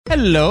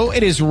Hello,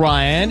 it is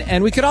Ryan,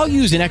 and we could all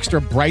use an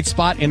extra bright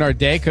spot in our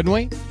day, couldn't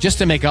we? Just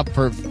to make up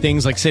for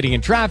things like sitting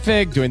in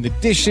traffic, doing the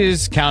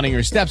dishes, counting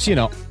your steps, you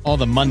know, all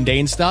the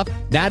mundane stuff.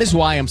 That is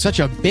why I'm such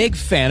a big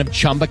fan of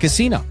Chumba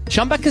Casino.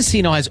 Chumba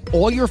Casino has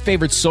all your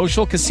favorite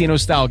social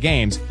casino-style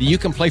games that you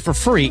can play for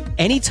free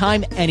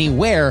anytime,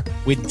 anywhere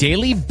with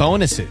daily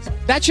bonuses.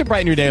 That should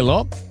brighten your day a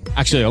little.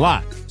 Actually, a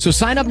lot. So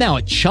sign up now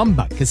at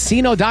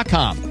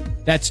ChumbaCasino.com.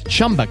 That's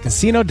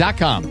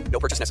ChumbaCasino.com. No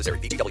purchase necessary.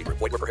 VGW Group.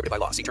 Void where prohibited by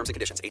law. See terms and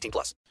conditions.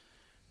 18+.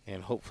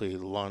 And hopefully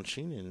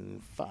launching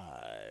in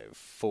 5,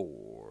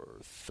 4,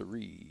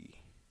 3.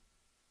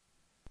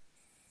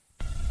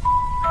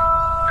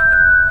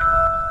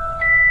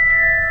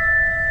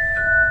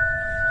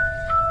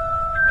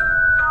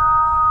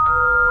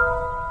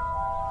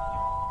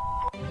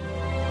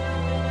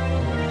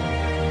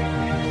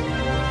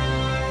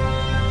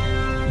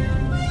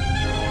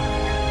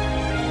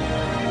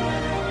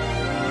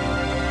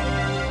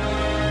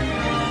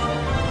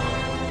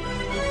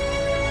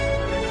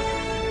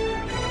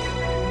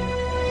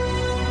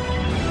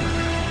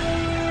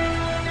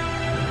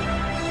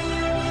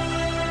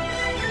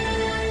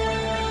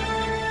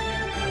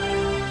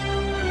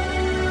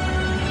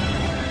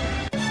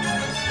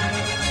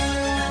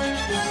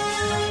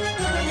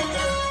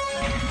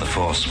 The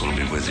Force will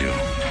be with you,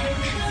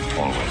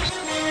 always.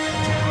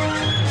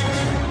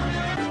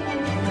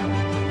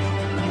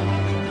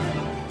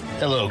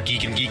 Hello,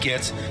 Geek and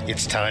Geekettes.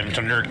 It's time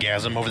to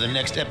nerdgasm over the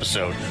next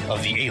episode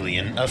of The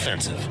Alien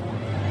Offensive.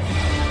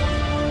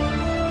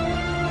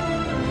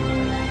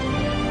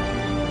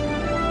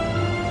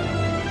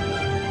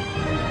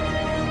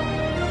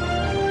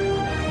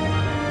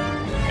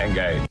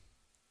 Engage.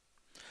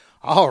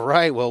 All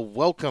right, well,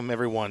 welcome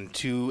everyone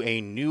to a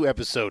new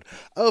episode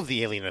of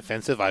The Alien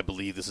Offensive. I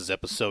believe this is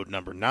episode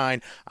number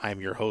 9.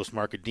 I'm your host,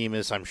 Mark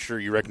Ademus. I'm sure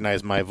you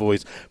recognize my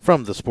voice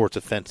from the Sports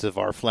Offensive,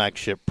 our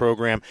flagship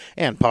program,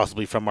 and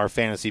possibly from our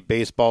fantasy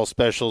baseball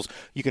specials.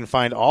 You can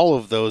find all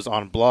of those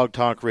on Blog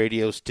Talk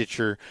Radio,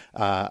 Stitcher,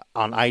 on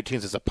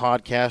iTunes as a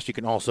podcast. You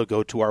can also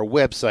go to our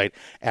website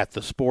at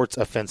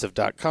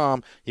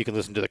thesportsoffensive.com. You can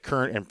listen to the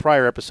current and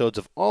prior episodes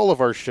of all of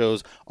our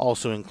shows,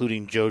 also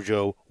including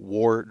JoJo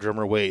War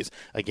Drummer Ways.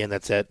 Again,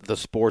 that's at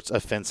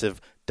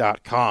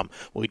thesportsoffensive.com.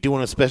 We do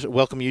want to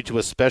welcome you to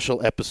a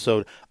special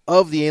episode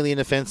of The Alien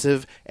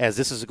Offensive, as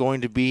this is going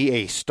to be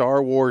a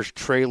Star Wars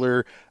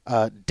trailer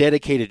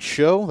dedicated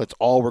show. That's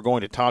all we're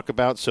going to talk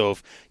about. So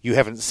if you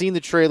haven't seen the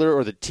trailer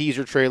or the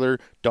teaser trailer,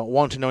 don't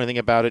want to know anything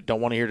about it,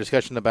 don't want to hear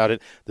discussion about it,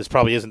 this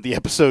probably isn't the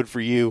episode for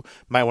you.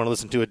 Might want to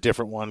listen to a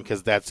different one,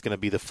 because that's going to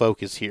be the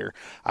focus here.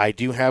 I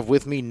do have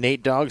with me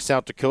Nate Dogg,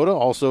 South Dakota,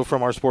 also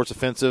from our Sports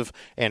Offensive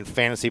and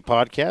Fantasy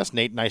podcast.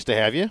 Nate, nice to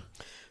have you.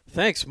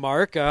 Thanks,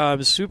 Mark.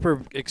 I'm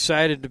super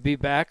excited to be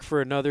back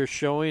for another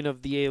showing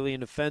of The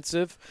Alien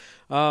Offensive.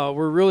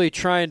 We're really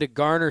trying to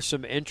garner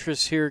some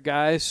interest here,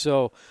 guys,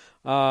 so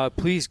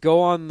please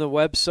go on the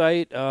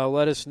website.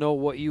 Let us know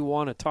what you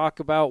want to talk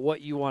about, what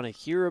you want to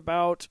hear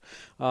about.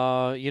 We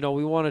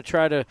want to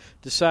try to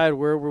decide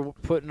where we're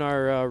putting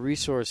our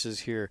resources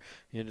here.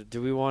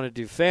 Do we want to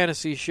do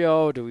fantasy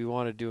show? Do we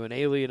want to do an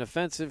Alien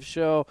Offensive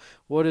show?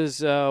 What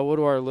do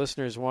our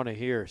listeners want to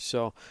hear?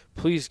 So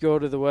please go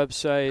to the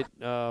website,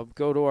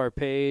 go to our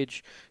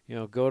page,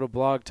 go to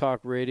Blog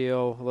Talk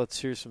Radio. Let's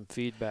hear some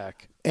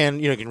feedback.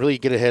 And you can really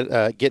get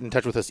in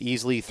touch with us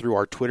easily through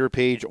our Twitter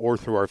page or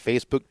through our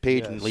Facebook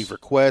page. Yes. And leave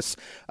requests.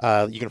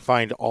 You can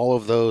find all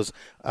of those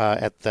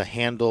at the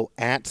handle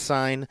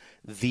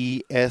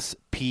 @the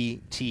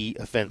SPT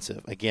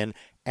Offensive. Again,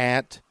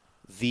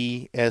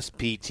 @the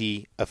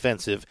SPT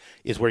Offensive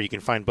is where you can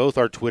find both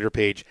our Twitter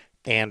page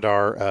and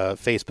our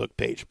Facebook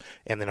page,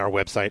 and then our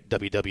website,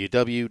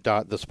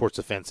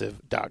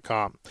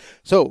 www.thesportsoffensive.com.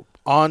 So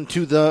on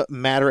to the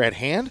matter at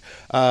hand.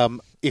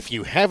 If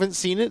you haven't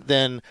seen it,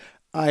 then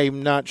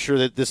I'm not sure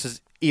that this is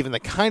even the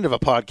kind of a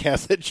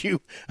podcast that you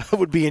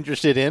would be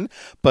interested in,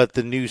 but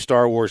the new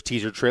Star Wars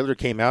teaser trailer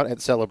came out at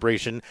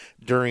Celebration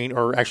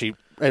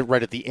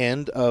right at the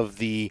end of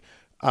the,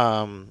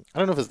 I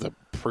don't know if it's the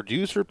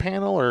producer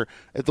panel or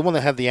the one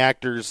that had the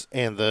actors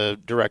and the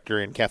director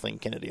and Kathleen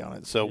Kennedy on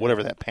it, so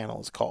whatever that panel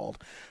is called.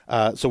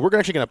 So we're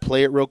actually going to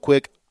play it real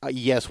quick.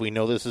 Yes, we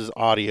know this is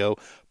audio,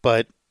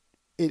 but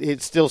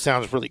it still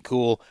sounds really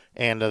cool,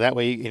 and that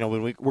way,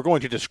 when we're going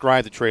to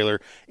describe the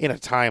trailer in a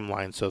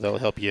timeline, so that'll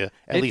help you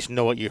at least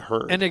know what you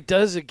heard. And it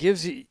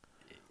gives you,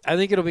 I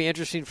think it'll be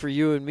interesting for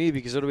you and me,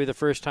 because it'll be the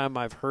first time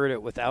I've heard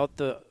it without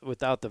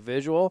the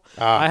visual.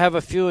 I have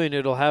a feeling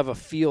it'll have a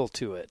feel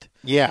to it.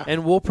 Yeah.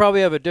 And we'll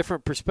probably have a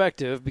different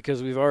perspective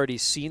because we've already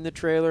seen the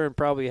trailer and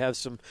probably have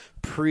some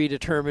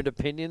predetermined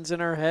opinions in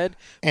our head.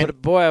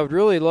 But, boy, I would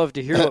really love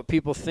to hear what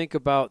people think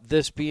about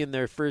this being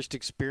their first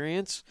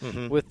experience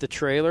with the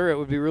trailer. It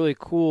would be really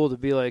cool to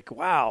be like,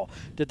 wow,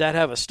 did that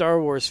have a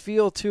Star Wars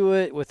feel to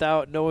it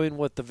without knowing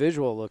what the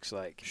visual looks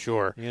like?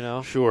 Sure.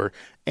 Sure.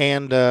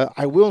 And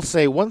I will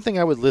say one thing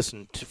I would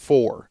listen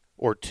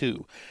to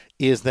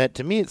is that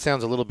to me it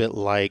sounds a little bit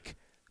like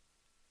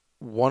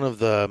one of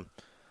the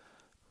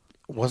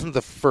wasn't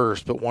the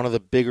first, but one of the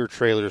bigger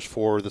trailers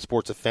for the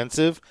Sports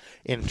Offensive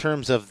in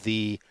terms of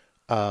the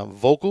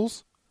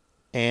vocals.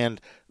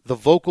 And the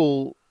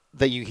vocal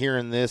that you hear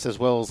in this, as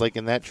well as like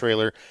in that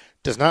trailer,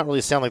 does not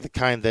really sound like the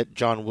kind that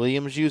John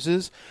Williams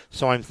uses.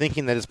 So I'm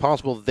thinking that it's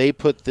possible they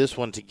put this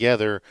one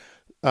together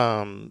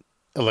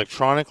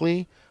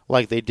electronically,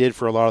 like they did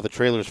for a lot of the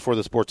trailers for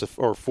the Sports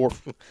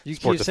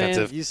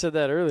Offensive. You said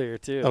that earlier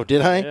too. Oh,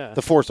 did I? Yeah.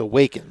 The Force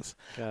Awakens.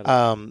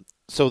 Got it.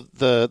 So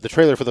the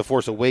trailer for The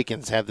Force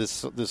Awakens had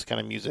this kind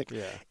of music,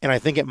 Yeah. and I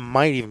think it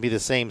might even be the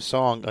same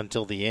song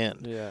until the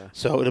end. Yeah.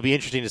 So it'll be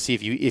interesting to see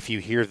if you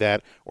hear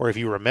that or if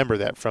you remember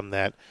that from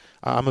that.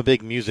 I'm a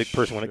big music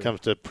person when it comes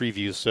to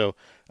previews, so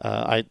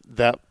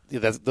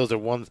those are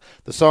ones.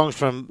 The songs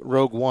from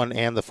Rogue One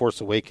and The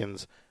Force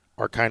Awakens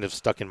are kind of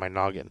stuck in my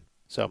noggin.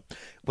 So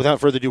without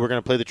further ado, we're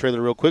going to play the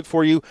trailer real quick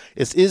for you.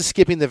 This is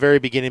skipping the very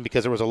beginning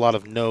because there was a lot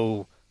of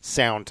no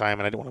sound time,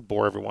 and I didn't want to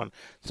bore everyone.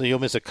 So you'll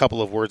miss a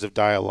couple of words of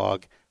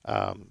dialogue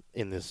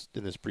in this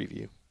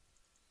preview.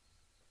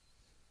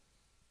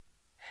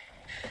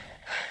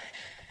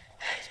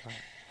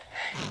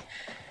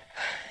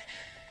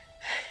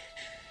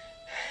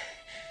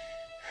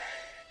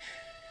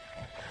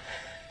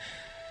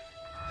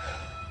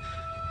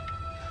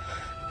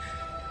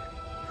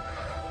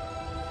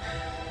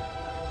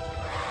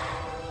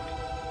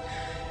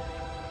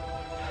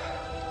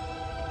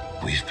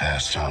 We've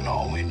passed on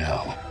all we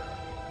know.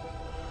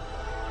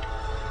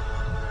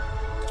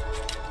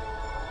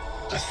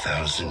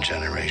 1,000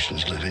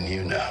 generations live in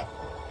you now.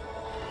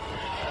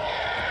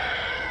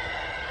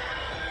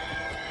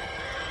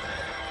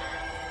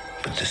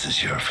 But this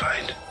is your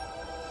fight.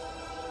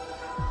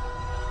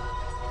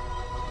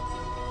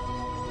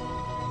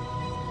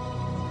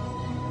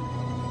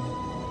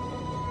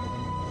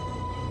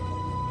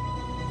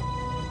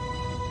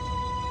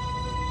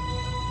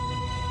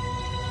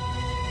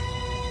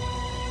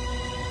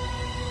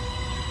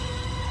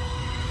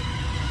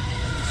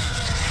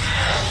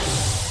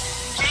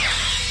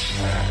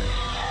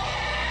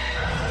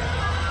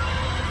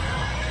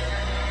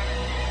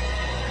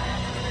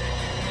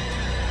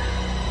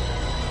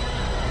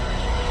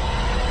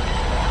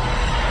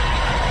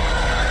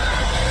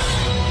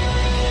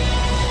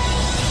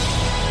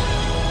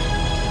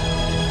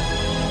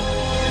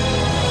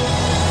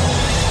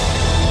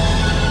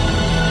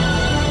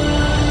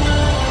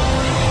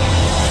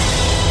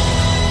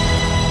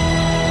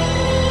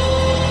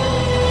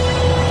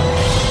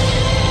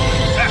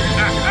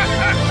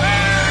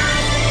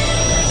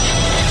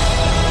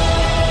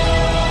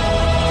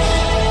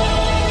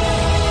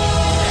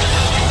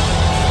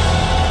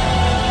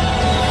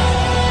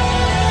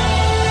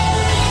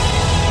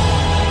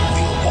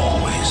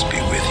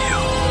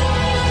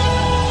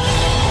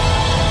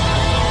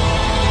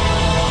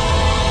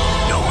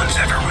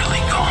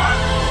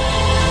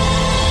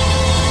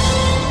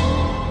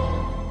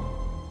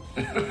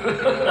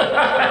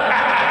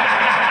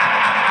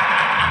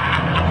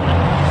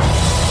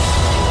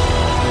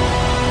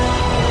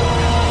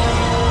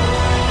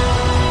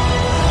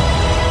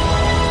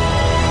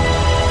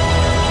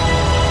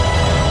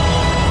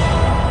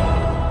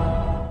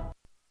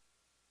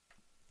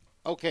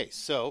 Okay,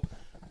 so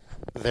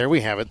there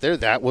we have it.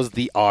 That was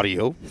the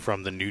audio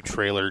from the new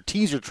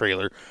teaser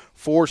trailer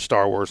for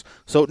Star Wars.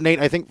 So, Nate,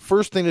 I think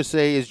first thing to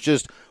say is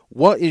just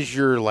what is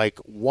your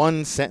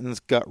one sentence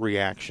gut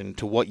reaction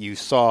to what you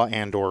saw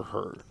and or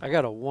heard? I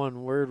got a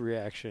one-word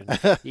reaction.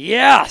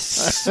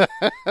 Yes!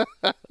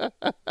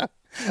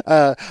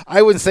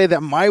 I would say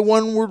that my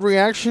one-word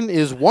reaction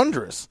is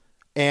wondrous.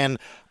 And,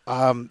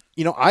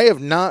 I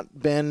have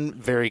not been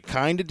very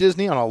kind to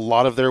Disney on a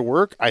lot of their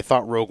work. I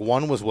thought Rogue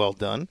One was well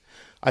done.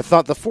 I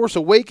thought The Force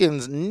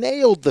Awakens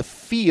nailed the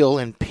feel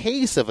and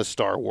pace of a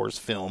Star Wars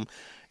film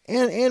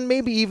and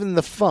maybe even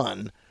the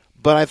fun.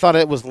 But I thought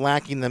it was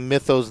lacking the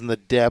mythos and the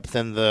depth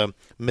and the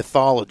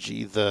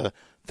mythology, the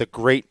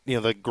great,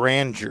 the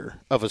grandeur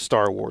of a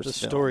Star Wars film.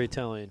 The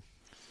storytelling.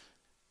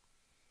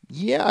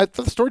 Yeah, I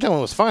thought the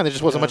storytelling was fine. There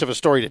just wasn't much of a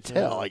story to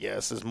tell, I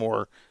guess, is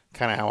more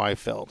kind of how I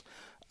felt.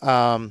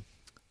 And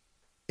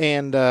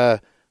I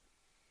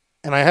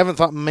haven't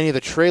thought many of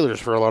the trailers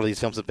for a lot of these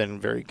films have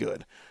been very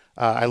good.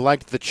 I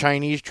liked the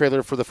Chinese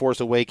trailer for The Force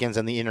Awakens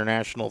and the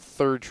international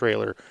third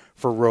trailer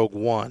for Rogue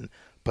One.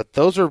 But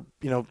those are,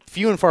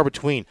 few and far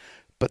between.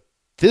 But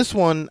this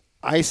one,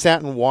 I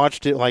sat and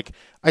watched it.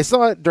 I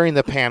saw it during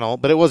the panel,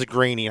 but it was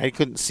grainy. I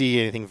couldn't see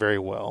anything very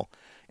well.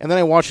 And then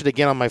I watched it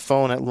again on my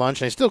phone at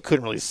lunch, and I still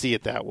couldn't really see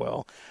it that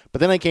well. But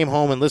then I came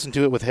home and listened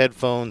to it with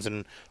headphones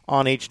and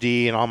on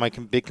HD and on my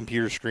big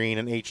computer screen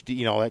and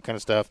HD, all that kind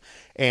of stuff.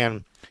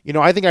 And,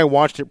 I think I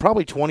watched it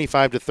probably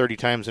 25 to 30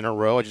 times in a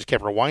row. I just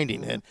kept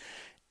rewinding it.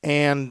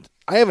 And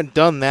I haven't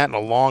done that in a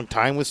long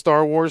time with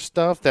Star Wars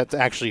stuff that's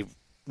actually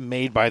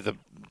made by the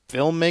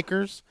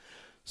filmmakers.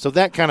 So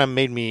that kind of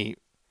made me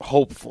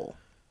hopeful.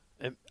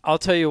 And I'll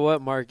tell you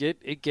what, Mark,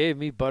 it gave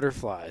me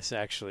butterflies,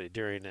 actually,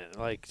 during it.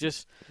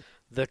 Just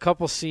the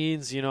couple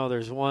scenes,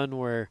 there's one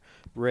where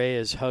Rey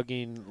is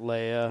hugging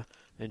Leia,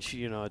 and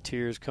she,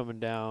 tears coming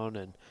down,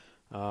 and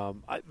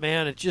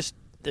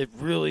it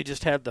really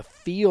just had the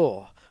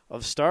feel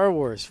of Star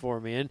Wars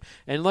for me.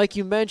 And like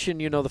you mentioned,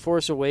 The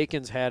Force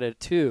Awakens had it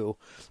too,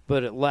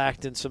 but it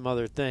lacked in some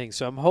other things.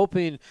 So I'm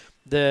hoping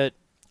that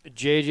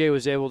JJ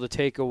was able to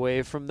take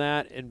away from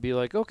that and be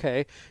like,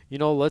 okay,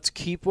 let's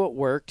keep what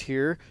worked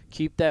here,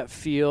 keep that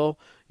feel,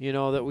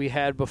 that we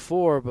had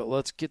before, but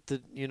let's get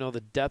the,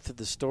 the depth of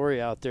the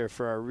story out there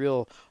for our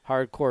real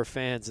hardcore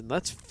fans, and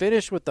let's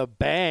finish with a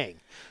bang.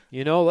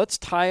 Let's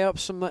tie up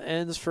some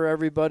ends for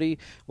everybody.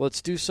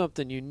 Let's do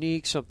something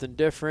unique, something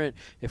different.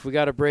 If we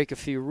got to break a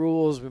few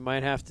rules, we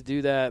might have to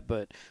do that,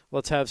 but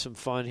let's have some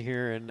fun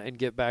here and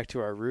get back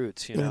to our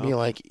roots. It'd be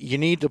like, you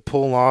need to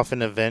pull off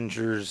an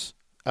Avengers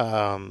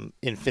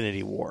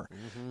Infinity War.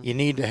 Mm-hmm. You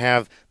need to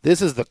have,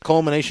 this is the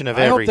culmination of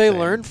everything. I hope they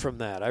learn from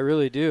that. I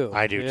really do.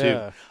 I do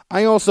too.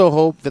 I also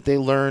hope that they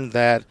learn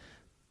that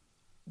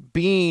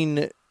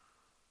being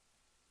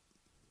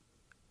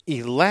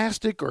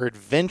elastic or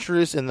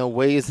adventurous in the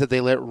ways that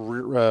they let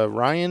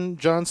Rian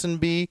Johnson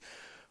be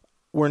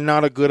were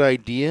not a good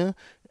idea.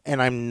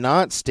 And I'm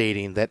not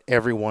stating that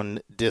everyone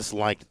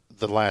disliked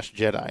The Last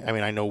Jedi. I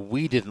mean, I know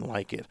we didn't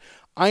like it.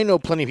 I know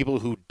plenty of people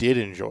who did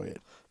enjoy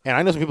it. And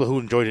I know some people who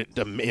enjoyed it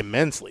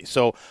immensely.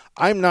 So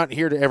I'm not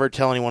here to ever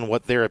tell anyone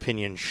what their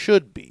opinion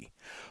should be.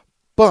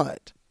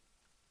 But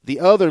the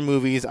other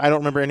movies, I don't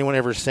remember anyone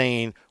ever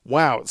saying,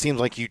 wow, it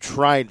seems like you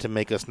tried to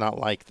make us not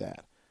like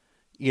that.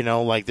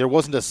 Like there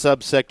wasn't a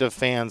subsect of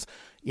fans,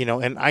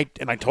 and I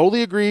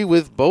totally agree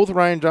with both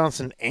Rian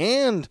Johnson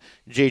and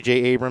J.J.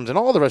 Abrams and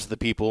all the rest of the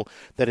people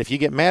that if you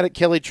get mad at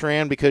Kelly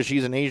Tran because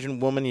she's an Asian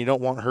woman, you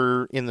don't want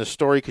her in the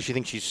story because you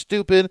think she's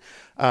stupid,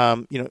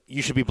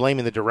 you should be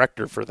blaming the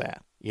director for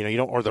that. You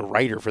don't, or the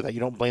writer for that. You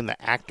don't blame the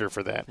actor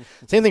for that.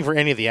 Same thing for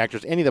any of the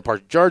actors, any of the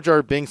parts. Jar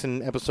Jar Binks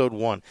in Episode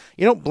 1.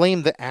 You don't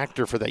blame the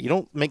actor for that. You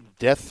don't make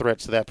death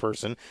threats to that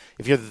person.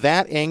 If you're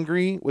that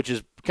angry, which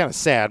is kind of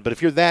sad, but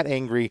if you're that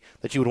angry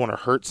that you would want to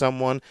hurt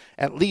someone,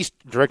 at least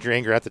direct your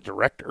anger at the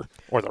director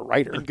or the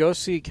writer. And go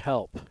seek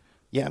help.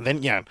 Yeah, and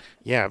then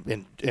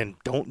and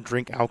don't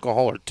drink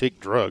alcohol or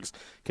take drugs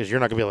because you're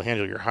not going to be able to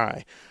handle your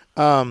high.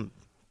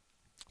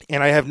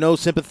 And I have no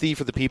sympathy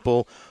for the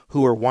people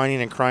who are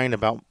whining and crying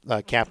about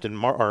Captain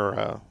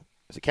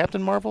is it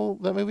Captain Marvel,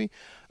 that movie?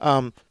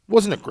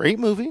 Wasn't a great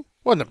movie.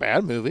 Wasn't a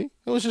bad movie.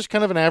 It was just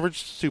kind of an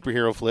average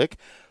superhero flick.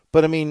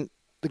 But, I mean,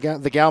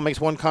 the gal makes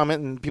one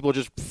comment and people are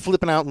just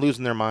flipping out and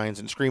losing their minds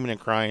and screaming and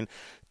crying.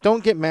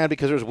 Don't get mad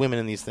because there's women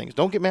in these things.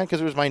 Don't get mad because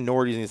there's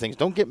minorities in these things.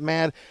 Don't get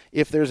mad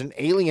if there's an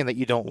alien that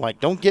you don't like.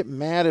 Don't get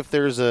mad if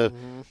there's a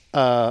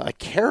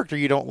character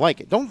you don't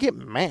like. Don't get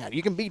mad.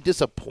 You can be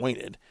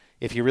disappointed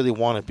if you really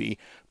want to be,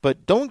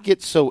 but don't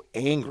get so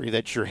angry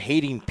that you're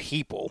hating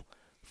people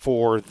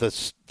for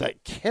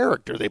that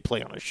character they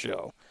play on a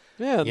show.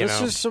 Yeah, this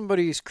is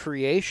somebody's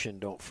creation,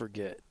 don't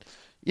forget.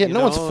 Yeah,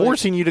 no one's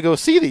forcing you to go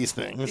see these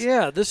things.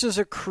 Yeah, this is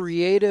a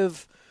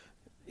creative,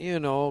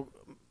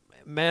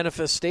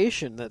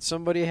 manifestation that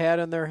somebody had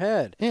in their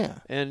head. Yeah.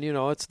 And,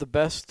 it's the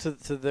best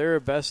to their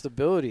best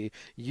ability.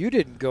 You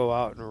didn't go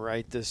out and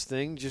write this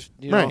thing. Just,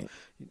 right.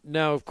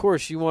 Now, of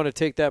course, you want to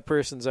take that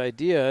person's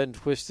idea and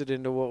twist it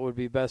into what would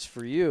be best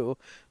for you.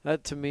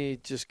 That, to me,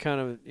 just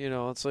kind of,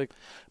 it's like...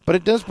 But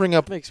it does bring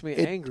up... makes me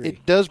angry.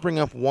 It does bring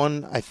up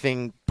one, I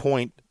think,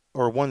 point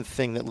or one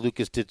thing that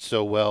Lucas did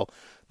so well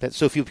that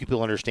so few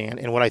people understand,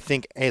 and what I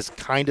think has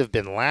kind of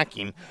been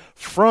lacking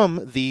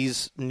from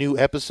these new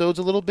episodes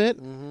a little bit,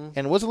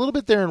 and was a little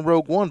bit there in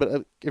Rogue One,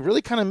 but it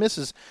really kind of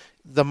misses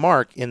the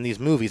mark in these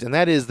movies, and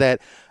that is that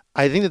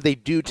I think that they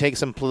do take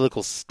some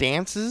political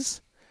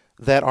stances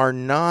that are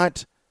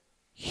not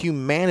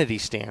humanity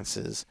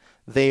stances.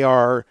 They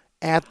are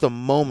at the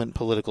moment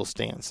political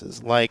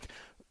stances, like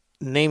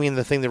naming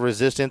the thing the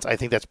Resistance. I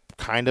think that's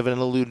kind of an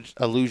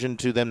allusion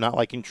to them not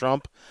liking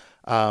Trump,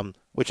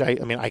 which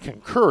I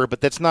concur,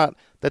 but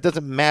that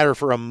doesn't matter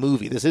for a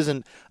movie. This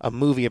isn't a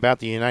movie about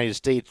the United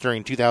States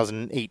during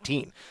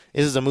 2018.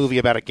 This is a movie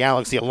about a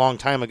galaxy a long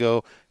time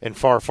ago and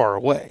far, far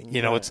away.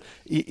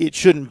 It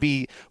shouldn't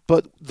be,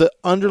 but the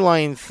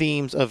underlying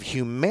themes of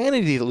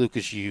humanity that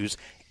Lucas used,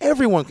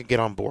 everyone could get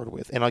on board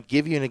with. And I'll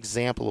give you an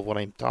example of what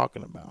I'm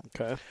talking about.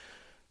 Okay.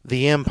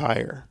 The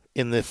Empire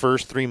in the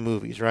first three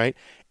movies, right?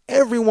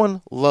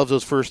 Everyone loves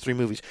those first three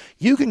movies.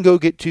 You can go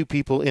get two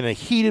people in a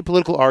heated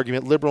political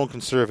argument, liberal and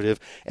conservative,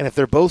 and if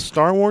they're both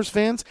Star Wars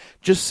fans,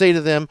 just say to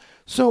them,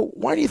 so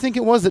why do you think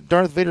it was that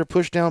Darth Vader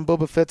pushed down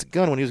Boba Fett's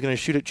gun when he was going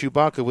to shoot at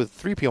Chewbacca with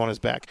 3PO on his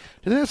back?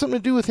 Did that have something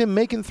to do with him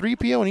making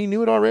 3PO and he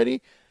knew it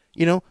already?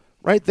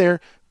 Right there,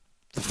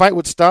 the fight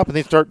would stop and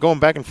they'd start going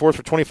back and forth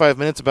for 25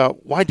 minutes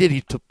about why did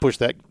he push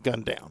that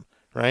gun down,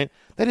 right?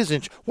 That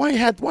isn't, why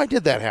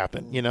did that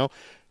happen,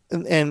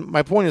 And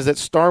my point is that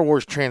Star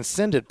Wars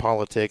transcended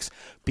politics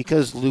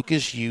because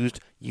Lucas used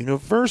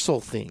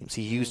universal themes.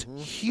 He used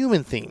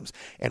human themes.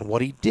 And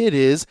what he did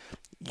is,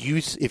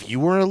 if you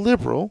were a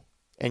liberal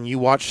and you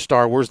watched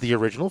Star Wars, the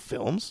original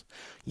films,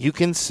 you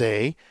can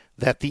say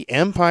that the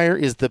Empire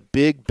is the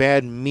big,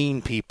 bad,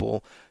 mean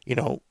people.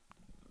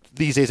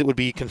 These days it would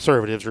be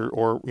conservatives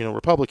or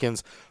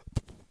Republicans.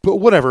 But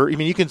whatever. I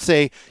mean, you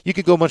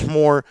could go much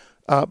more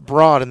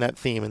broad in that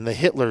theme, and the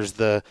Hitlers,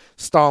 the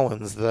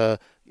Stalins, the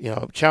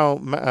Ho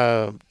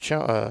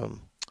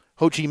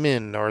Chi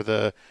Minh, or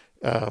the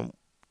I'm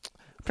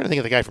trying to think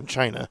of the guy from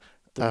China,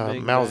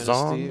 Mao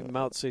Zedong.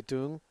 Mao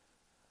Zedong.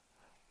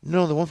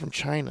 No, the one from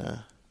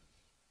China.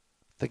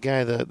 The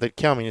guy, the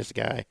communist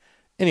guy.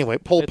 Anyway,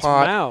 Pol It's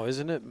Pot. Mao,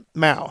 isn't it?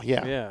 Mao,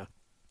 yeah. Yeah.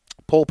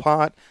 Pol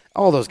Pot,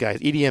 all those guys.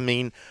 Idi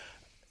Amin.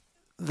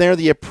 They're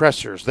the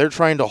oppressors. They're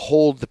trying to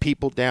hold the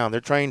people down. They're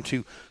trying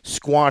to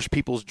squash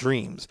people's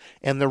dreams.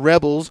 And the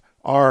rebels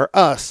are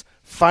us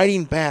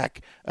fighting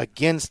back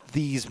against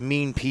these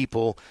mean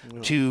people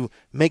to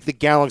make the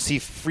galaxy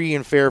free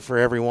and fair for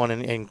everyone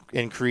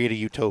and create a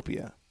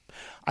utopia.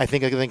 I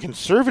think the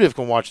conservative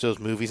can watch those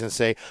movies and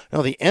say,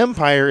 no, the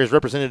empire is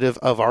representative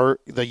of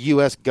the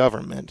U.S.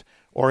 government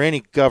or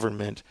any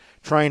government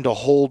trying to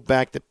hold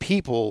back the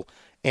people,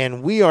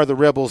 and we are the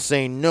rebels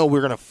saying, no,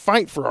 we're going to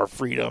fight for our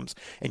freedoms,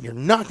 and you're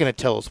not going to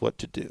tell us what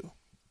to do.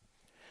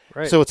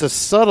 Right. So it's a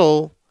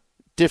subtle,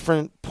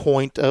 different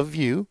point of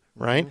view,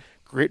 right?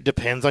 It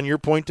depends on your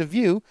point of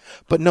view,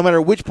 but no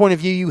matter which point of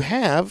view you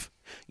have,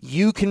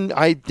 you can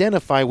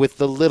identify with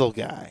the little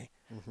guy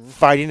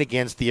fighting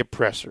against the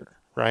oppressor,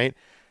 right?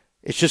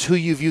 It's just who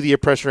you view the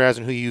oppressor as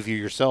and who you view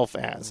yourself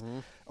as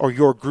or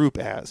your group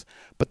as.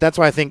 But that's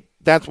why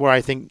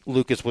I think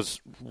Lucas was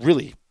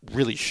really,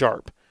 really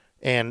sharp.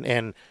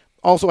 And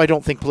also I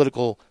don't think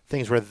political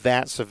things were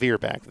that severe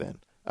back then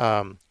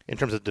in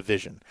terms of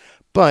division.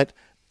 But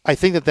I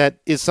think that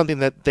is something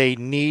that they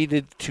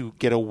needed to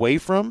get away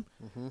from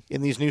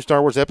in these new Star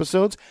Wars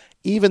episodes,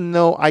 even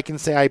though I can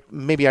say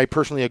I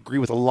personally agree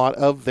with a lot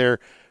of their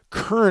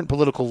current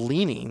political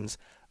leanings.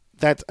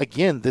 That,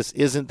 again, this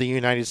isn't the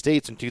United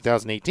States in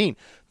 2018.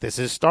 This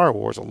is Star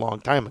Wars a long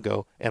time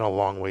ago and a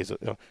long ways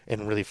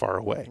and really far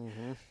away.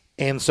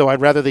 And so I'd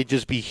rather they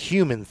just be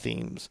human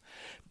themes.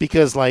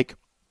 Because, like,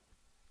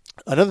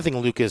 another thing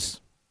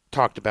Lucas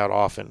talked about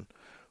often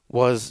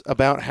was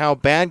about how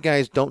bad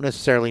guys don't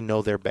necessarily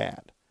know they're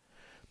bad.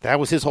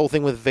 That was his whole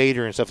thing with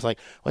Vader and stuff. It's like,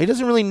 well, he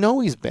doesn't really know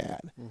he's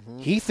bad.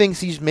 He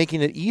thinks he's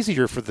making it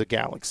easier for the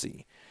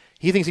galaxy.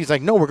 He thinks he's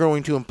like, no, we're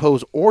going to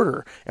impose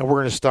order, and we're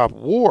going to stop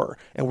war,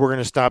 and we're going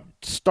to stop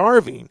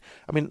starving.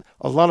 I mean,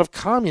 a lot of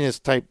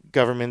communist-type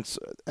governments,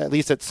 at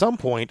least at some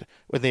point,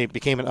 when they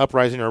became an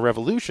uprising or a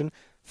revolution,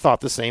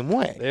 thought the same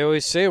way. They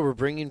always say we're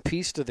bringing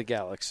peace to the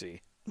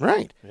galaxy.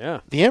 Right. Yeah.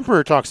 The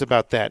Emperor talks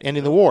about that,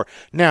 ending the war.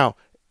 Now,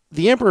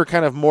 the Emperor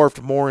kind of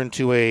morphed more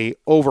into a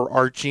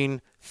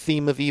overarching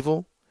theme of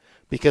evil,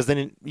 because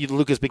then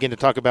Lucas began to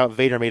talk about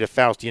Vader made a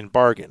Faustian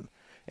bargain.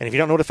 And if you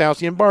don't know what a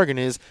Faustian bargain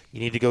is, you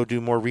need to go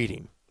do more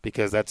reading,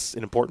 because that's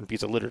an important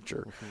piece of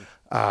literature.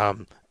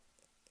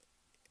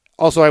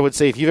 Also, I would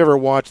say if you've ever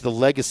watched The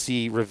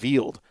Legacy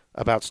Revealed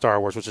about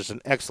Star Wars, which is an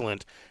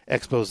excellent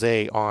expose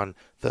on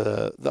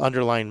the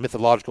underlying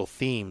mythological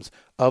themes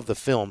of the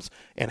films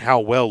and how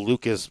well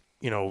Lucas,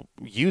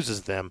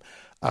 uses them,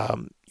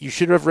 you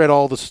should have read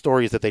all the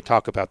stories that they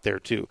talk about there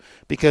too,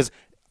 because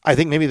I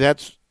think maybe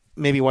that's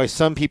why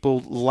some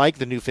people like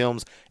the new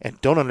films and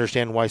don't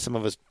understand why some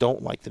of us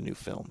don't like the new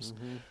films.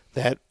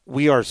 That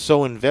we are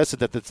so invested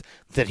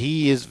that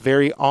he is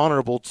very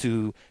honorable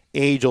to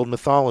age-old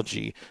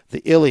mythology,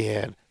 the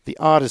Iliad, the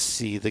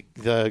Odyssey,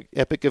 the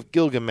Epic of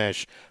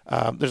Gilgamesh.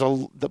 There's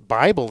the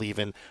Bible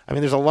even. I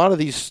mean, there's a lot of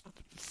these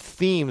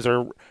themes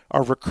are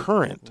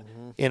recurrent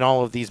in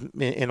all of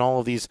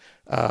these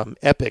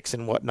epics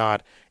and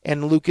whatnot.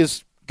 And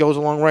Lucas goes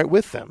along right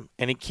with them,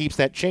 and it keeps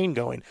that chain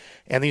going.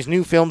 And these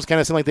new films kind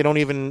of seem like they don't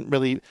even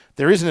really,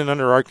 there isn't an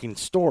underarching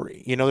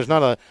story. There's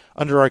not a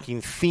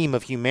underarching theme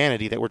of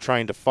humanity that we're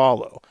trying to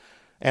follow.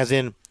 As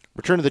in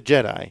Return of the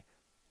Jedi,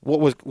 what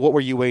were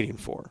you waiting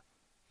for?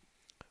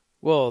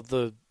 Well,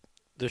 the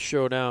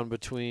showdown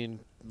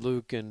between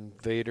Luke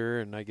and Vader,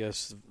 and I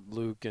guess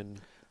Luke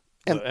and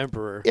the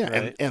Emperor. Yeah,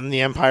 right? and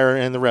the Empire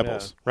and the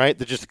Rebels, right?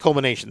 Just the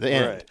culmination, the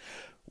end. Right.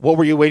 What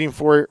were you waiting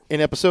for in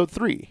Episode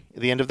 3,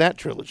 the end of that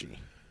trilogy?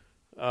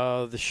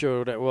 The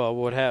showdown. Well,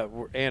 what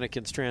happened?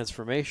 Anakin's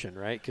transformation,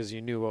 right? Because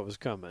you knew what was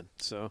coming.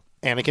 So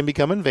Anakin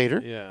becoming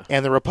Vader, yeah,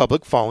 and the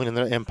Republic falling, and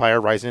the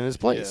Empire rising in his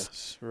place.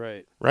 Yes,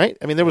 right. Right.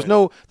 I mean, there was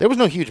no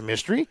huge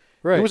mystery.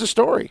 Right. It was a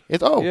story.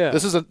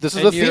 This is a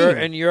theme,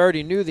 and you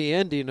already knew the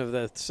ending of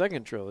the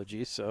second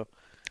trilogy, so.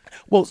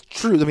 Well, it's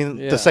true. I mean,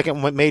 the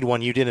second made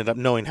one, you did end up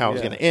knowing how it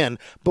was going to end.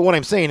 But what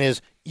I'm saying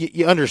is,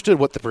 you understood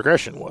what the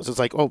progression was. It's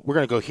like, oh, we're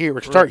going to go here.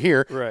 We're going to start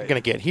here. Right. We're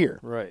going to get here.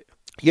 Right.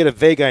 You had a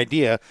vague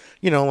idea,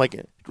 like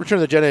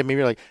Return of the Jedi.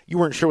 Maybe like you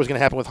weren't sure what was going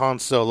to happen with Han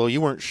Solo. You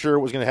weren't sure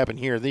what was going to happen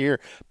here or there,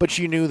 but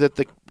you knew that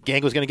the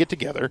gang was going to get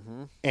together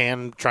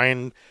and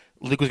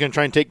Luke was going to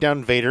try and take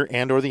down Vader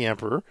and or the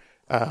Emperor.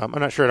 I'm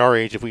not sure at our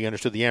age if we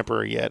understood the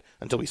Emperor yet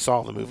until we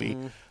saw the movie.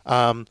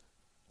 And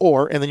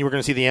then you were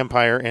going to see the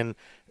Empire and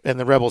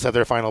the Rebels have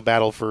their final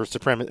battle for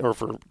supremacy or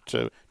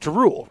to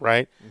rule,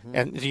 right?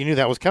 And you knew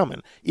that was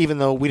coming, even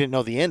though we didn't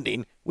know the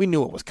ending. We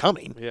knew it was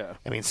coming. Yeah,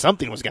 I mean,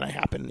 something was going to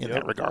happen in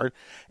that regard.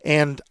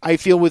 And I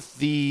feel with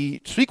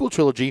the sequel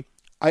trilogy,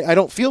 I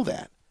don't feel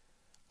that.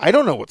 I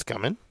don't know what's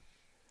coming.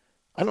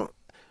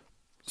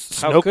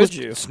 How could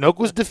you? Snoke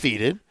was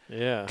defeated.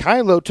 Yeah.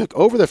 Kylo took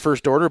over the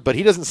First Order, but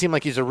he doesn't seem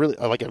like he's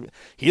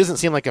he doesn't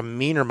seem like a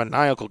mean or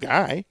maniacal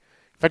guy.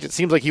 In fact, it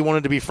seems like he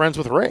wanted to be friends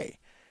with Rey.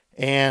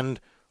 And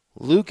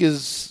Luke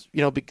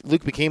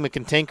Luke became a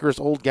cantankerous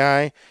old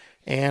guy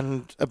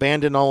and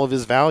abandoned all of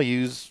his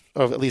values,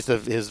 or at least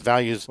of his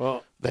values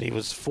that he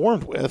was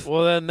formed with.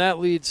 Well, then that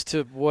leads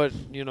to what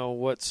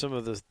some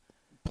of the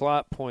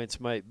plot points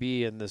might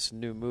be in this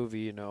new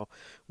movie,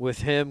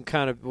 with him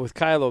with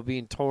Kylo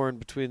being torn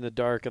between the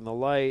dark and the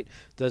light.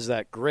 Does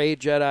that gray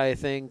Jedi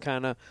thing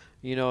kind of,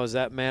 is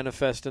that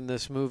manifest in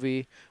this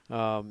movie?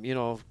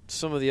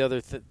 Some of the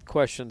other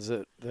questions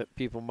that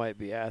people might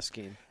be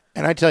asking.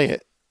 And I tell you,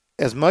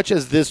 as much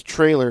as this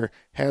trailer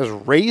has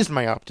raised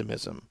my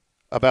optimism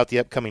about the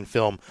upcoming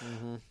film,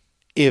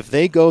 if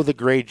they go the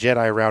gray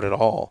Jedi route at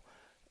all,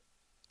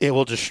 it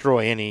will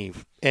destroy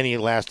any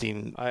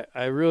lasting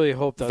I really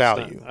hope that's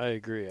value. I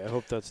agree. I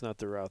hope that's not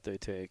the route they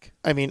take.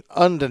 I mean,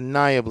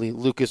 undeniably,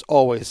 Lucas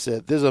always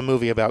said this is a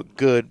movie about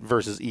good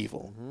versus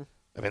evil.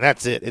 I mean,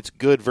 that's it. It's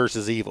good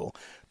versus evil.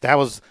 That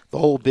was the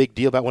whole big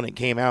deal about when it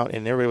came out,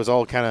 and everybody was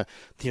all kind of,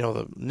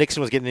 the Nixon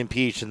was getting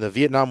impeached, and the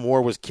Vietnam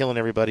War was killing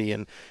everybody,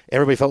 and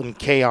everybody felt in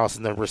chaos,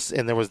 and there was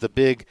the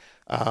big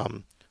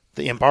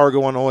the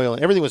embargo on oil,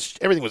 and everything was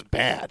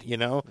bad. They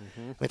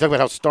talk about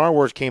how Star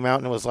Wars came out,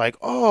 and it was like,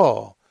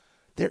 oh,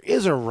 there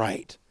is a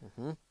right.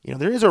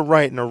 There is a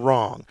right and a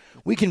wrong.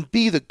 We can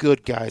be the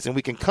good guys, and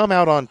we can come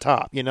out on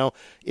top.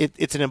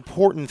 It's an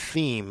important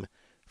theme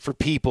for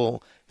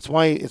people. It's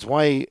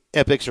why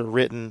epics are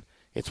written.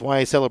 It's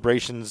why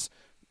celebrations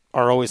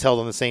are always held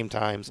on the same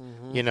times.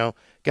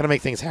 Got to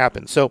make things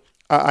happen. So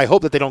I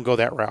hope that they don't go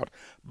that route.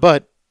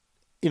 But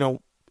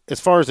as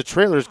far as the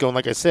trailers go,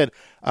 like I said,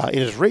 it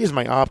has raised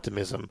my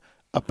optimism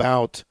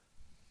about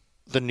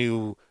the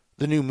new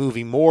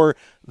movie more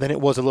than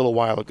it was a little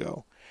while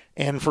ago.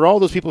 And for all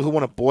those people who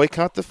want to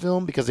boycott the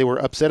film because they were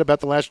upset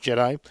about The Last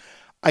Jedi,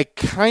 I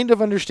kind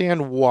of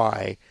understand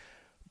why.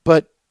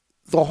 But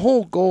the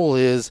whole goal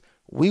is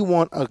we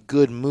want a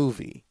good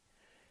movie.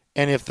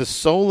 And if the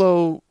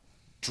Solo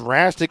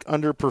drastic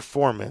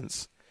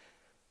underperformance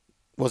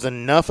was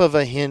enough of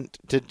a hint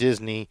to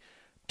Disney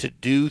to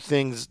do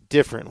things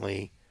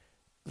differently,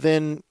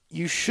 then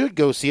you should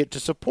go see it to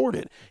support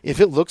it. If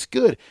it looks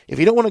good. If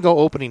you don't want to go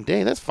opening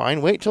day, that's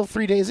fine. Wait till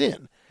 3 days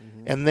in.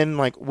 And then,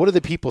 what are the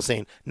people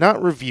saying?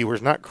 Not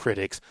reviewers, not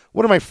critics.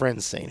 What are my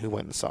friends saying who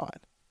went and saw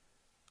it?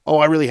 Oh,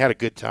 I really had a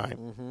good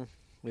time.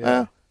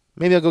 Yeah.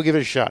 Maybe I'll go give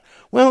it a shot.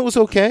 Well, it was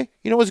okay.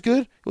 It was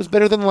good. It was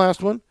better than the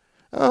last one.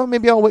 Oh,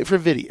 maybe I'll wait for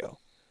video.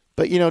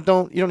 But, you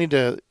don't need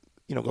to,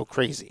 go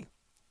crazy.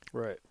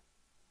 Right.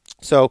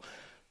 So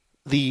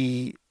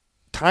the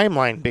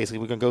timeline, basically,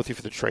 we're going to go through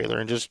for the trailer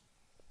and just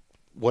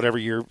whatever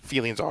your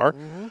feelings are.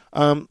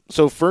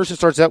 So first it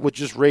starts out with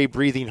just Rey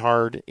breathing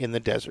hard in the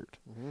desert.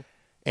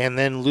 And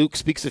then Luke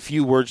speaks a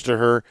few words to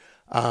her.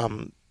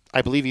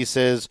 I believe he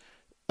says,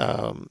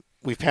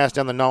 we've passed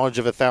down the knowledge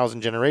of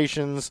 1,000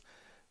 generations,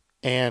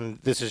 and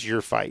this is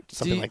your fight,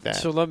 something like that.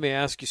 So let me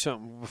ask you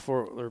something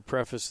or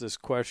preface this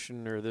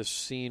question or this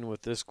scene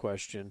with this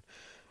question.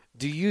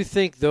 Do you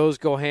think those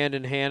go hand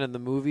in hand in the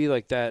movie,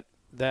 like that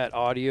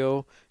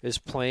audio is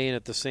playing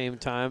at the same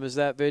time as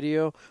that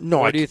video? No.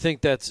 Or do you think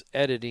that's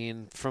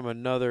editing from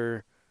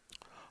another?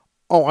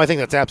 Oh, I think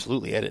that's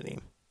absolutely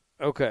editing.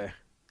 Okay.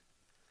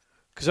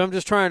 Because I'm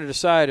just trying to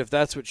decide if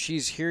that's what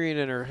she's hearing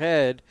in her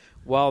head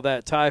while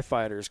that TIE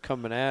fighter is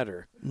coming at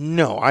her.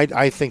 No,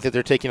 I think that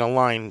they're taking a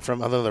line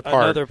from another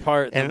part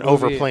and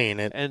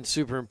overplaying it. And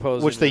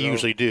superimposing which they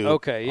usually do.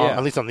 Okay, yeah.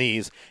 At least on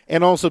these.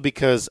 And also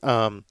because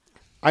I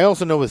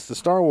also know with the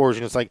Star Wars,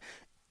 it's like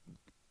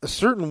a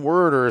certain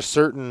word or a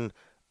certain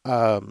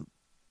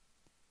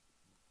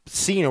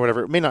scene or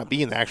whatever, it may not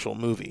be in the actual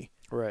movie.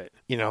 Right.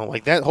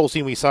 Like that whole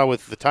scene we saw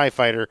with the TIE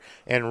fighter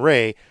and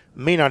Rey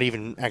may not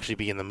even actually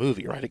be in the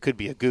movie, right? It could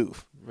be a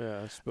goof.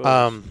 Yeah, I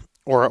suppose.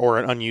 Or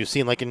an unused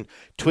scene. Like in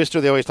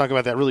Twister, they always talk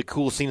about that really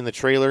cool scene in the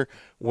trailer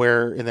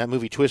where in that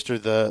movie Twister,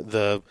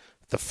 the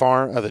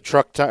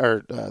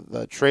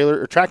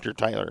tractor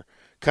Tyler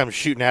comes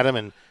shooting at him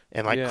and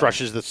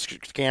crushes the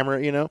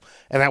camera, and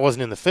that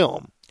wasn't in the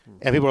film.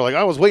 And people are like,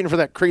 I was waiting for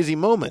that crazy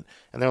moment.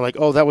 And they're like,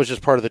 oh, that was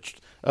just part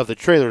of the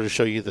trailer to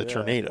show you the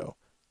tornado,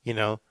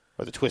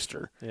 or the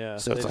Twister. Yeah,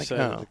 so it's like,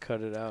 decided to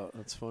cut it out.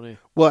 That's funny.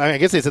 Well, I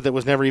guess they said that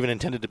was never even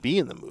intended to be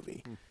in the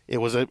movie. It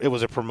was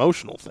a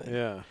promotional thing.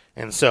 Yeah.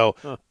 And so,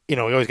 we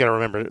always got to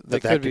remember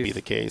that could be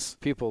the case.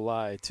 People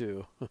lie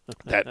too.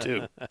 That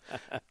too,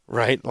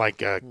 right?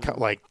 Like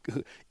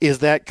is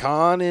that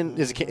Khan?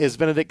 Is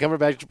Benedict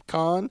Cumberbatch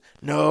Khan?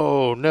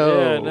 No.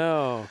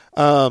 Yeah,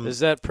 no. Is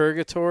that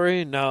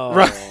Purgatory? No.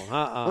 Right.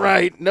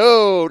 Right.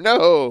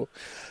 No.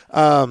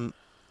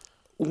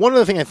 One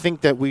other thing I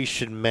think that we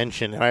should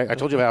mention, and I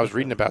told you I was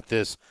reading about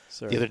this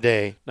the other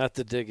day. Not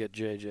to dig at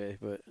JJ,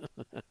 but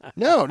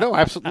no,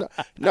 absolutely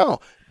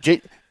no.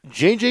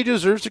 JJ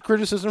deserves the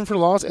criticism for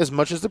loss as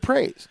much as the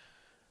praise.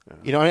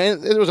 You know,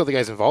 and there was other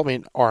guys involved. I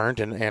mean, Arndt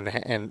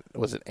and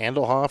was it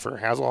Andelhoff or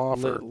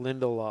Hasselhoff or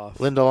Lindelof?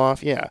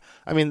 Lindelof, yeah.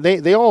 I mean,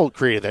 they all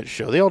created that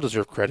show. They all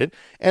deserve credit.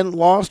 And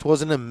Lost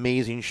was an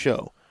amazing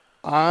show.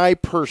 I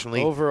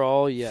personally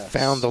Overall, yes.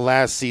 found the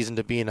last season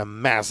to be a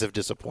massive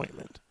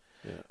disappointment.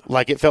 Yeah.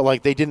 Like, it felt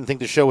like they didn't think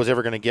the show was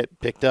ever going to get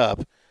picked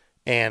up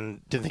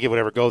and didn't think it would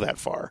ever go that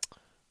far.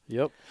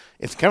 Yep.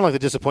 It's kind of like the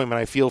disappointment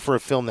I feel for a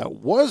film that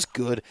was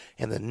good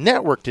and the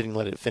network didn't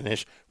let it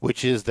finish,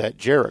 which is that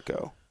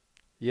Jericho.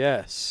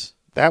 Yes.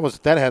 That was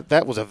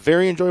a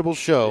very enjoyable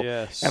show,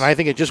 Yes. and I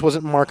think it just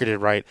wasn't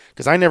marketed right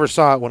because I never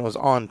saw it when it was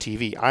on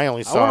TV. I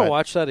only saw it. I want to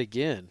watch that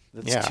again.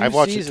 That's 2 I've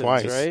watched seasons, it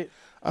twice. right?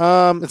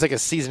 It's like a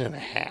season and a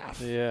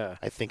half. Yeah.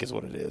 I think is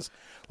what it is.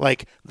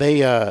 Like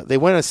they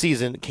went a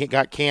season,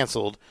 got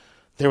canceled.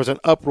 There was an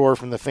uproar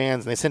from the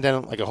fans, and they sent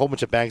down like a whole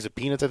bunch of bags of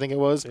peanuts, I think it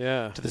was,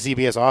 Yeah. to the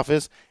CBS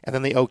office, and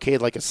then they okayed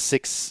like a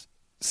 6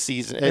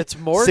 season. It's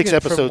Morgan 6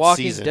 episode from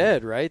Walking season.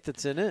 Dead, right?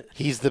 That's in it.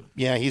 He's kind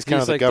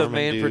of the like government the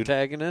main dude.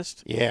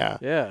 protagonist. Yeah.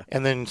 Yeah.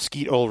 And then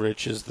Skeet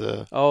Ulrich is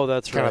the Oh,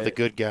 that's kind right. of the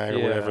good guy or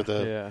Yeah,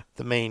 whatever. yeah.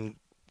 The main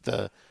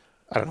I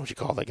don't know what you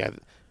call that guy.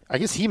 I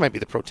guess he might be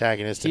the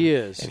protagonist. He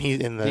is. And he's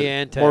in the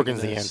antagonist.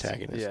 Morgan's the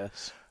antagonist.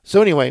 Yes.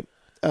 So anyway,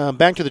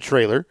 back to the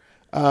trailer.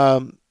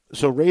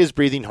 So Ray is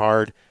breathing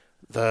hard.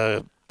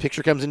 The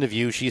picture comes into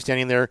view. She's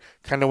standing there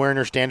kind of wearing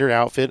her standard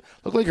outfit.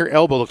 Looked like her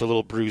elbow looked a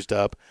little bruised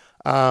up.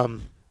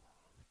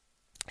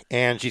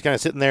 And she's kind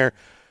of sitting there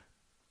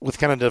with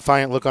kind of a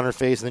defiant look on her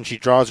face, and then she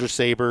draws her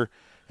saber,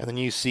 and then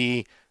you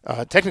see,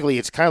 technically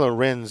it's Kylo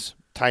Ren's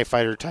TIE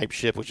Fighter type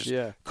ship, which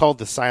is called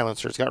the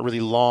Silencer. It's got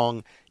really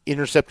long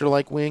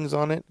interceptor-like wings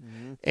on it,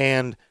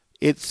 and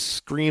it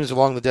screams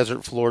along the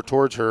desert floor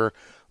towards her.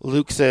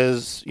 Luke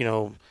says, you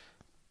know,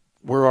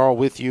 we're all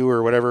with you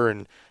or whatever,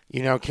 and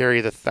you now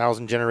carry the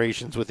 1,000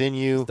 generations within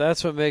you.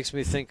 That's what makes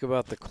me think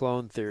about the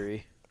clone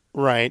theory.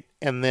 Right,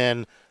 and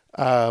then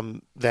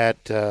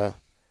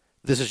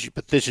this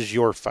is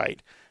your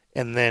fight.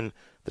 And then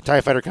the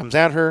TIE Fighter comes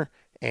at her,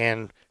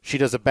 and she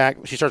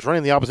starts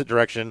running the opposite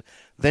direction.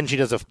 Then she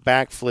does a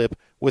backflip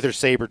with her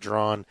saber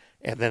drawn,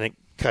 and then it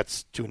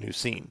cuts to a new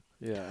scene.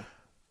 Yeah.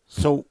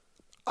 So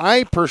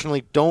I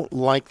personally don't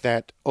like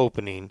that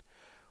opening.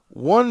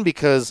 One,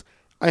 because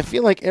I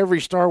feel like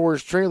every Star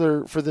Wars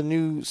trailer for the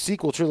new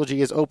sequel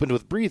trilogy is opened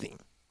with breathing.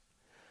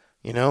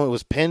 You know, it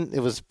was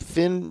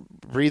Finn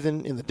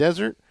breathing in the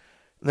desert,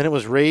 and then it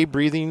was Rey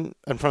breathing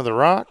in front of the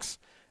rocks,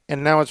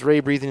 and now it's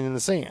Rey breathing in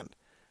the sand.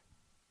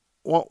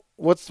 Well,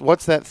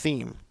 what's that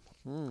theme?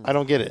 I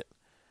don't get it.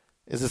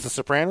 Is this The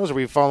Sopranos? Are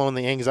we following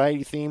the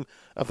anxiety theme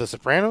of The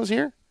Sopranos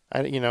here?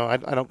 I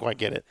don't quite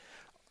get it.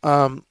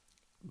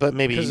 But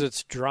maybe because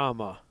it's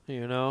drama,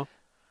 you know.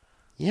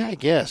 Yeah, I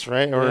guess,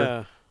 right?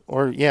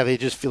 Or they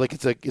just feel like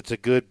it's a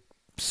good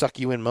suck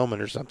you in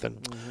moment or something.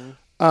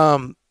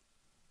 Mm-hmm.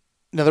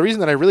 Now the reason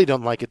that I really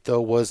don't like it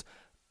though was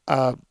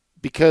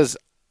because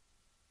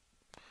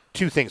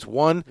two things.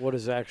 One, what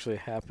is actually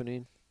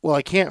happening? Well,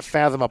 I can't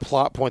fathom a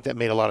plot point that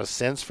made a lot of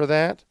sense for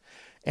that.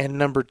 And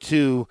number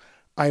two,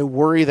 I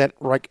worry that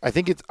I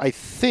think it's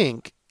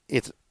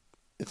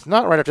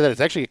not right after that.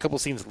 It's actually a couple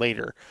scenes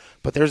later.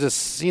 But there's a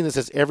scene that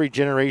says every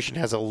generation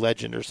has a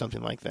legend or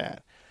something like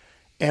that.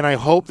 And I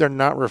hope they're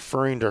not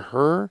referring to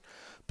her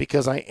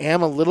because I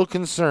am a little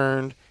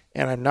concerned,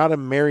 and I'm not a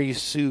Mary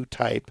Sue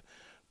type,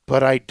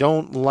 but I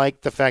don't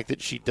like the fact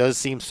that she does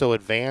seem so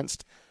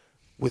advanced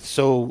with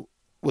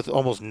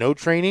almost no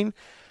training.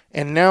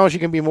 And now she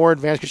can be more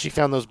advanced because she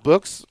found those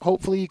books.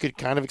 Hopefully you could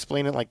kind of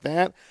explain it like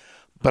that.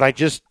 But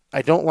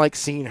I don't like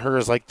seeing her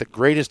as like the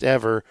greatest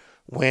ever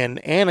when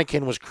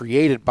Anakin was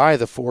created by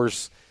the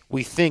Force,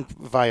 we think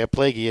via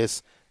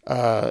Plagueis,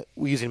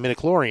 using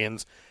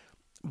midichlorians.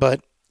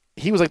 But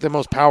he was like the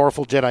most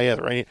powerful Jedi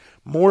ever. Right?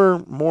 More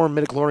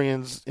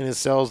midichlorians in his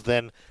cells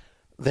than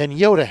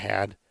Yoda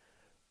had.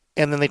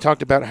 And then they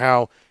talked about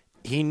how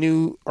he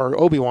knew, or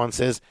Obi-Wan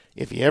says,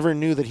 if he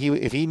knew that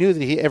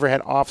he ever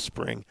had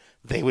offspring,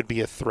 they would be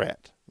a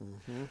threat.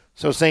 Mm-hmm.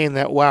 So saying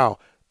that, wow,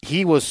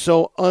 he was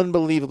so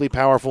unbelievably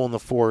powerful in the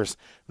Force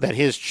that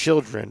his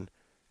children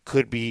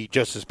could be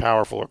just as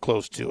powerful or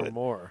close to it.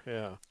 More,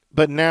 yeah.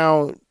 But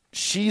now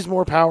she's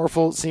more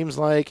powerful, it seems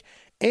like.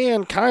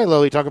 And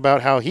Kylo, they talk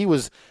about how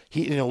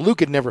Luke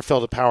had never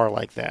felt a power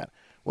like that.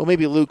 Well,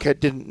 maybe Luke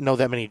didn't know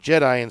that many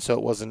Jedi, and so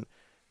it wasn't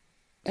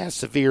as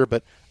severe.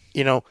 But,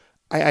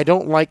 I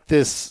don't like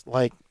this,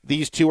 like,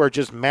 these two are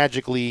just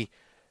magically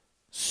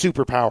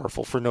super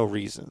powerful for no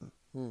reason.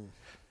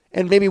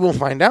 And maybe we'll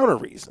find out a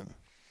reason.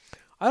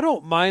 I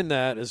don't mind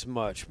that as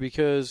much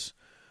because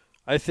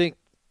I think,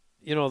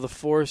 the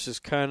Force is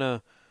kind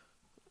of,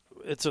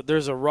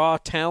 there's a raw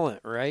talent,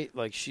 right?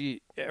 Like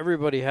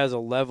everybody has a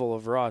level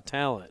of raw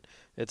talent.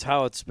 It's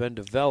how it's been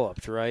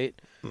developed, right?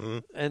 Mm-hmm.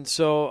 And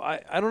so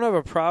I don't have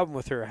a problem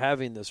with her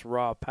having this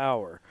raw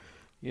power.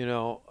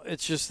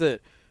 It's just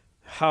that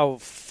how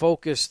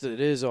focused it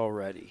is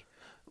already.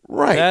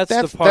 Right.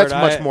 That's the part.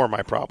 That's much more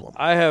my problem.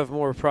 I have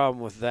more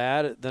problem with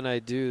that than I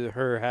do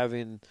her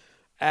having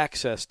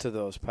access to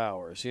those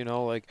powers.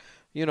 Like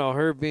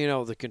her being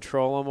able to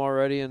control them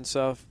already and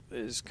stuff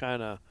is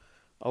kind of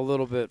a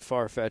little bit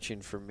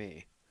far-fetching for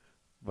me.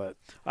 But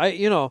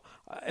it'll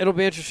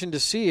be interesting to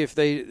see if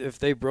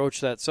they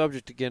broach that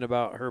subject again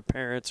about her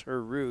parents,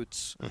 her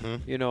roots,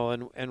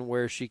 and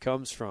where she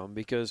comes from.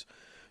 Because,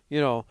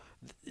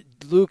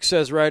 Luke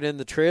says right in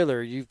the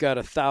trailer, you've got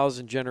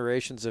 1,000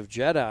 generations of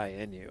Jedi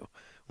in you.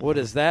 What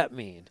does that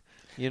mean?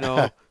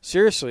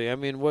 Seriously, I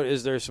mean, what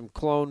is there some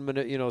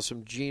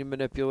some gene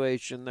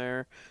manipulation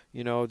there?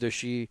 Was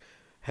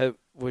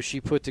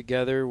she put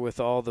together with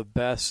all the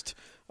best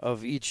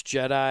of each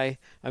Jedi?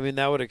 I mean,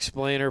 that would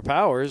explain her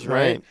powers,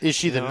 right? Is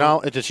she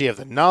does she have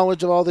the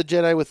knowledge of all the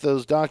Jedi with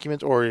those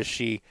documents, or does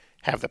she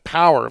have the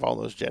power of all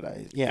those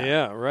Jedi? Yeah.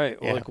 Yeah, right.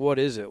 Yeah. Like, what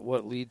is it?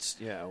 What leads?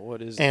 Yeah,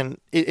 what is and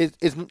it?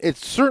 And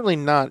it's certainly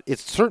not.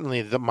 It's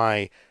certainly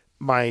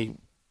my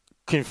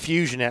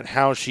confusion at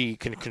how she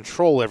can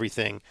control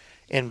everything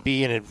and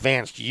be an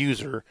advanced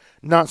user.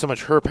 Not so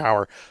much her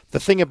power. The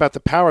thing about the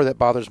power that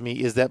bothers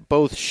me is that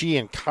both she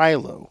and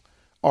Kylo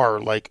are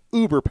like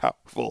uber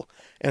powerful.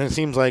 And it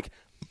seems like,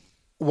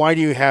 why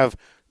do you have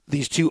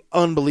these two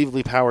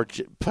unbelievably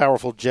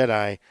powerful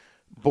Jedi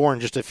born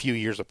just a few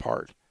years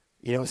apart?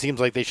 It seems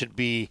like they should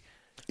be.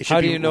 How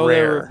do you know rare.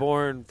 they were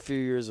born a few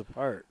years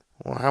apart?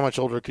 Well, how much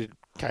older could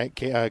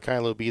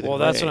Kylo be than Well,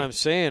 that's Rey? what I'm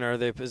saying.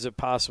 Is it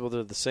possible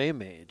they're the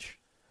same age,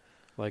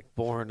 like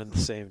born at the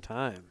same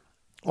time?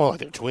 Well, like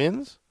they're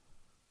twins.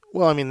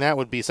 Well, I mean that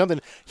would be something.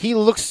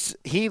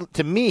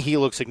 To me he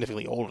looks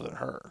significantly older than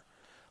her.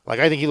 Like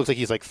I think he looks like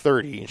he's like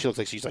 30, and she looks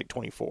like she's like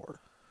 24.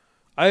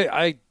 But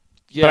I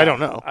don't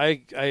know.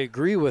 I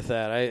agree with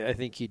that. I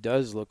think he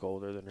does look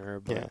older than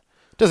her. But yeah.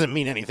 Doesn't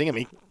mean anything. I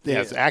mean,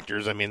 as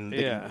actors, I mean,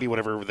 they can be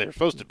whatever they're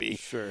supposed to be.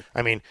 Sure.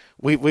 I mean,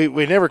 we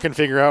never can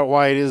figure out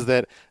why it is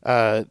that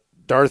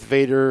Darth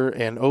Vader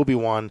and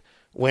Obi-Wan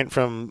went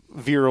from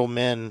virile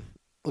men,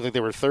 looked like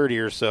they were 30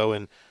 or so,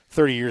 and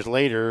 30 years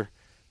later,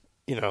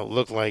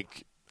 looked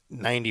like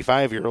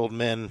 95-year-old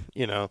men,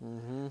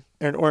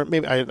 or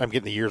maybe I'm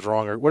getting the years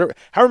wrong or whatever.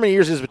 However many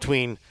years is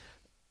between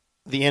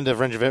the end of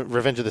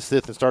Revenge of the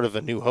Sith and start of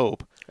A New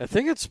Hope. I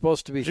think it's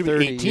supposed to be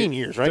 18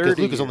 years, right? Because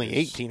Luke is only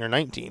years. 18 or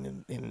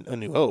 19 in A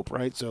New Hope,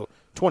 right? So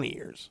 20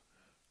 years.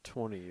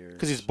 20 years.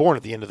 Because he's born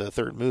at the end of the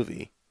third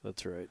movie.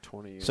 That's right,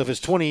 20 years. So if it's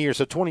 20 years,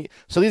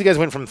 so these guys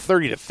went from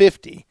 30 to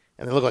 50,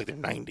 and they look like they're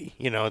 90.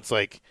 It's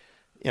like,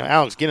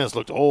 Alex Guinness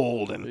looked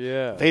old, and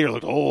Vader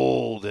looked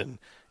old, and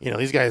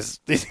these guys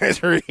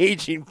are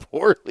aging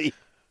poorly.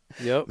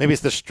 Yep. Maybe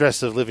it's the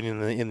stress of living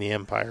in the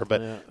Empire,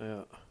 but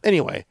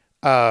anyway.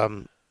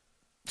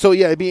 So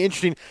yeah, it'd be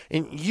interesting.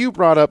 And you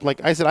brought up,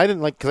 like I said,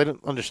 because I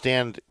didn't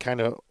understand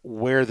kind of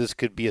where this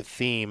could be a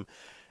theme.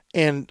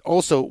 And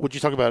also, would you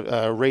talk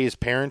about Rey's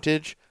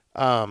parentage?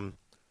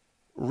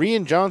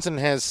 Rian Johnson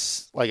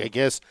has, I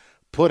guess,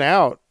 put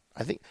out.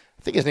 I think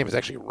his name is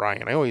actually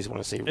Ryan. I always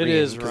want to say Rian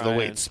because the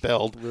way it's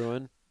spelled.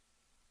 Ruin.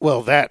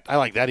 Well, I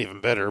like that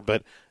even better.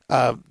 But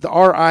the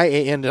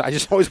R-I-A-N, I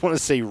just always want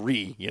to say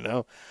Ree.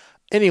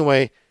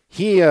 Anyway,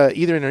 he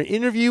either in an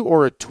interview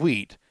or a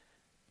tweet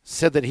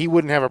said that he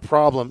wouldn't have a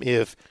problem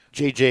if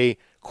JJ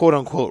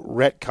quote-unquote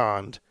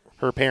retconned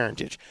her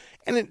parentage.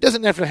 And it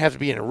doesn't have to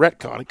be in a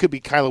retcon. It could be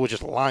Kylo was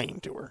just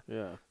lying to her.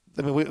 Yeah.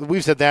 I mean,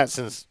 we've said that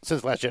since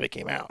Last Jedi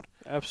came out.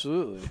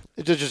 Absolutely.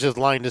 It's just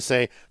lying to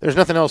say, there's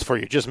nothing else for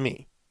you, just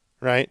me.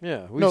 Right?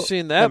 Yeah, we've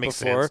seen that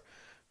before.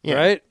 Yeah.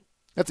 Right?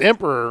 That's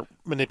Emperor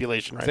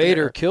manipulation right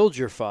Vader there. killed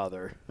your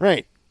father.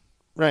 Right.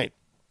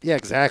 Yeah,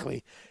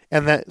 exactly.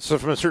 And so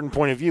from a certain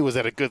point of view, was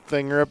that a good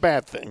thing or a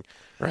bad thing?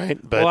 Right?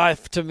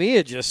 But to me,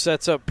 it just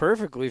sets up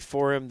perfectly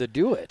for him to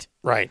do it.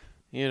 Right.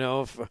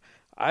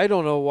 I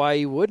don't know why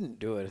he wouldn't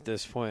do it at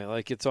this point.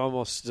 Like, it's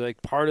almost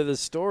like part of the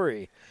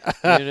story.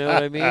 You know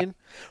what I mean?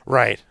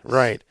 Right.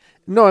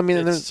 No, I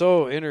mean, it's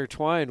so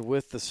intertwined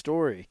with the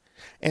story.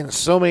 And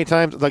so many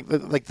times, like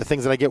the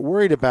things that I get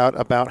worried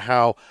about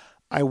how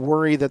I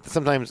worry that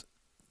sometimes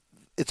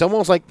it's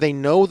almost like they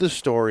know the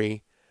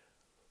story,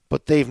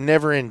 but they've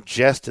never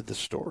ingested the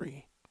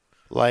story.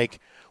 Like,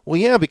 well,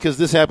 yeah, because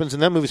this happens in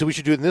that movie, so we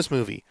should do it in this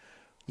movie.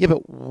 Yeah,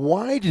 but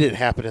why did it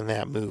happen in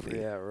that movie?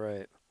 Yeah,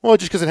 right. Well,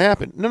 just because it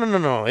happened.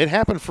 No. It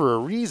happened for a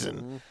reason.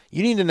 Mm-hmm.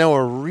 You need to know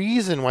a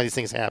reason why these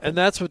things happen. And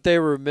that's what they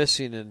were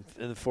missing in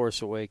The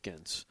Force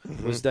Awakens,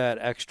 was that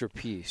extra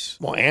piece.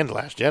 Well, and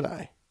Last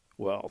Jedi.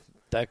 Well,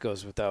 that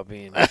goes without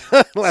being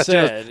Last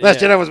said. Last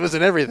Jedi was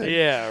missing everything.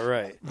 Yeah,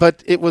 right.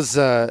 But it was,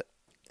 and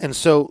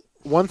so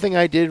one thing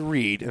I did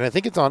read, and I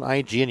think it's on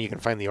IGN, you can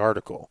find the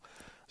article.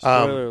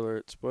 Spoiler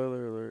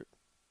alert.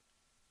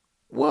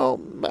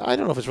 Well, I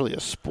don't know if it's really a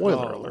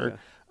spoiler alert.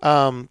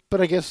 Okay. But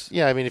I guess,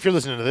 yeah, I mean, if you're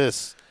listening to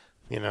this,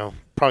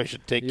 probably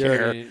should take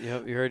care.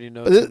 You already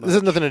know. This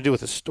has nothing to do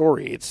with the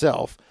story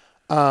itself.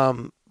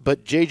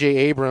 But J.J.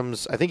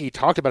 Abrams, I think he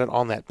talked about it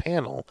on that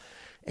panel,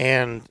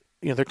 and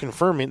they've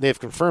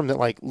confirmed that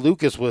like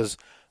Lucas was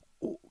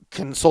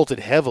consulted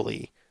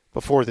heavily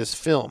before this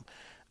film.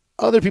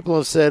 Other people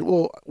have said,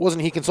 well,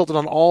 wasn't he consulted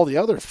on all the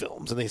other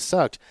films and they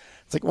sucked?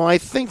 It's like, well, I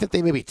think that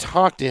they maybe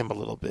talked to him a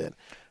little bit.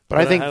 But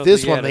I think don't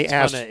this he one had they a ton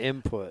asked. of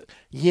input.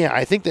 Yeah,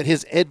 I think that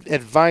his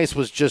advice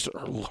was just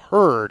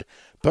heard,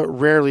 but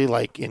rarely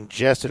like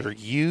ingested or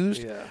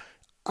used. Yeah.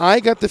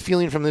 I got the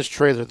feeling from this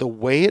trailer, the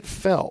way it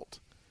felt,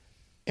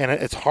 and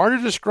it's hard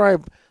to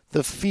describe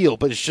the feel,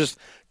 but it's just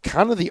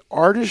kind of the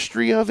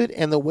artistry of it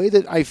and the way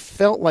that I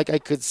felt like I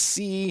could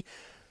see.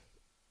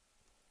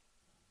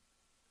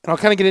 And I'll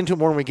kind of get into it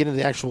more when we get into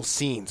the actual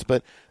scenes,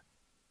 but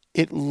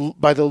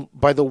by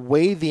the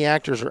way the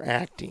actors are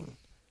acting,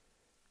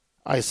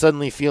 I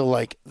suddenly feel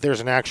like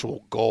there's an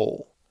actual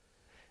goal.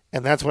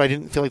 And that's what I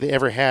didn't feel like they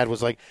ever had,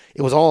 was like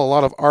it was all a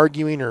lot of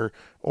arguing or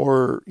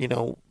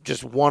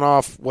just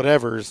one-off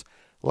whatevers,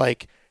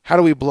 like how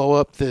do we blow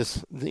up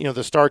this, the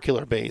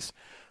Starkiller base?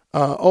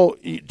 Do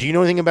you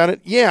know anything about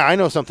it? Yeah, I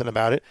know something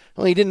about it.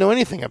 Well, he didn't know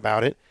anything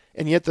about it,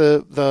 and yet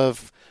the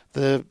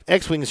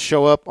X-Wings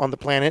show up on the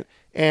planet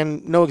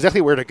and know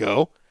exactly where to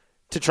go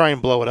to try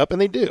and blow it up,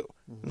 and they do.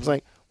 Mm-hmm. It's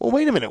like, well,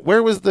 wait a minute.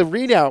 Where was the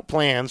readout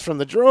plans from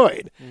the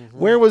droid? Mm-hmm.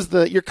 Where was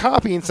you're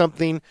copying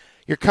something,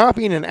 you're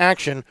copying an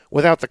action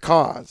without the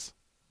cause.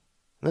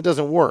 That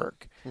doesn't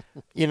work.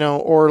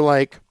 Or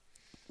like,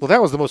 well,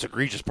 that was the most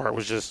egregious part,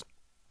 was just,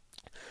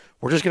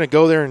 we're just going to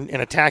go there and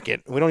attack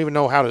it. We don't even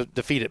know how to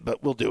defeat it,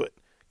 but we'll do it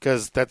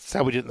because that's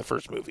how we did it in the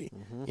first movie.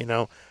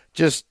 Mm-hmm.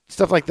 Just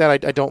stuff like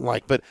that I don't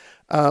like. But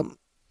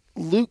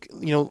Luke,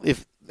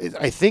 if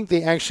I think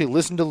they actually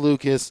listened to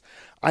Lucas,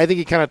 I think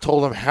he kind of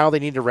told them how they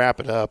need to wrap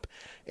it up.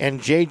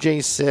 And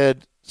JJ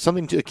said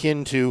something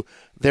akin to,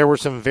 there were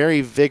some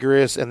very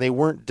vigorous, and they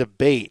weren't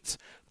debates,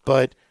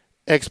 but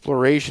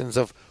explorations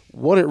of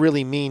what it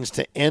really means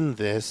to end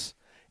this.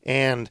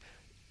 And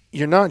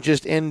you're not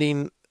just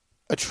ending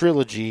a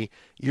trilogy,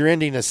 you're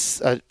ending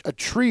a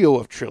trio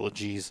of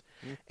trilogies,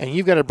 and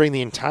you've got to bring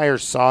the entire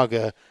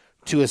saga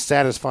to a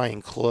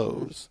satisfying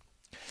close.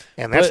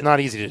 And that's not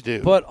easy to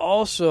do. But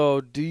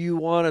also, do you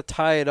want to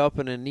tie it up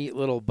in a neat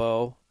little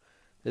bow?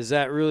 Is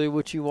that really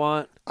what you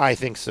want? I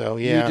think so,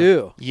 yeah. You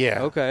do?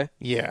 Yeah. Okay.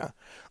 Yeah.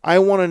 I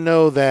want to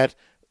know that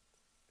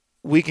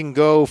we can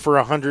go for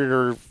 100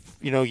 or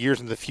years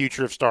in the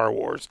future of Star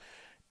Wars,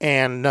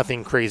 and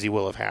nothing crazy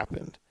will have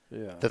happened.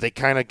 Yeah. That they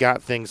kind of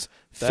got things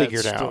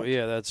figured out.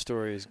 Yeah, that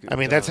story is good. I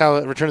mean, that's how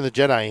Return of the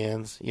Jedi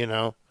ends,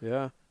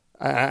 Yeah.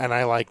 And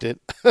I liked it.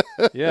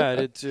 Yeah, I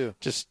did too.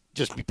 Just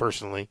me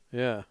personally.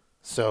 Yeah.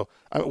 So,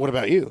 what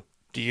about you?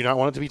 Do you not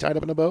want it to be tied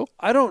up in a bow?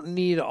 I don't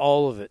need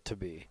all of it to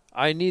be.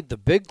 I need the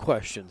big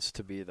questions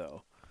to be,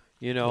 though.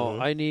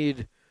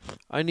 Mm-hmm.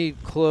 I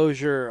need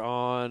closure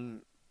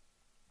on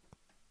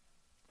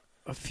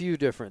a few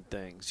different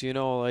things.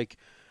 Like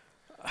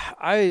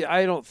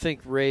I don't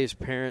think Rey's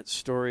parents'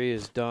 story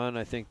is done.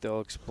 I think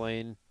they'll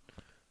explain.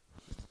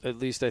 At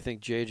least I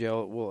think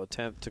JJ will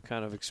attempt to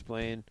kind of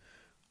explain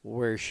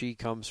where she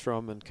comes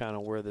from and kind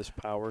of where this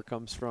power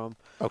comes from.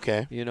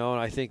 Okay. And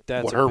I think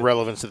that's what her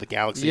relevance to the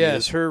galaxy is.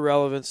 Yes, her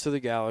relevance to the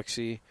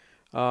galaxy.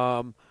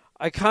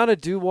 I kind of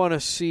do want to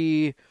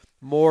see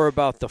more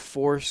about the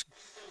Force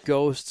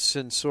ghosts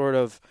and sort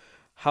of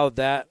how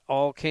that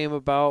all came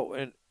about.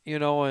 And,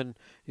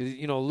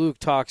 Luke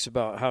talks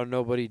about how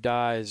nobody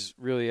dies,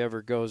 really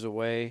ever goes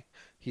away.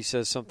 He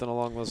says something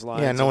along those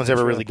lines. Yeah, no one's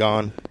ever really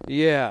gone.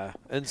 Yeah,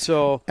 and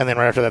so... And then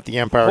right after that, the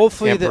Emperor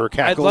cackles.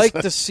 I'd like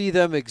to see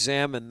them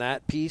examine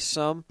that piece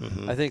some.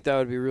 Mm-hmm. I think that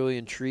would be really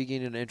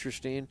intriguing and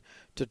interesting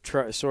to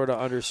try sort of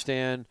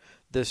understand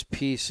this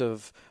piece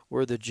of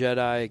where the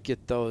Jedi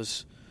get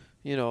those,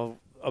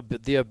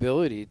 the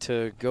ability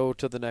to go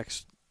to the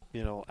next,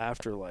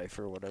 afterlife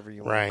or whatever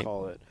you want to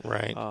call it.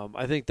 Right.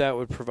 I think that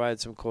would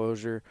provide some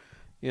closure.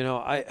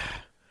 I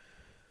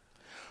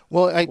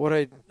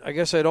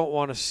guess I don't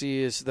want to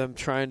see is them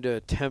trying to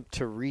attempt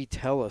to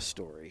retell a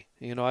story.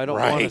 I don't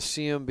want to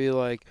see them be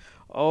like,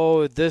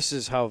 oh, this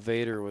is how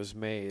Vader was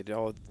made.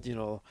 Oh,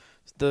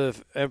 the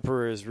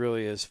Emperor is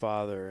really his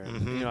father.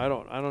 And, mm-hmm. I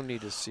don't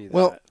need to see that.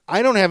 Well,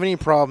 I don't have any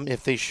problem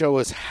if they show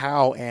us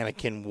how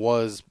Anakin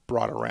was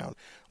brought around.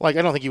 Like,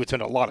 I don't think you would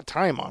spend a lot of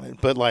time on it,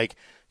 but like,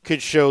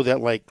 could show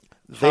that like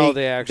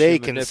they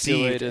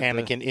conceived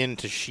Anakin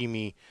into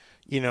Shmi,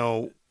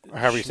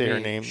 however you say her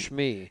name.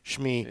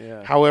 Shmi.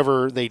 Yeah.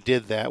 However they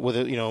did that with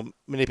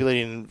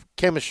manipulating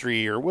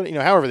chemistry or what,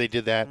 however they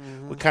did that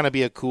mm-hmm. would kind of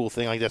be a cool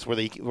thing. Like that's where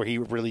he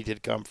really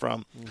did come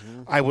from.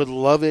 Mm-hmm. I would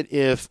love it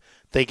if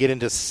they get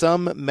into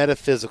some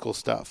metaphysical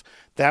stuff.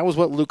 That was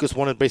what Lucas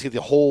wanted basically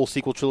the whole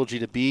sequel trilogy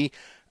to be.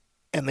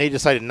 And they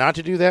decided not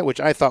to do that, which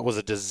I thought was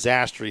a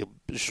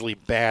disastrously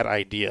bad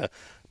idea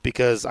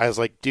because I was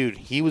like, dude,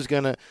 he was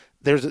going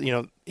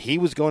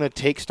to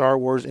take Star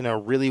Wars in a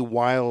really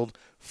wild,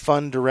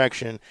 fun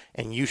direction,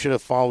 and you should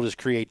have followed his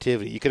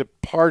creativity. You could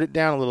have pared it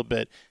down a little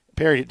bit,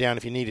 parried it down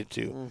if you needed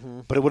to, mm-hmm.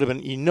 but it would have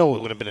been, it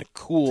would have been a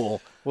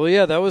cool. Well,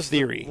 yeah, that was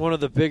theory. One of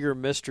the bigger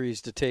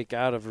mysteries to take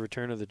out of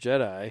Return of the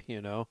Jedi.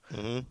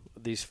 Mm-hmm.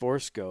 These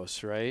Force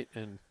ghosts, right?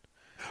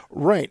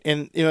 Right,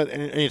 and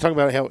and you talk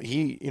about how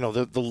he,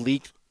 the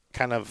leaked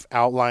kind of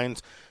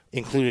outlines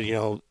included,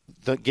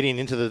 the getting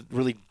into the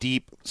really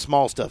deep,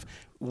 small stuff.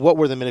 What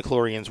were the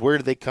midichlorians? Where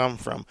did they come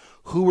from?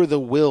 Who were the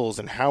Wills,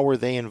 and how were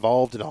they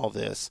involved in all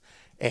this?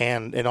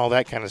 and all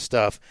that kind of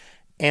stuff.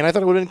 And I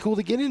thought it would have been cool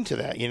to get into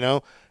that, you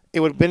know. It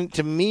would have been,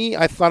 to me,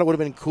 I thought it would have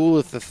been cool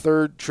if the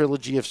third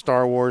trilogy of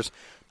Star Wars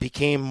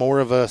became more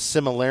of a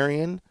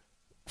Silmarillion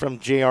from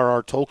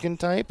J.R.R. Tolkien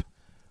type,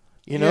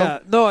 you know? Yeah,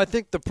 no, I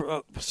think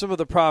some of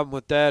the problem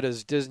with that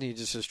is Disney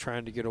just is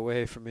trying to get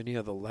away from any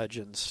of the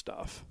Legends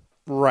stuff.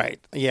 Right.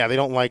 Yeah, they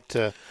don't like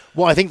to.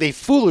 Well, I think they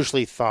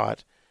foolishly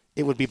thought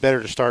it would be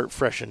better to start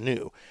fresh and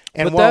new.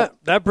 And but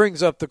that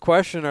brings up the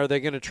question, are they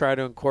going to try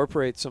to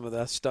incorporate some of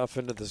that stuff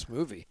into this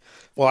movie?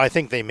 Well, I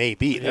think they may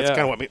be. That's Yeah.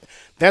 kind of what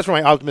that's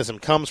where my optimism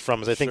comes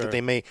from, is I think Sure. that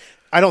they may.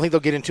 I don't think they'll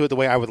get into it the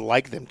way I would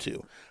like them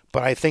to,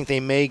 but I think they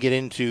may get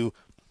into,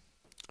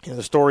 you know,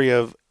 the story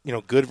of, you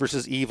know, good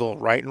versus evil,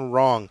 right and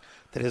wrong.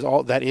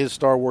 That is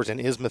Star Wars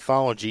and is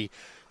mythology.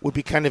 Would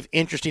be kind of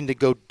interesting to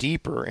go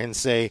deeper and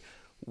say,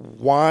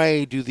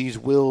 why do these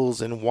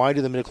Wills and why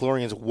do the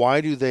midichlorians,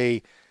 why do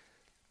they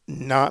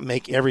not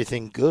make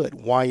everything good?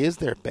 Why is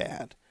there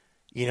bad?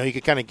 You know, you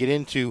could kind of get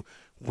into,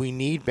 we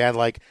need bad,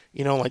 like,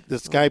 you know, like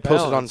this guy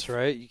posted on. Balance,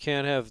 right? You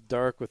can't have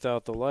dark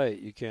without the light.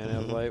 You can't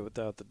have light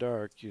without the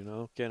dark, you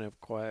know? Can't have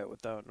quiet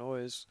without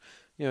noise.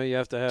 You know, you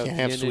have to have Can't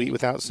have yin sweet and,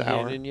 without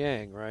sour. yin and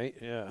yang, right?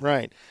 Yeah.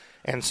 Right.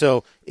 And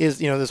so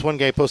this one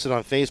guy posted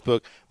on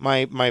Facebook,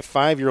 my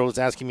 5-year-old is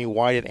asking me,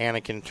 why did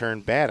Anakin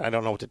turn bad? I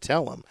don't know what to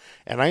tell him.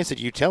 And I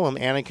said, you tell him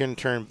Anakin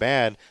turned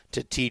bad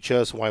to teach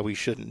us why we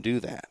shouldn't do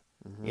that.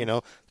 You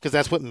know, because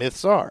that's what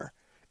myths are.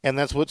 And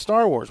that's what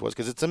Star Wars was,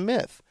 because it's a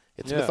myth.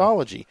 It's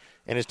mythology.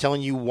 And it's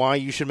telling you why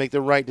you should make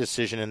the right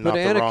decision and not the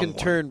wrong one. But Anakin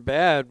turned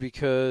bad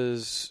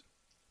because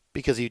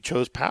he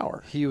chose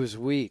power. he was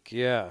weak.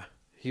 Yeah,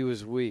 he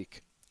was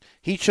weak.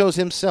 He chose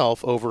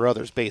himself over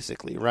others,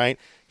 basically, right?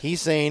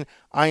 He's saying,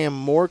 I am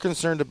more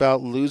concerned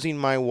about losing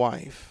my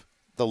wife,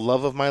 the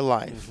love of my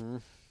life,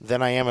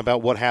 than I am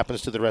about what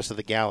happens to the rest of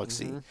the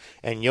galaxy.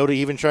 And Yoda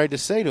even tried to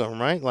say to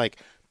him, right, like,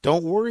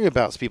 don't worry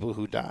about people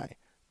who die,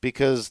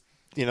 because,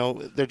 you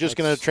know, they're just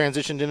going to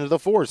transition into the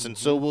Force, and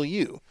so will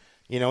you.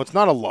 You know, it's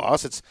not a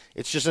loss. It's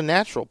just a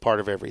natural part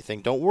of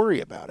everything. Don't worry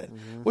about it.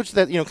 Which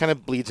that, you know, kind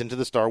of bleeds into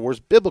the Star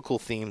Wars biblical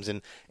themes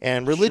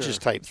and religious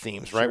type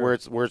themes, right? Where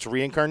it's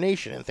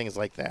reincarnation and things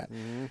like that.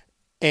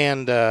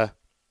 And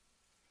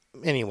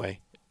anyway,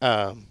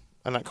 I'm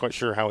not quite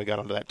sure how we got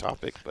onto that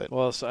topic, but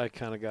Well, so I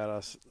kind of got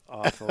us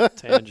off a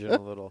tangent a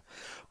little.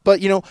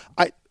 But, you know,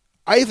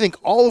 I think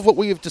all of what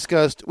we have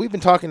discussed, we've been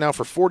talking now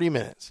for 40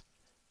 minutes,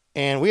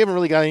 and we haven't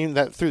really got any of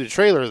that through the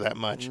trailer that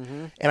much.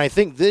 And I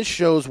think this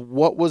shows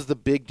what was the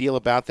big deal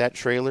about that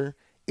trailer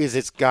is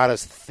it's got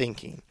us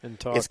thinking. And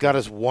talking. It's got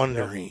us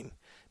wondering,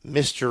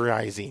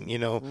 mysterizing, you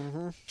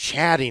know,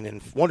 chatting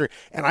and wondering.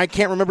 And I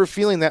can't remember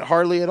feeling that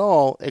hardly at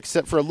all,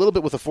 except for a little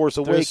bit with The Force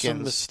There's some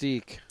Awakens.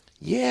 mystique.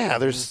 Yeah,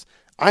 there's.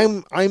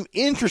 I'm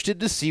interested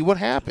to see what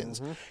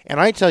happens. And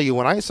I tell you,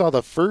 when I saw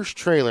the first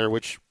trailer,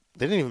 which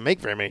they didn't even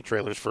make very many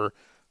trailers for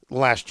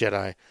Last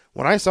Jedi,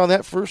 when I saw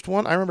that first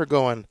one, I remember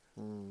going,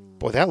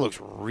 boy, that looks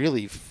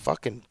really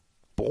fucking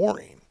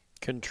boring.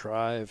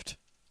 Contrived.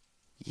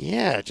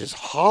 Yeah, just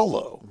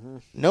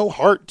hollow. No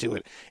heart to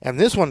it. And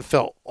this one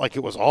felt like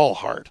it was all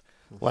heart.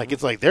 Like,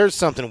 it's like there's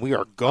something we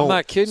are going. I'm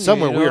not kidding you,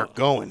 somewhere you we know, are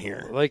going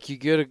here. Like you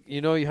get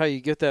you know how you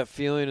get that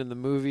feeling in the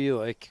movie,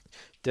 like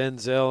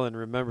Denzel and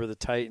Remember the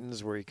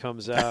Titans, where he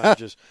comes out and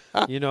just,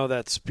 you know,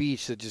 that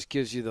speech that just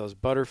gives you those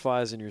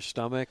butterflies in your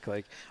stomach.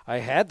 Like, I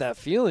had that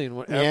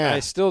feeling. Yeah.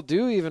 I still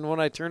do, even when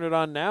I turn it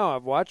on now.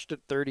 I've watched it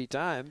 30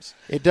 times.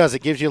 It does.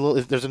 It gives you a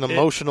little. There's an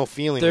emotional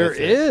feeling. There with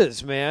it.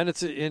 is, man.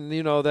 It's in,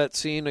 you know, that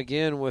scene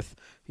again with,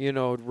 you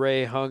know,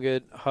 Rey hugging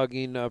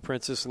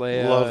Princess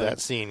Leia. Love that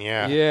scene.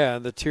 Yeah. Yeah,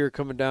 and the tear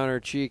coming down her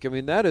cheek. I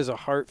mean, that is a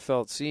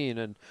heartfelt scene,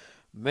 and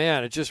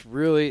man, it just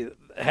really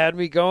had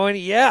me going,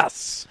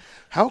 yes.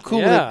 How cool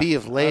would Yeah, it be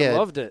if I Leia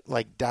loved it.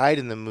 like died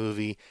in the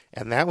movie,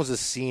 and that was a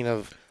scene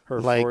of Her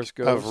like Force of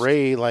ghost.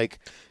 Rey like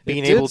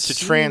being did able to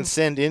seem-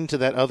 transcend into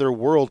that other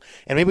world,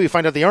 and maybe we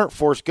find out they aren't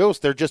Force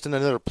ghosts; they're just in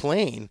another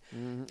plane, a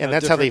and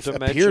that's how they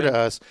different appear to dimension.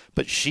 us.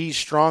 But she's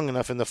strong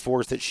enough in the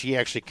Force that she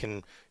actually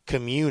can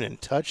commune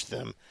and touch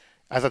them.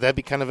 I thought that'd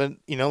be kind of a,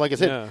 you know, like I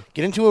said, Yeah.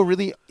 get into a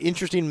really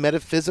interesting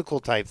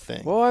metaphysical type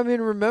thing. Well, I mean,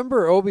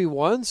 remember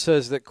Obi-Wan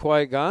says that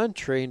Qui-Gon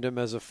trained him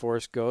as a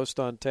Force ghost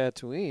on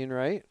Tatooine,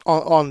 right?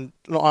 on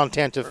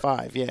Tantive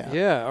 5, yeah.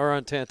 Yeah, or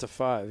on Tanta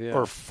 5, yeah.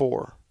 Or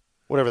 4,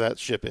 whatever that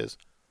ship is.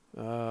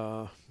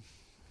 yeah.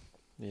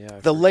 I The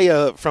forget.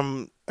 Leia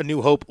from A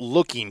New Hope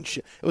looking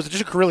ship. It was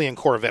just a Corellian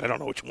Corvette. I don't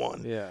know which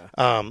one. Yeah.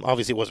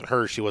 Obviously, it wasn't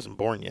her. She wasn't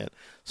born yet.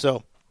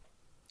 So,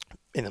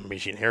 and then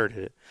she inherited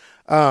it.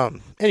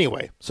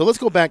 Anyway, so let's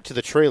go back to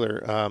the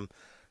trailer.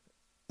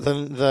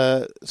 So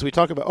we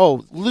talk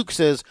about, Luke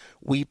says,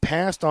 we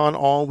passed on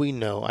all we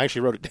know. I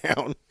actually wrote it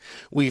down.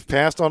 We've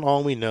passed on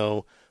all we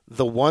know.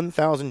 The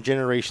 1,000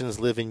 generations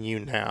live in you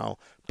now,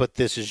 but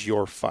this is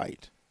your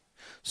fight.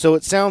 So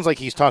it sounds like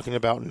he's talking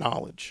about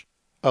knowledge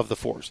of the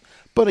Force.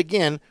 But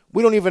again,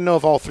 we don't even know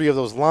if all three of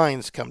those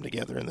lines come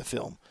together in the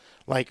film.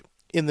 Like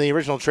in the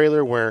original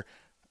trailer where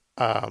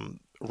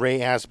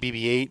Rey asks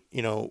BB-8,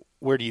 you know,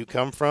 where do you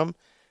come from?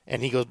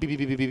 And he goes, beep, beep,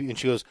 beep, beep, beep, and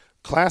she goes,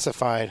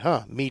 classified,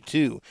 huh, me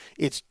too.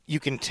 You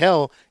can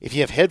tell if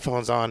you have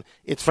headphones on,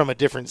 it's from a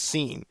different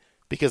scene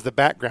because the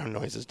background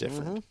noise is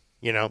different,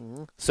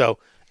 So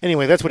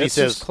anyway, that's what he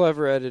says. Just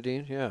clever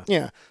editing, yeah.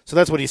 Yeah, so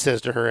that's what he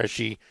says to her as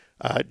she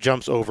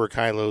jumps over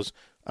Kylo's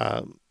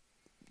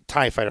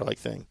TIE fighter-like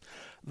thing.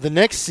 The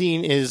next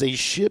scene is a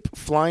ship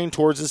flying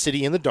towards the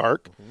city in the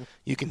dark.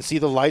 You can see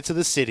the lights of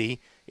the city.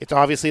 It's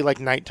obviously like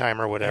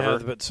nighttime or whatever.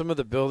 Yeah, but some of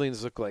the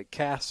buildings look like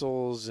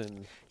castles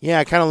and.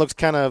 Yeah, it kind of looks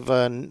kind of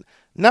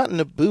not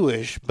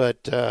Naboo-ish,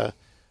 but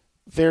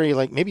very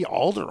like maybe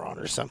Alderaan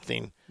or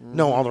something.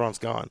 No, Alderaan's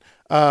gone.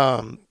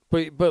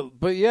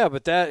 But yeah,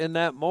 but that in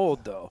that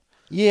mold though.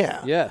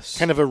 Yeah. Yes.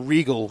 Kind of a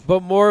regal.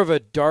 But more of a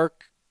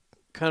dark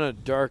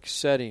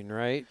setting,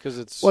 right? Because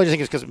it's. Well, I just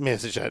think it's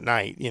because it's at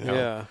night,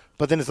 Yeah.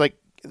 But then it's like.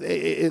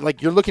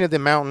 Like you're looking at the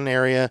mountain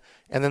area,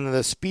 and then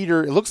the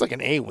speeder, it looks like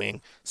an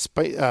A-wing,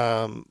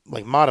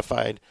 like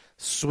modified,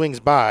 swings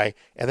by,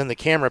 and then the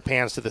camera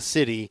pans to the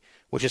city,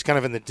 which is kind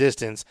of in the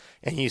distance,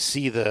 and you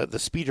see the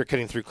speeder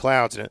cutting through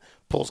clouds, and it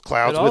pulls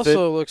clouds with it. It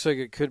also looks like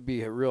it could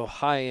be a real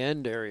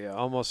high-end area,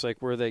 almost like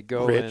where they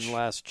go in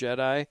Last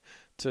Jedi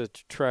to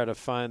try to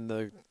find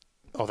the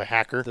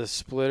hacker, the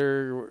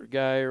splitter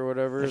guy or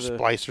whatever, the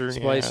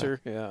splicer,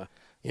 yeah.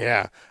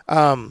 Yeah.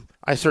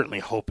 I certainly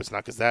hope it's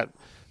not, because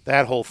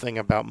that whole thing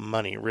about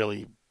money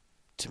really,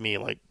 to me,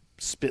 like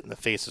spit in the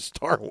face of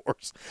Star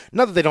Wars.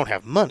 Not that they don't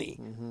have money,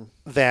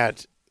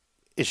 that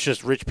it's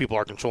just rich people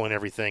are controlling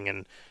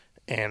everything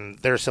and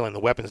they're selling the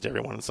weapons to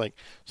everyone. It's like,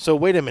 so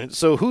wait a minute.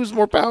 So who's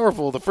more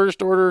powerful, the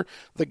First Order,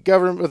 the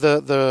government,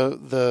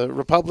 the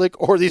Republic,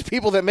 or these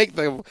people that make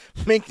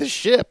the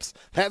ships?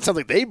 That sounds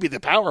like they'd be the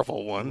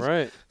powerful ones,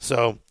 right?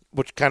 So,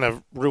 which kind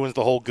of ruins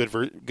the whole good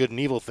and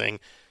evil thing.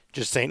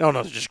 Just saying, oh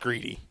no, it's just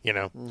greedy,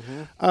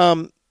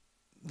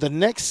 The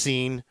next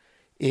scene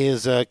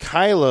is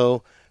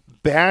Kylo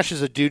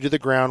bashes a dude to the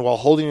ground while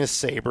holding his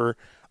saber.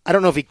 I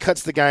don't know if he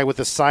cuts the guy with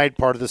the side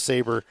part of the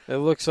saber. It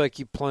looks like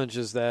he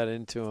plunges that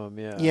into him,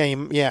 yeah.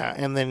 Yeah,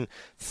 and then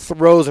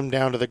throws him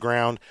down to the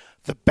ground.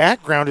 The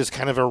background is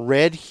kind of a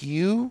red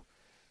hue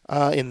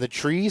in the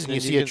trees, and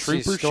you see a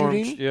trooper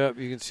shooting. Yep,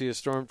 you can see a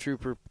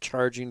stormtrooper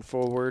charging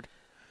forward.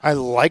 I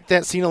liked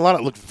that scene a lot.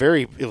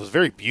 It was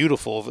very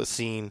beautiful of a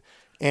scene.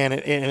 And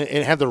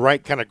it had the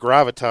right kind of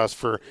gravitas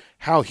for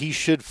how he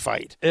should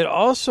fight. It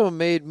also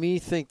made me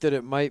think that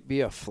it might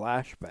be a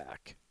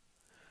flashback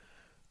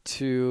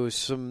to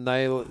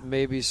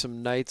maybe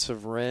some Knights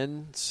of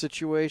Ren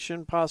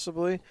situation,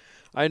 possibly.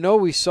 I know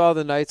we saw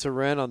the Knights of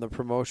Ren on the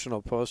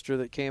promotional poster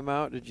that came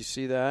out. Did you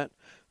see that?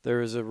 There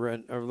was a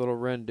little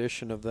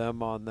rendition of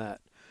them on that.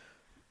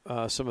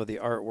 Some of the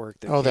artwork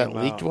that came out. That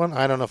leaked one?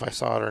 I don't know if I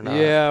saw it or not.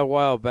 Yeah, a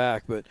while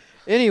back. But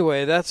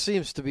anyway, that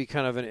seems to be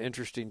kind of an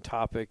interesting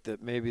topic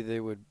that maybe they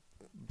would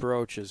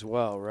broach as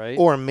well, right?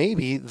 Or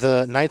maybe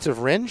the Knights of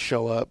Ren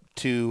show up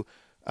to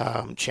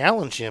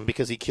challenge him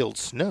because he killed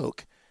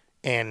Snoke,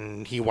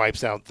 and he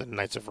wipes out the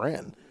Knights of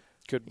Ren.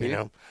 Could be.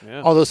 Yeah.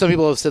 Although some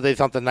people have said they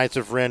thought the Knights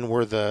of Ren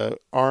were the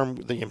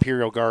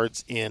Imperial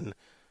Guards in,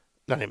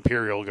 not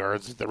Imperial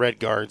Guards, the Red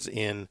Guards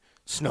in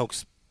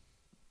Snoke's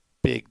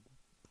big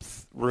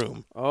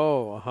room.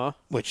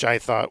 Which I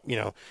thought,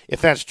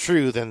 if that's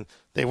true, then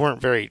they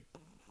weren't very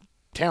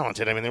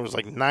talented. I mean, there was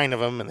like 9 of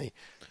them, and they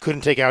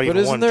couldn't take out even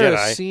one Jedi. But isn't there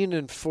a scene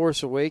in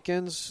Force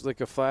Awakens,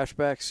 like a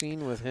flashback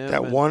scene with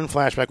him? One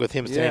flashback with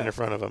him standing in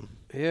front of him.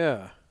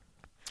 Yeah.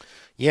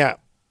 Yeah.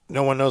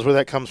 No one knows where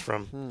that comes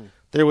from.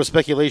 There was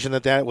speculation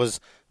that was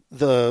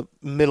the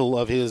middle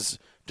of his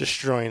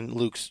destroying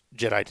Luke's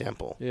Jedi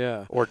Temple.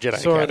 Yeah. Or Jedi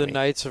Academy. So are the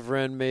Knights of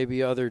Ren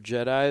maybe other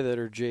Jedi that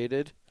are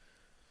jaded?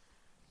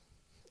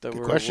 That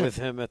were with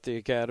him at the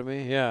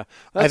academy, yeah.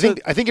 I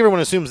think everyone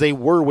assumes they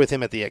were with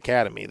him at the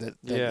academy.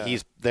 That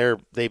he's there.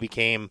 They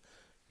became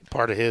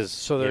part of his.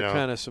 So they're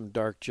kind of some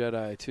dark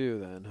Jedi too,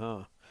 then, huh?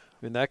 I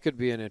mean, that could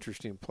be an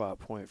interesting plot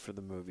point for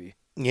the movie.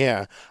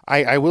 Yeah,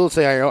 I will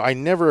say I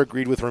never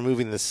agreed with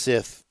removing the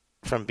Sith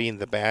from being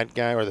the bad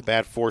guy or the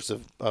bad force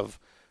of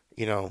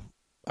the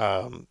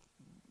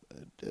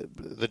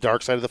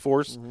dark side of the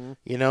Force.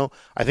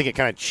 I think it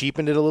kind of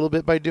cheapened it a little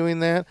bit by doing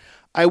that.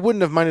 I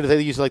wouldn't have minded if they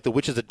used like the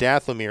Witches of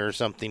Dathomir or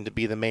something to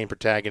be the main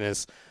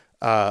protagonists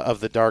of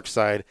the dark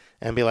side,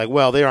 and be like,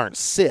 well, they aren't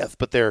Sith,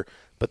 but they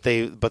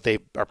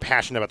are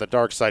passionate about the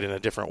dark side in a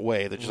different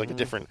way. They're just like a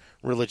different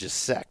religious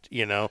sect,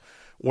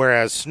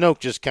 Whereas Snoke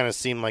just kind of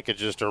seemed like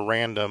just a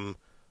random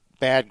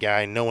bad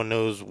guy. No one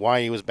knows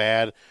why he was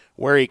bad,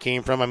 where he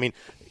came from. I mean,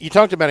 you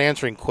talked about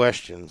answering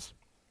questions,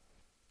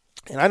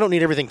 and I don't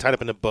need everything tied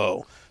up in a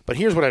bow, but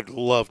here's what I'd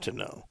love to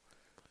know.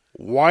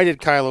 Why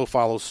did Kylo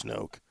follow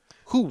Snoke?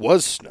 Who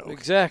was Snoke?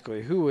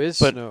 Exactly. Who is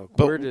Snoke?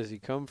 Where does he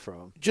come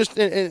from?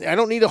 And I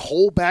don't need a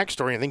whole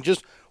backstory or anything.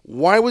 Just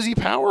why was he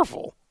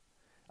powerful?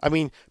 I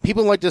mean,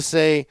 people like to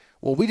say,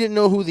 well, we didn't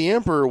know who the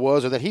Emperor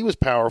was or that he was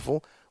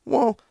powerful.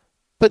 Well,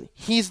 but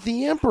he's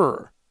the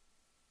Emperor.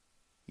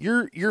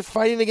 You're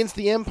fighting against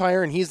the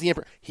Empire, and he's the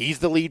Emperor. He's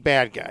the lead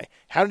bad guy.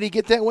 How did he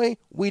get that way?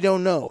 We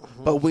don't know.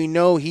 But we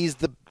know he's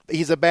a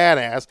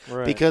badass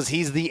because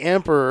he's the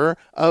Emperor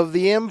of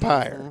the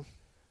Empire.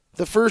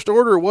 the First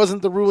Order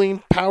wasn't the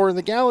ruling power in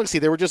the galaxy.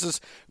 They were just this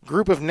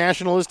group of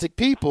nationalistic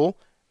people,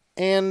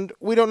 and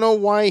we don't know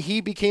why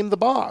he became the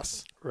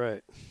boss.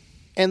 Right.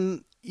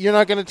 And you're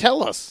not going to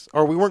tell us,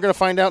 or we weren't going to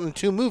find out in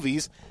 2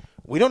 movies.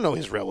 We don't know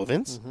his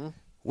relevance. Mm-hmm.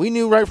 We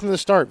knew right from the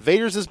start,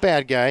 Vader's this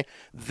bad guy.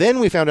 Then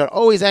we found out,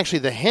 he's actually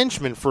the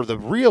henchman for the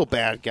real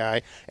bad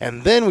guy.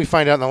 And then we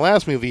find out in the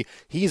last movie,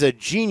 he's a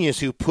genius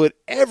who put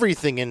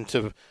everything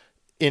into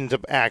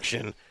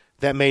action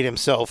that made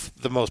himself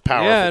the most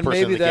powerful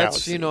person in the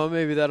galaxy.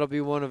 Maybe that'll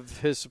be one of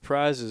his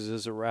surprises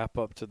as a wrap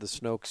up to the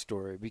Snoke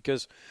story,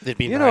 because it'd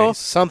be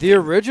nice. The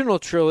original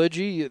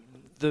trilogy,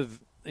 the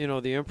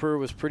Emperor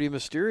was pretty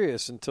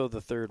mysterious until the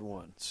third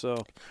one.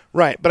 So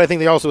right, but I think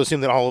they also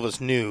assumed that all of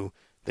us knew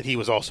that he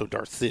was also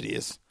Darth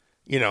Sidious,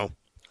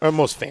 or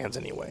most fans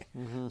anyway.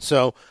 Mm-hmm.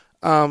 So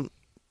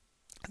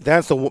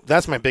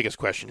that's my biggest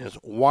question: is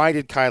why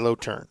did Kylo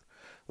turn?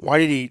 Why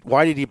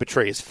did he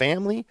betray his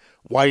family?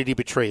 Why did he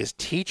betray his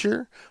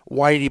teacher?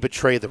 Why did he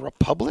betray the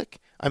Republic?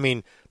 I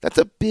mean, that's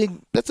a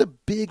big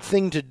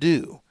thing to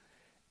do,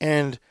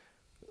 and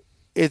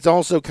it's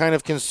also kind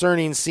of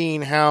concerning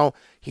seeing how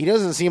he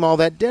doesn't seem all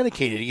that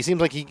dedicated. He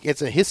seems like he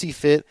gets a hissy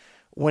fit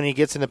when he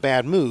gets in a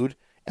bad mood.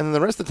 And then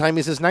the rest of the time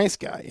he's this nice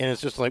guy, and it's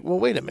just like, well,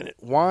 wait a minute,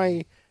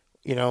 why?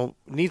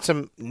 Need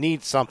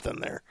something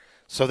there.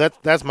 So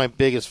that's my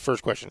biggest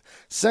first question.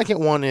 Second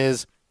one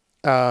is,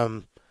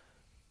 that's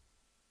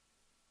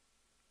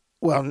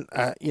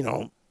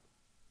the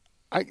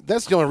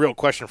only real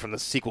question from the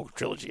sequel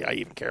trilogy I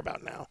even care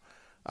about now.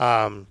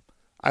 I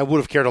would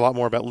have cared a lot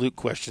more about Luke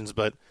questions,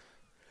 but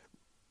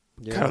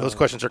kind of those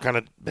questions are kind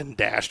of been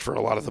dashed for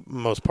a lot of the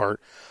most part.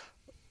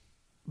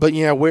 But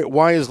yeah,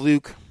 why is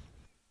Luke?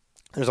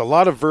 There's a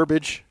lot of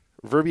verbiage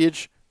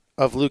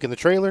of Luke in the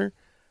trailer.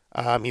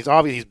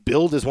 He's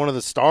billed as one of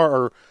the star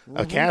or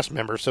a cast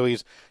member, so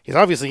he's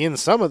obviously in a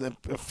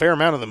fair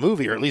amount of the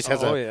movie, or at least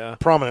has a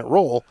prominent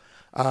role.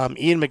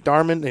 Ian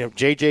McDiarmid,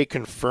 JJ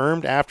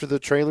confirmed after the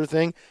trailer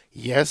thing,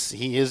 yes,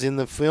 he is in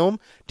the film.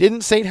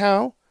 Didn't say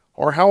how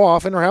or how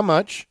often or how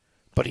much,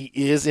 but he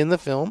is in the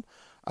film,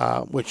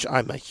 which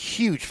I'm a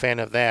huge fan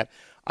of that.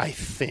 I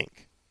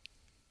think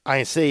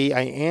I say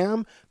I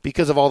am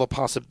because of all the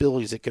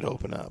possibilities it could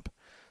open up.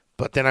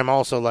 But then I'm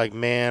also like,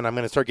 man, I'm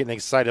going to start getting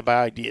excited by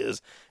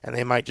ideas, and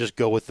they might just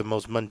go with the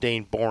most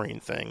mundane,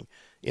 boring thing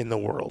in the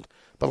world.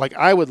 But, like,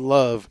 I would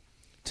love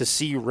to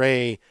see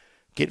Rey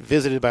get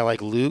visited by,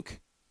 like,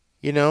 Luke,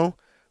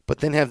 but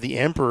then have the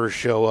Emperor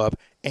show up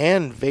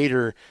and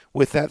Vader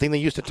with that thing they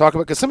used to talk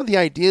about. Because some of the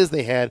ideas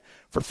they had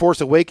for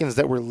Force Awakens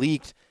that were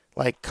leaked,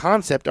 like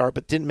concept art,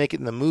 but didn't make it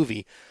in the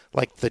movie,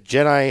 like the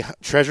Jedi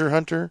treasure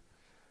hunter.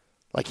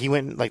 Like he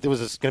went, like there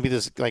was going to be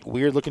this like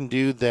weird looking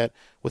dude that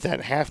with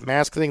that half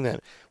mask thing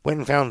that went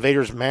and found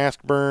Vader's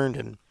mask burned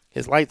and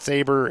his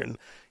lightsaber and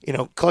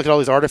collected all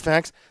these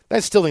artifacts.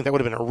 I still think that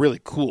would have been a really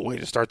cool way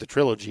to start the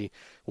trilogy.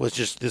 Was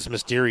just this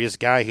mysterious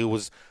guy who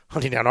was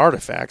hunting down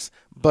artifacts.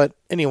 But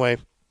anyway,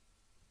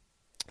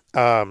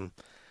 I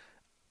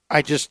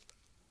just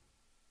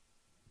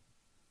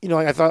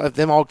I thought of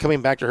them all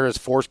coming back to her as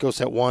Force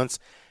ghosts at once,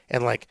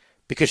 and like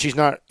because she's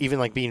not even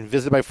like being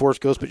visited by Force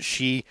ghosts, but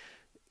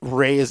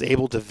Rey is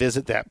able to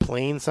visit that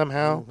plane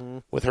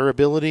somehow with her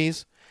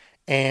abilities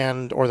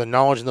or the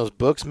knowledge in those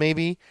books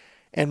maybe.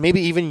 And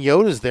maybe even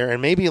Yoda's there. And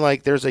maybe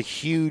like there's a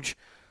huge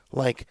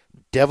like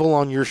devil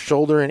on your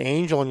shoulder and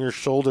angel on your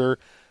shoulder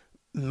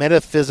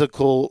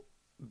metaphysical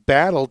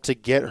battle to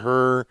get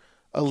her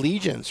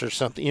allegiance or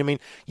something. I mean,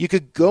 you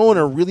could go in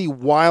a really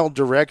wild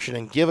direction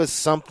and give us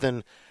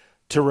something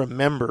to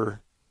remember,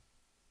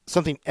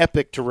 something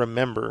epic to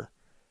remember,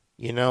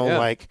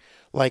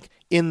 like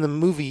in the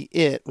movie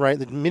It, right,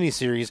 the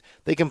miniseries,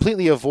 they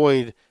completely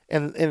avoid,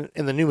 and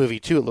in the new movie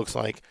too, it looks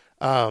like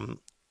the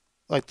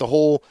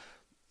whole,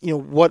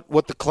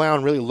 what the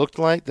clown really looked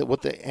like, that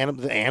what the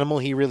animal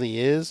he really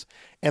is,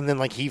 and then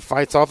like he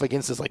fights off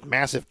against this like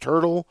massive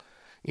turtle,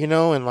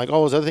 and like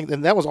all those other things,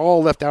 and that was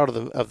all left out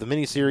of the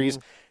miniseries,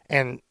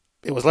 and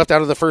it was left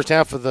out of the first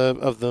half of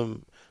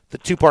the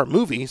 2-part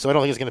movie, so I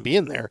don't think it's going to be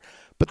in there.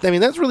 But I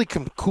mean, that's really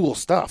cool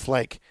stuff,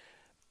 like.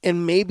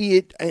 And maybe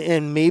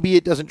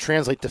it doesn't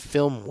translate to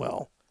film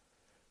well.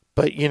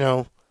 But,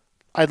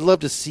 I'd love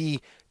to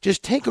see,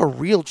 just take a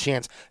real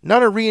chance.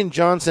 Not a Rian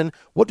Johnson,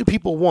 what do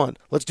people want?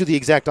 Let's do the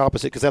exact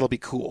opposite because that'll be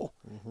cool.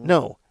 Mm-hmm.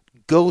 No,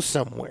 go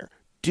somewhere.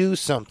 Do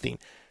something.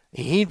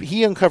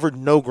 He uncovered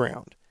no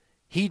ground.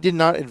 He did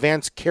not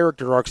advance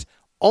character arcs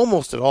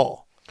almost at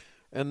all.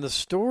 And the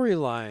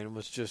storyline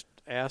was just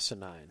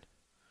asinine.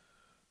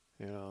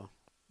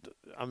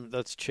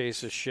 Let's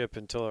chase a ship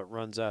until it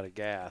runs out of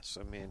gas.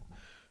 I mean...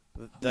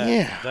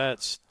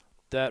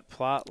 That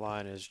plot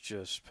line is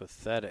just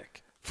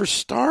pathetic. For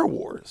Star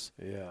Wars.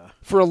 Yeah.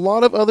 For a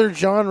lot of other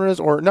genres,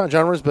 or not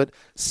genres, but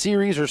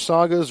series or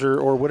sagas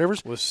or whatever.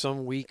 With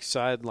some weak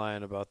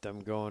sideline about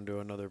them going to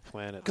another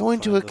planet. Going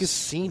to a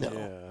casino.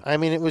 Yeah. I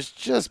mean, it was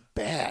just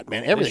bad,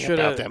 man. Everything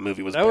about that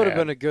movie was bad. That would have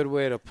been a good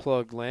way to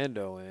plug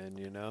Lando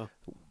in,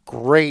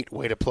 Great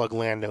way to plug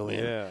Lando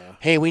in. Yeah.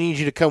 Hey, we need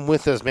you to come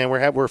with us, man.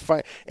 We're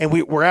fighting, and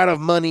we're out of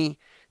money.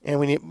 And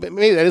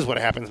maybe that is what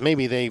happens.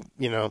 Maybe they,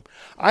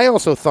 I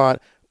also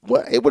thought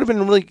it would have been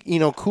a really,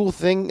 cool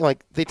thing.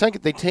 Like they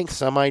take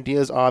some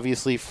ideas,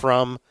 obviously,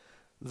 from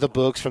the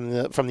books from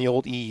the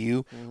old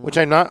EU, which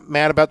I'm not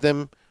mad about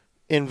them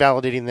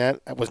invalidating that.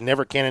 It was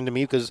never canon to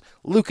me because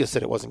Lucas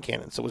said it wasn't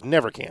canon, so it was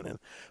never canon.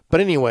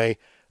 But anyway,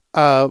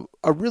 a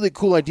really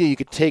cool idea you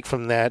could take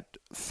from that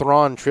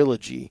Thrawn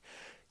trilogy.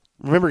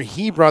 Remember,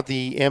 he brought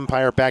the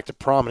Empire back to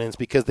prominence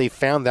because they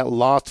found that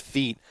lost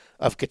fleet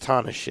of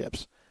Katana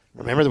ships.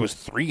 Remember, there was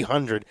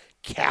 300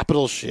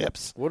 capital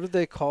ships. What did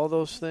they call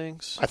those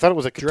things? I thought it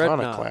was a Katana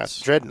Dreadnoughts. class.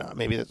 Dreadnought,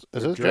 maybe. Is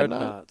those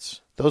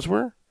Dreadnoughts. Those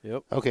were?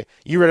 Yep. Okay.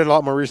 You read it a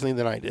lot more recently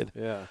than I did.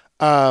 Yeah.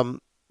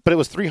 But it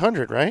was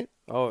 300, right?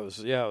 Oh, it was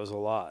a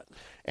lot.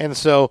 And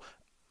so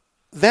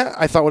that,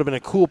 I thought, would have been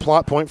a cool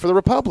plot point for the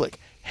Republic.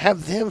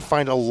 Have them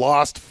find a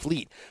lost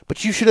fleet.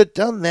 But you should have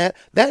done that.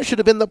 That should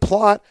have been the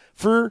plot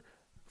for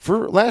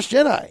Last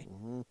Jedi.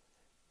 Mm-hmm.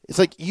 It's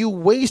like you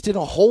wasted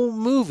a whole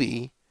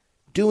movie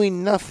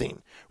doing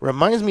nothing.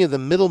 Reminds me of the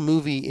middle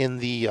movie in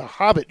the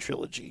Hobbit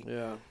trilogy.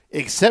 Yeah.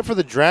 Except for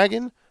the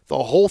dragon,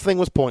 the whole thing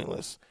was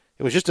pointless.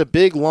 It was just a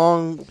big,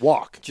 long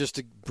walk. Just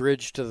a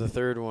bridge to the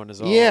third one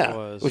is all it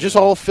was. It was just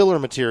all filler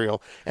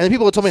material. And then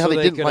people told me how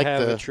they didn't like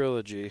have the a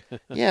trilogy.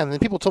 Yeah, and then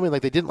people told me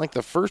like they didn't like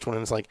the first one.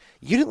 And it's like,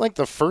 you didn't like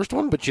the first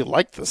one, but you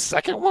liked the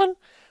second one?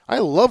 I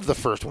loved the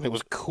first one. It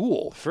was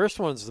cool. The first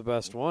one's the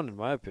best one, in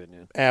my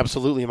opinion.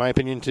 Absolutely, in my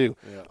opinion, too.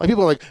 Yeah. Like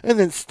people are like, and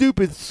then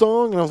stupid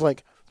song. And I was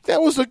like, that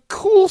was a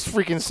cool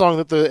freaking song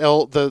that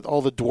all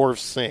the dwarves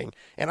sing.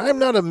 And I'm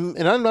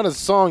not a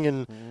song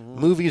in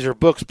movies or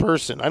books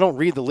person. I don't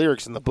read the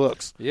lyrics in the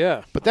books.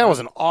 Yeah. But that was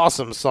an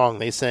awesome song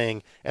they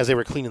sang as they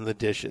were cleaning the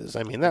dishes.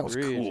 I mean, that was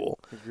Agreed. cool.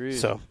 Agreed.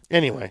 So,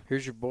 anyway.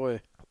 Here's your boy.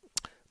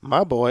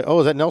 My boy. Oh,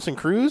 is that Nelson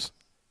Cruz?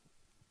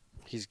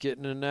 He's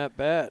getting in that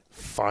bat.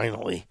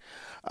 Finally.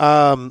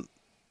 Yeah,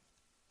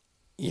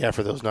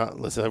 for those not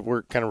listening,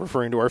 we're kind of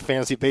referring to our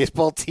fantasy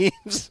baseball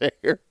teams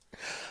here.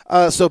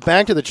 So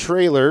back to the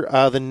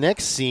trailer. The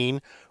next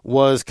scene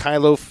was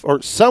Kylo,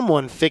 or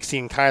someone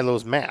fixing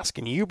Kylo's mask,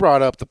 and you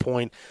brought up the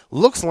point.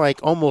 Looks like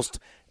almost,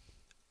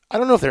 I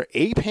don't know if they're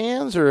ape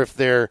hands or if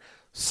they're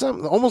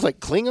almost like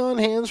Klingon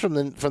hands from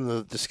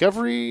the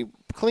Discovery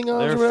Klingons.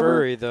 They're or whatever.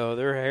 furry though.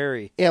 They're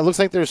hairy. Yeah, it looks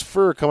like there's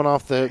fur coming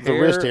off the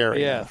wrist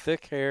area. Yeah,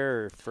 thick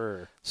hair or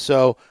fur.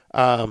 So,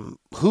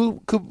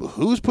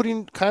 who's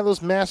putting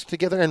Kylo's mask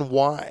together and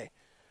why?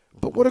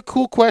 But what a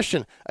cool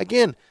question.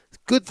 Again,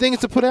 good things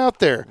to put out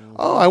there.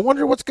 Oh, I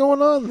wonder what's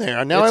going on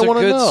there. Now I want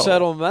to know. It's a good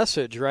subtle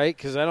message, right?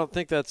 Because I don't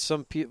think that's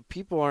some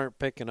people aren't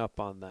picking up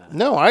on that.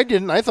 No, I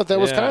didn't. I thought that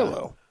was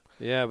Kylo.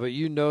 Yeah, but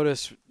you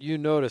notice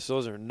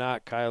those are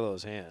not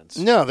Kylo's hands.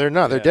 No, they're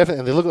not. They're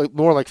definitely, they look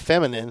more like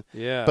feminine.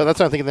 Yeah. But that's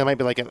why I'm thinking they might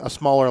be like a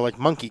smaller like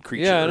monkey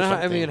creature. Yeah, or and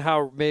something. I mean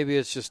how maybe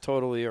it's just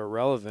totally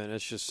irrelevant.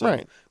 It's just some,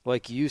 right.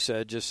 Like you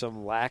said, just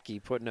some lackey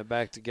putting it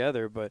back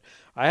together. But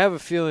I have a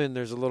feeling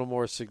there's a little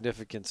more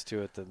significance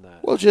to it than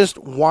that. Well, just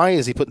why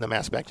is he putting the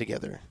mask back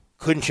together?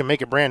 Couldn't you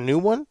make a brand new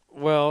one?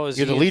 Well,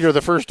 you're the leader of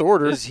the First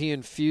Order. Is he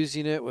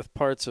infusing it with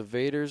parts of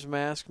Vader's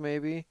mask?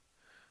 Maybe.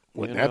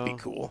 Wouldn't that be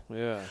cool?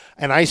 Yeah.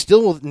 And I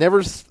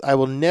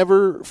will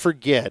never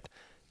forget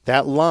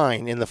that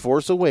line in The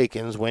Force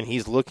Awakens when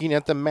he's looking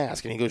at the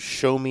mask and he goes,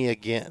 "Show me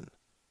again."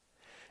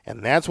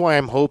 And that's why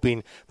I'm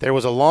hoping. There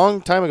was a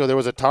long time ago, there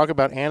was a talk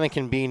about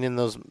Anakin being in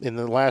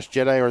The Last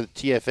Jedi or the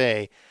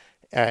TFA,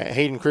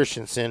 Hayden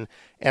Christensen,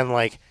 and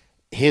like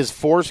his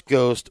Force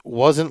ghost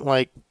wasn't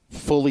like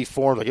fully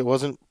formed, like it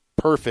wasn't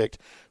perfect,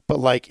 but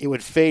like it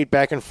would fade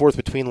back and forth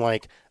between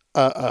like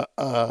a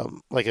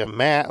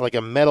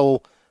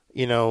metal,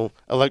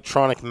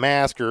 electronic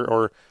mask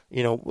or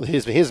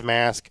his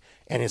mask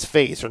and his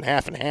face, or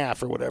half and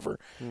half or whatever,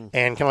 and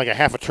kind of like a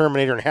half a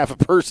Terminator and half a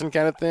person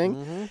kind of thing.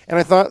 Mm-hmm. And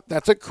I thought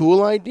that's a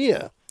cool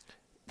idea.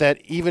 That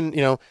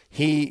even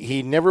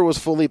he never was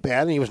fully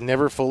bad and he was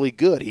never fully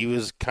good. He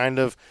was kind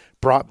of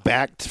brought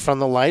back from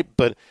the light,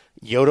 but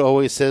Yoda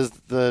always says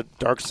the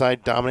dark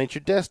side dominates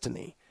your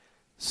destiny.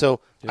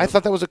 So I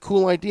thought that was a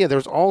cool idea. There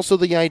was also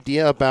the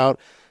idea about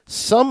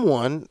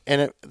someone,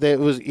 and it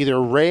was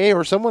either Rey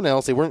or someone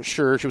else, they weren't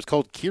sure, she was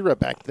called Kira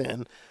back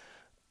then,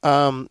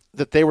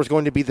 that there was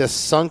going to be the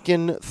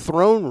sunken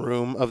throne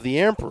room of the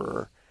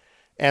Emperor,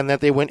 and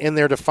that they went in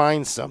there to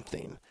find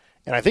something.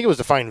 And I think it was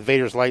to find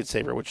Vader's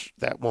lightsaber, which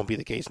that won't be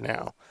the case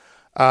now.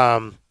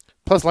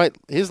 Plus,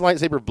 his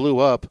lightsaber blew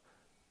up,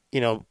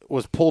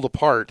 was pulled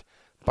apart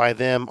by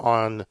them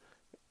on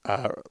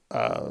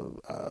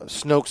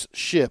Snoke's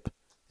ship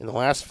in the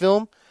last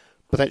film.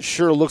 But that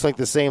sure looks like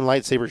the same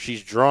lightsaber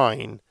she's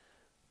drawing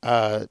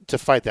to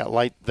fight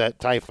that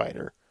TIE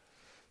fighter.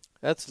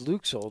 That's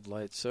Luke's old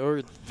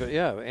lightsaber.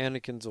 Yeah,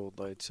 Anakin's old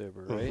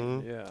lightsaber, right?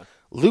 Mm-hmm. Yeah.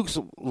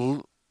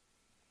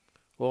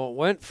 Well, it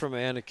went from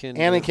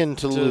Anakin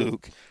to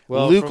Luke.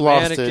 Well, Luke from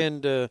lost Anakin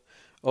it to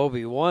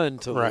Obi-Wan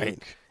to right.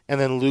 Luke. And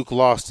then Luke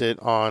lost it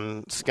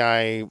on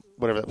Sky,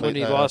 whatever that when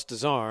he lost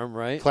his arm,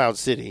 right? Cloud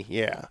City,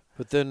 yeah.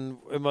 But then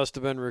it must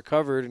have been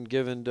recovered and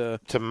given to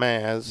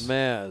Maz.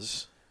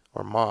 Maz.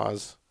 Or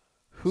Maz.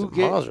 Is it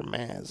Maz or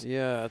Maz?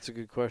 Yeah, that's a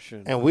good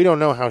question. And we don't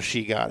know how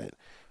she got it.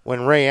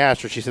 When Ray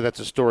asked her, she said that's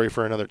a story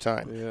for another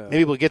time. Yeah.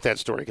 Maybe we'll get that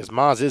story because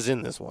Maz is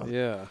in this one.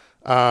 Yeah.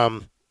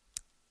 But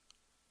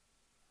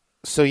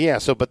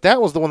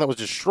that was the one that was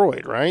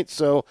destroyed, right?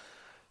 So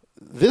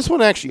this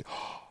one actually,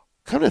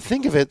 come to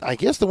think of it, I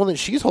guess the one that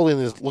she's holding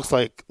looks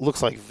like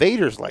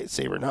Vader's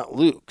lightsaber, not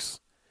Luke's.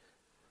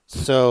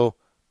 So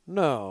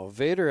No,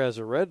 Vader has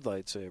a red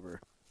lightsaber.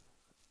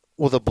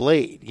 well, the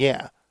blade,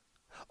 yeah.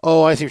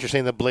 Oh, I see what you're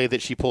saying. The blade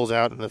that she pulls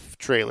out in the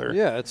trailer.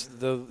 Yeah, it's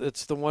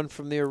the one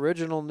from the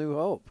original New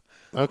Hope.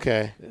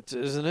 Okay,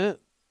 Isn't it?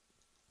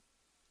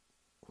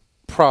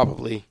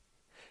 probably.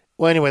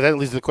 Well, anyway, that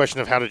leads to the question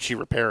of how did she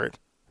repair it,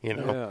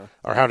 Yeah.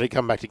 or how did it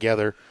come back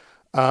together?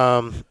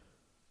 And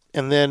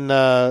then,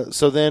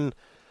 then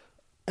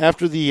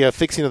after the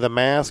fixing of the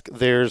mask,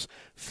 there's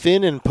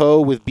Finn and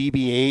Poe with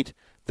BB-8.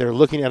 They're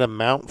looking at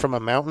from a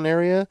mountain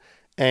area,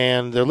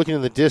 and they're looking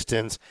in the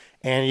distance,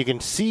 and you can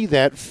see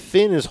that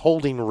Finn is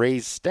holding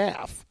Rey's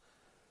staff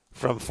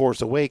from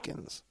Force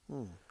Awakens.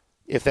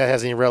 If that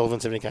has any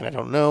relevance of any kind, I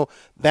don't know.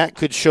 That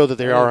could show that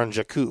they are on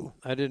Jakku.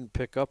 I didn't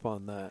pick up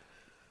on that.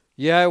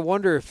 Yeah, I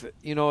wonder if,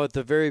 at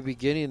the very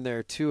beginning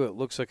there, too, it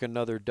looks like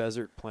another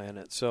desert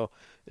planet. So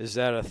is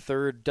that a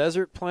third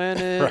desert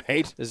planet?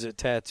 Right. Is it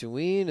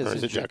Tatooine?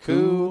 Is it Jakku?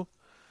 Jakku?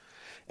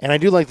 And I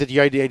do like the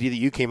idea that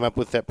you came up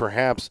with, that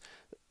perhaps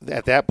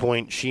at that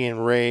point she and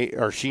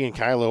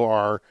Kylo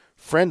are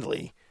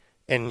friendly,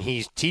 and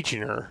he's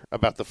teaching her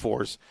about the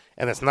Force,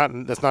 and that's not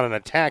an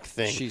attack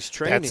thing. She's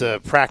training. That's a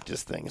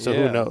practice thing. So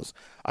Yeah. who knows?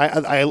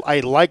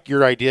 I like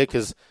your idea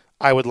because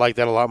I would like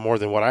that a lot more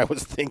than what I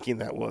was thinking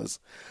that was.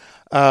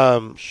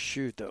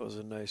 Shoot, that was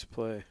a nice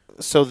play.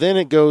 So then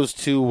it goes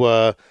to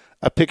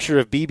a picture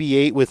of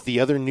BB-8 with the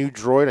other new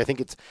droid.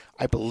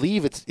 I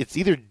believe it's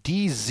either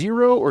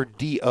D0 or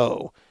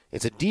DO.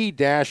 It's a D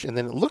dash, and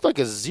then it looked like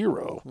a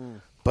 0.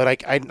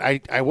 But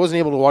I wasn't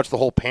able to watch the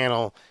whole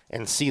panel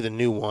and see the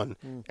new one,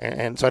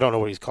 and so I don't know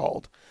what he's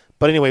called.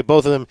 But anyway,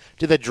 both of them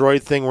did that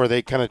droid thing where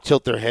they kind of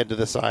tilt their head to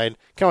the side,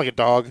 kind of like a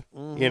dog,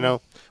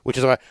 which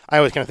is why I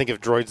always kind of think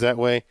of droids that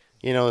way,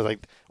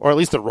 or at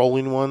least the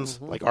rolling ones,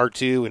 like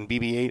R2 and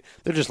BB-8.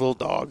 They're just little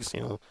dogs,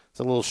 It's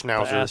a little The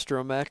schnauzer.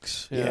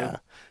 Astromechs.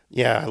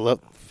 Yeah, I love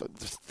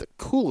the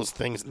coolest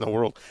things in the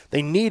world.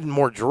 They need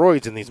more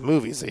droids in these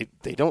movies.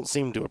 They don't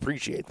seem to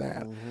appreciate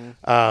that.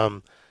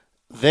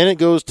 Then it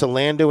goes to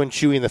Lando and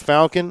Chewie and the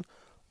Falcon.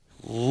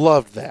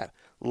 Loved that.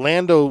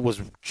 Lando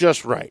was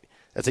just right.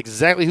 That's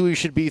exactly who he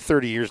should be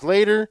 30 years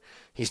later.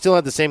 He still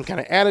had the same kind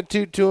of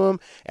attitude to him.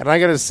 And I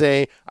got to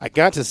say, I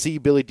got to see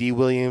Billy D.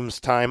 Williams'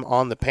 time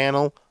on the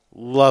panel.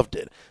 Loved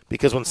it.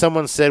 Because when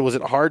someone said, was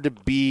it hard to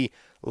be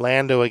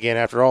Lando again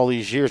after all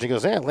these years? And he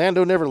goes,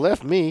 Lando never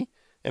left me.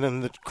 And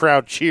then the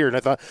crowd cheered. And I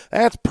thought,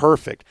 that's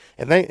perfect.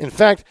 And in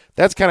fact,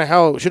 that's kind of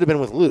how it should have been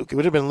with Luke. It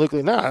would have been Luke,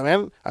 nah,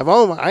 man,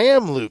 I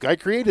am Luke. I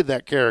created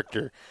that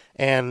character.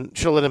 And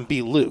should have let him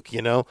be Luke,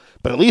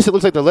 But at least it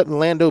looks like they're letting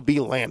Lando be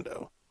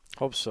Lando.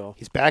 Hope so.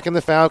 He's back in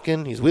the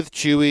Falcon. He's with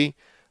Chewie.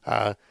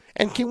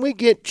 And can we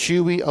get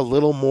Chewie a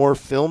little more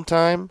film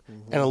time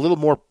and a little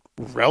more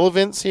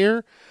relevance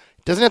here?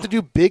 Doesn't have to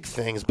do big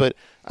things, but,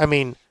 I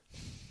mean,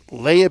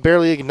 Leia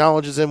barely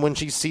acknowledges him when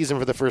she sees him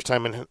for the first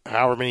time in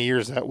however many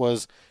years that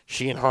was.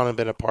 She and Han have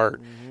been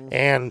apart.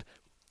 And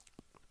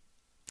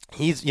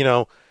he's,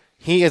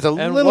 he is a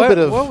little bit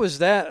of... What was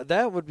that?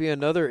 That would be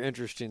another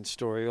interesting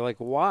story. Like,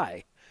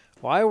 why?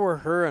 Why were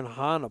her and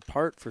Han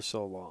apart for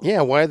so long?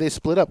 Yeah, why are they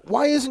split up?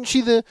 Why wasn't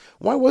she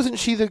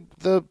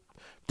the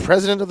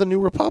president of the New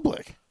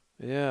Republic?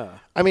 Yeah.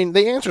 I mean,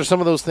 they answer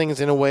some of those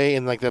things in a way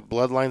in like the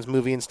Bloodlines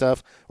movie and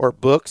stuff, or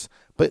books,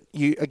 but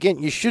you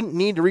shouldn't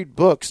need to read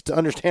books to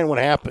understand what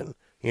happened,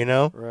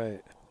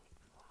 Right.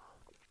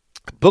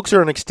 Books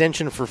are an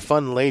extension for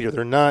fun later.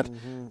 They're not,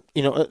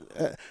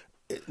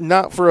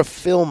 not for a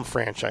film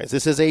franchise.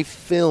 This is a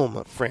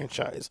film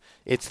franchise.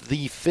 It's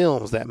the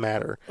films that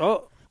matter.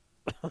 Oh.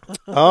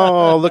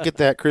 Oh, look at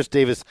that. Chris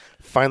Davis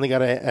finally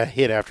got a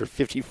hit after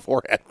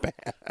 54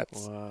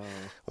 at-bats.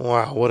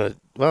 Wow,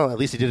 at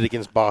least he did it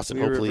against Boston.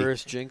 We hopefully,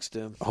 reverse jinxed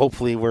him.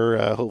 hopefully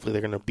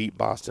they're going to beat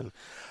Boston.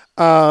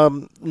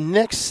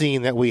 Next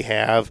scene that we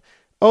have.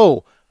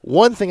 Oh,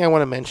 one thing I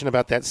want to mention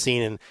about that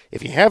scene, and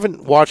if you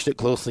haven't watched it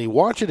closely,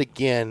 watch it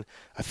again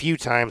a few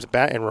times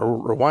back and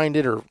rewind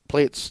it or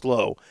play it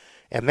slow.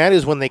 And that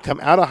is when they come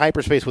out of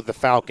hyperspace with the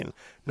Falcon.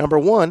 Number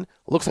one,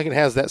 looks like it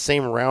has that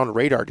same round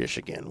radar dish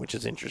again, which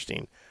is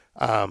interesting.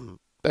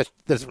 That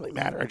doesn't really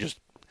matter. I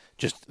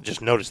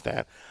just noticed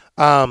that.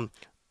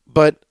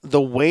 But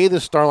the way the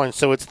Starline,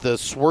 so it's the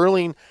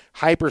swirling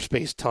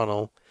hyperspace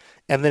tunnel,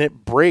 and then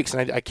it breaks,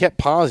 and I kept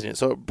pausing it.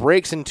 So it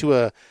breaks into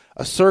a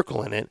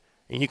circle in it,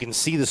 and you can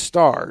see the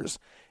stars.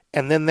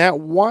 And then that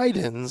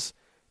widens,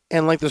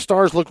 and like the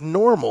stars look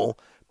normal,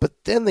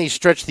 but then they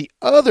stretch the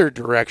other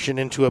direction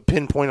into a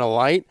pinpoint of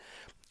light.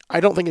 I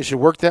don't think it should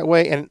work that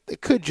way, and it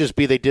could just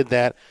be they did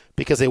that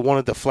because they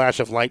wanted the flash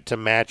of light to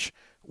match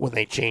when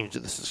they changed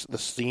the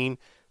scene,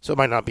 so it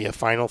might not be a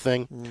final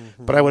thing.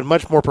 But I would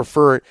much more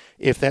prefer it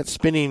if that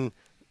spinning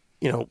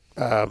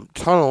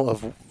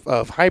tunnel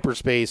of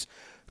hyperspace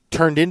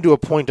turned into a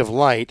point of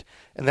light,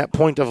 and that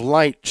point of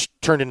light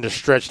turned into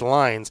stretched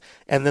lines,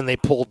 and then they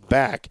pulled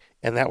back,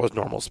 and that was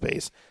normal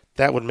space.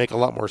 That would make a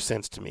lot more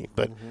sense to me,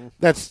 but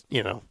that's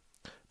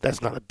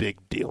not a big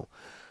deal.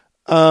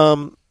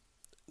 Then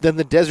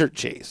the desert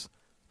chase.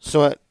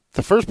 So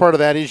the first part of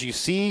that is you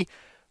see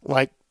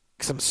like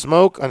some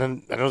smoke, and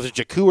then, I don't know if it's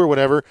Jakku or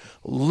whatever.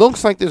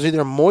 Looks like there's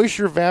either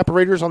moisture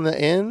evaporators on the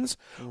ends,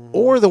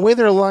 or the way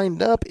they're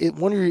lined up,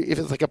 wonder if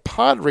it's like a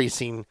pod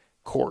racing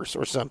course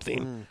or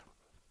something.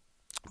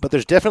 But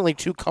there's definitely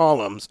two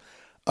columns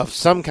of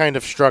some kind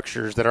of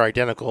structures that are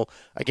identical.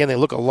 Again, they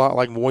look a lot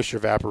like moisture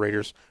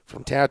evaporators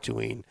from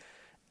Tatooine.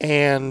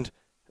 And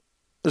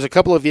there's a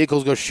couple of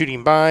vehicles go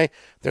shooting by.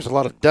 There's a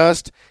lot of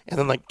dust. And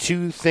then like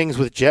two things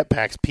with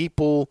jetpacks.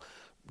 People,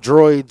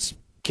 droids,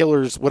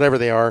 killers, whatever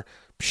they are,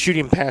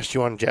 shooting past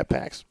you on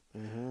jetpacks.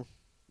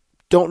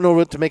 Don't know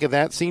what to make of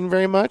that scene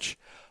very much.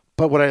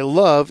 But what I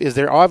love is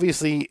they're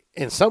obviously,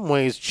 in some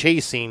ways,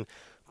 chasing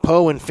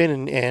Poe and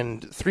Finn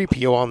and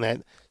 3PO on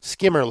that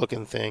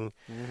skimmer-looking thing.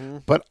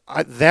 But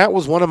that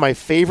was one of my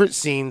favorite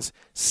scenes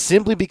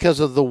simply because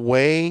of the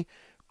way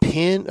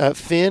Finn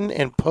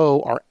and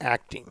Poe are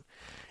acting.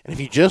 And if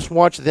you just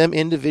watch them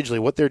individually,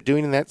 what they're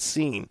doing in that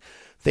scene,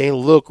 they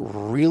look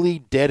really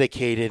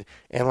dedicated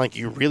and like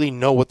you really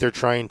know what they're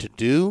trying to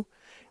do.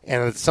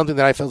 And it's something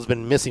that I felt has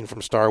been missing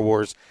from Star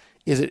Wars.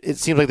 Is it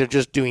seems like they're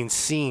just doing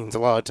scenes a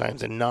lot of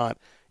times and not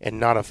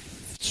a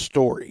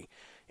story.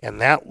 And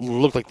that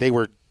looked like they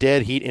were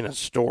dead heat in a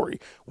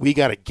story. We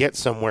got to get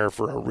somewhere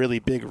for a really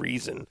big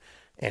reason,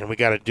 and we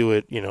got to do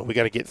it. We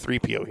got to get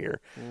 3PO here.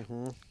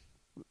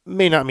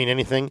 May not mean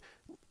anything.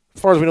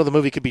 As far as we know, the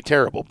movie could be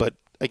terrible. But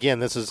again,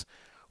 this is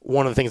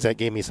one of the things that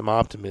gave me some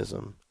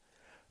optimism.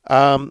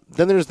 Then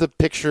there's the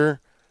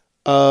picture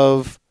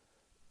of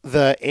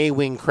the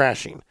A-wing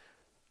crashing,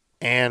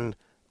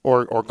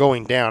 or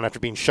going down after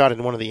being shot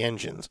in one of the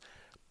engines.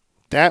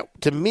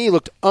 That to me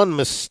looked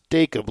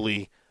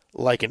unmistakably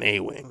like an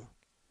A-wing.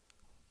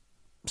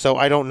 So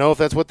I don't know if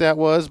that's what that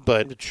was,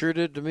 but It sure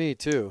did to me,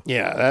 too.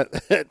 yeah,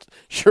 that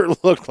sure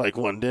looked like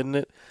one, didn't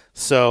it?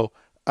 So,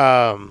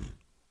 kind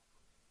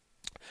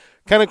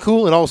of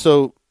cool, and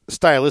also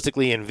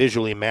stylistically and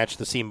visually matched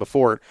the scene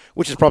before,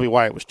 which is probably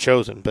why it was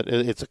chosen, but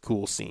it's a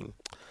cool scene.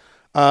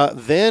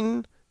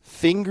 Then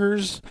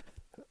Fingers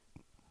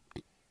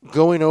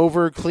going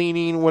over,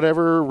 cleaning,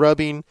 whatever,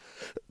 rubbing,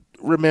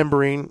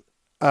 remembering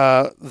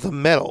the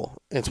medal.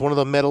 It's one of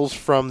the medals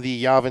from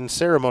the Yavin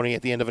ceremony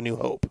at the end of A New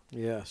Hope.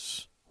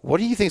 Yes. What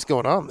do you think's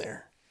going on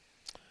there?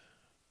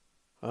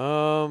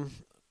 I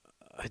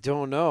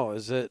don't know.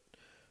 Is it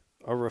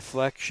a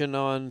reflection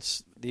on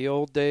the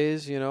old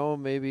days,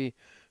 maybe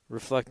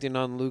reflecting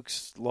on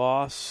Luke's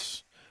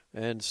loss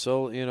and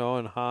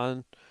and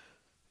Han,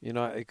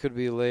 it could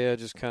be Leia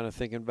just kind of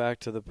thinking back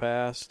to the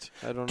past.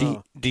 I don't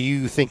know. Do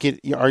you think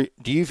do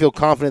you feel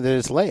confident that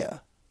it's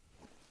Leia?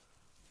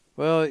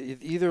 Well,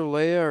 either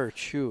Leia or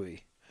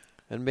Chewie.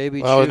 And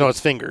maybe Oh, Chewie. no, it's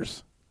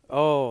Fingers.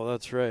 Oh,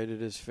 that's right.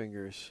 It is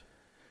Fingers.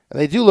 And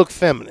they do look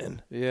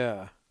feminine.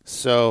 Yeah.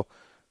 So,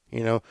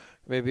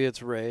 Maybe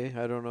it's Rey.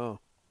 I don't know.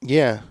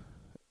 yeah.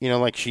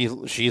 Like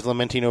she's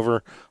lamenting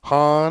over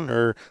Han,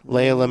 or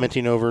Leia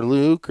lamenting over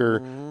Luke,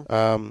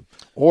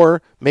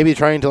 or maybe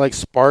trying to like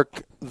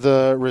spark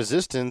the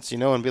resistance,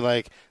 and be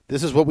like,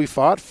 this is what we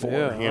fought for.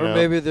 Yeah. Or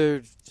maybe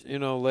they're,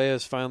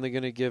 Leia's finally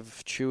going to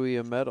give Chewie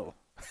a medal.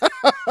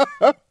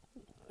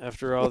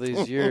 After all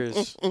these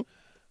years.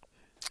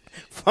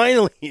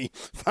 Finally,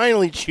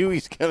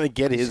 Chewie's going to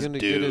get his He's going to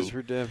due. get his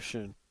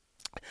redemption.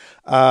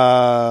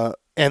 And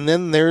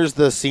then there's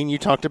the scene you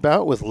talked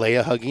about with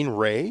Leia hugging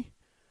Rey.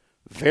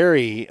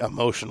 Very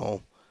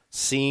emotional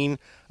scene.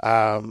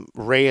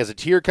 Rey has a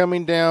tear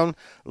coming down.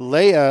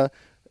 Leia,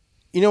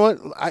 you know what?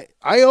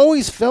 I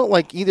always felt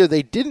like either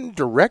they didn't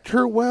direct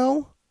her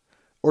well,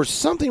 or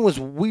something was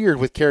weird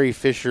with Carrie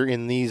Fisher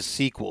in these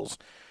sequels.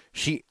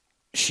 She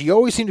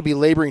always seemed to be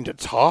laboring to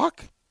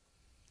talk.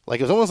 Like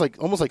it was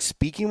almost like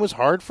speaking was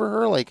hard for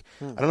her. Like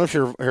I don't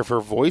know if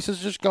her voice is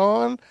just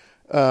gone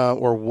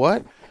or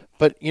what.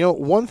 But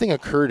one thing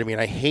occurred to me,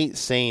 and I hate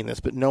saying this,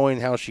 but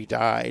knowing how she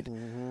died,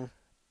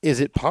 is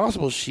it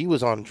possible she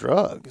was on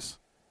drugs,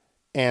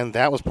 and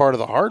that was part of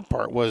the hard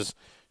part, was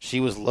she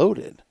was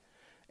loaded?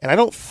 And I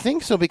don't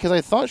think so, because I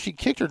thought she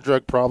kicked her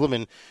drug problem,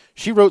 and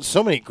she wrote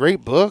so many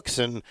great books,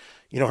 and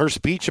her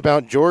speech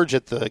about George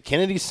at the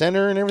Kennedy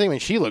Center and everything. I mean,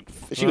 she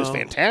was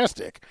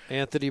fantastic.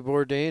 Anthony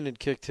Bourdain had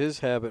kicked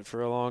his habit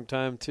for a long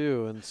time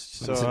too, and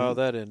saw how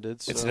that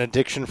ended. So. It's an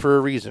addiction for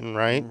a reason,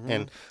 right?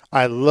 And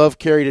I love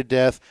Carrie to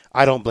death.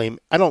 I don't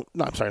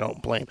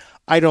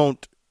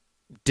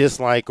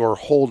dislike or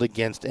hold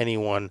against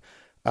anyone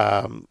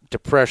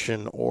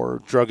depression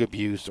or drug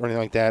abuse or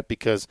anything like that,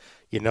 because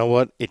you know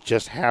what? It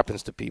just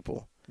happens to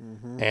people.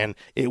 And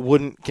it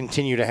wouldn't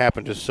continue to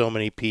happen to so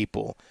many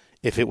people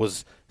if it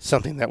was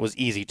something that was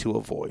easy to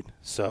avoid.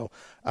 So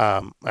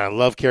I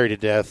love Carrie to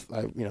death.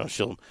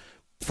 She'll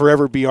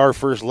forever be our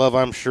first love,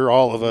 I'm sure,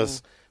 all of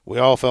us. We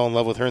all fell in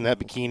love with her in that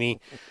bikini,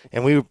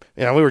 and we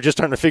were just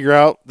starting to figure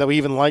out that we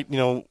even liked,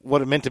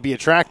 what it meant to be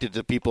attracted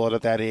to people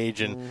at that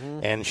age,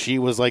 and she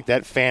was like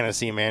that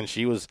fantasy, man.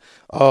 She was,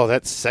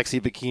 that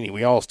sexy bikini.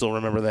 We all still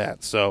remember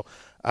that. So,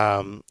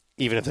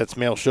 even if that's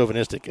male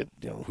chauvinistic,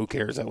 who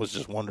cares? That was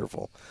just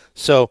wonderful.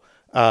 So,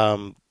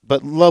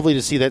 but lovely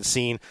to see that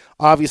scene.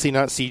 Obviously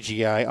not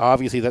CGI.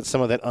 Obviously that's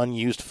some of that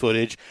unused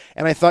footage.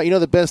 And I thought,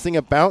 the best thing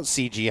about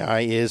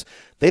CGI is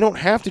they don't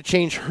have to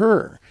change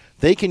her.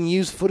 They can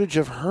use footage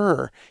of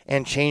her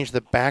and change the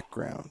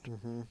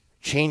background,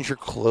 change her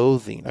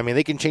clothing. I mean,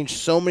 they can change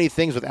so many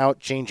things without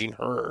changing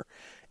her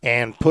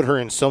and put her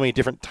in so many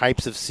different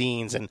types of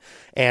scenes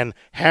and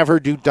have her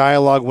do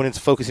dialogue when it's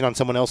focusing on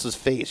someone else's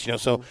face.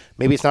 So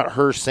maybe it's not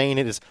her saying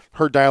it, it's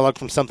her dialogue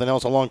from something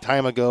else a long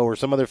time ago or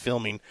some other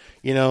filming,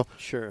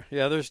 Sure.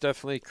 Yeah, there's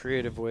definitely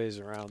creative ways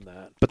around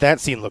that. But that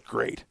scene looked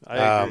great. I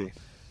agree.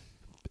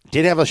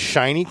 Did have a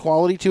shiny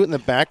quality to it in the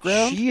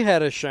background. She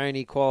had a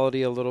shiny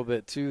quality a little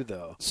bit too,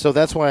 though. So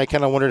that's why I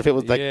kind of wondered if it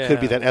was could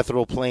be that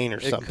ethereal plane or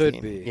something.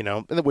 It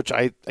could be. Which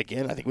I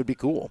think would be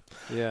cool.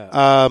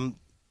 Yeah.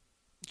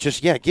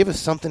 Give us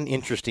something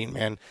interesting,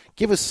 man.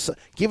 Give us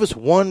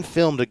one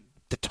film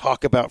to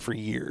talk about for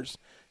years.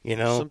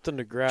 Something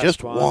to grasp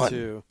just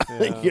onto.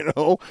 One.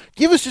 Yeah.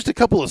 Give us just a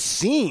couple of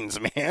scenes,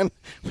 man.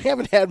 We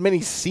haven't had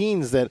many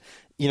scenes that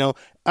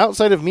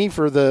outside of me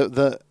for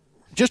the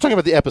just talking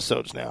about the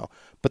episodes now.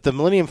 But the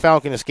Millennium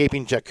Falcon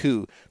escaping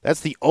Jakku,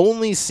 that's the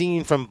only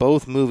scene from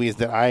both movies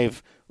that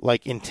I've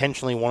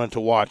intentionally wanted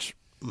to watch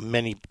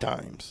many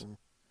times.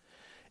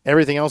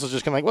 Everything else is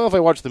just kind of if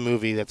I watch the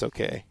movie, that's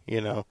okay.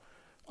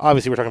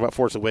 Obviously, we're talking about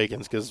Force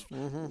Awakens because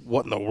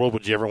what in the world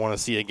would you ever want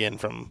to see again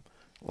from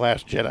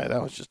Last Jedi?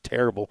 That was just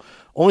terrible.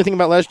 Only thing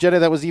about Last Jedi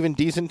that was even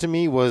decent to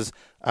me was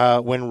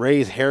when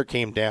Rey's hair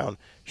came down.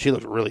 She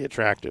looked really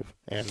attractive,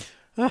 and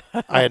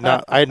I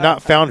had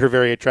not found her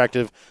very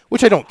attractive,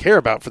 which I don't care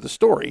about for the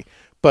story.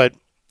 But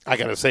I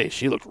gotta say,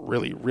 she looked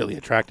really, really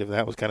attractive.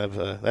 That was kind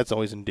of that's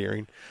always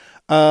endearing.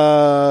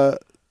 So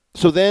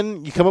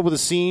then you come up with a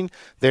scene.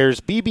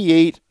 There's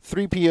BB-8,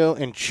 3PO,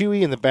 and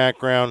Chewie in the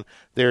background.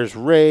 There's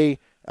Rey,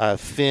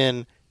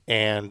 Finn,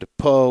 and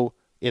Poe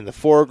in the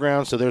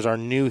foreground. So there's our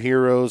new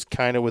heroes,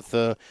 kind of with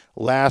the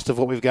last of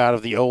what we've got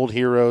of the old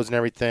heroes and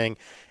everything.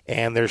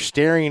 And they're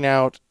staring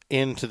out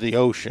into the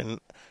ocean.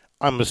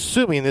 I'm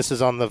assuming this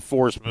is on the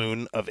Force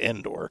moon of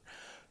Endor,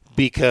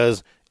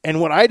 and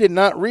what I did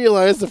not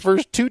realize the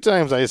first two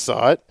times I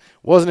saw it,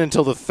 wasn't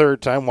until the third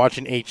time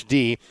watching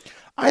HD,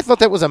 I thought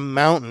that was a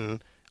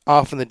mountain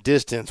off in the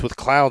distance with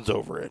clouds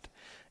over it.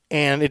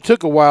 And it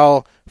took a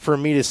while for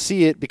me to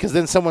see it because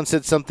then someone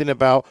said something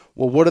about,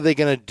 well, what are they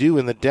going to do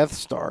in the Death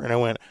Star? And I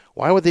went,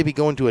 why would they be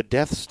going to a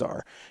Death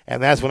Star?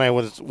 And that's when I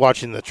was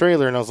watching the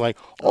trailer and I was like,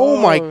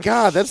 oh my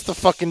God, that's the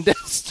fucking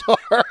Death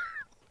Star.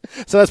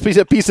 So that's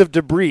a piece of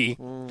debris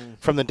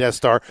from the Death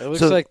Star. It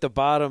looks like the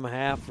bottom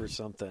half or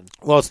something.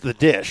 Well, it's the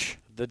dish.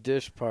 The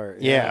dish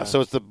part. Yeah,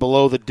 so it's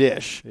below the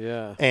dish.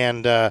 Yeah.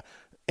 And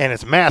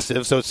it's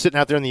massive, so it's sitting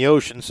out there in the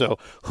ocean. So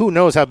who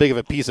knows how big of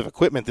a piece of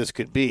equipment this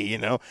could be,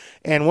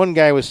 And one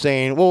guy was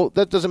saying, well,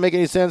 that doesn't make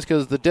any sense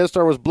because the Death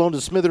Star was blown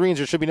to smithereens.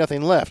 There should be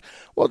nothing left.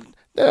 Well,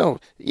 no,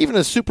 even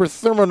a super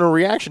thermal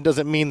reaction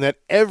doesn't mean that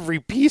every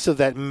piece of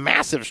that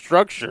massive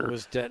structure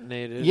was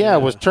detonated. Yeah,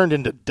 was turned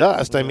into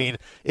dust. Yeah. I mean,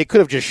 it could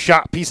have just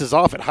shot pieces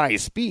off at high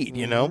speed,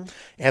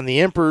 And the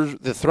Emperor's,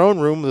 the throne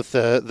room with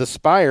the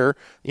spire,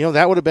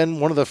 that would have been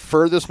one of the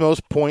furthest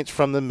most points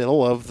from the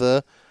middle of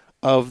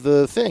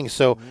the thing.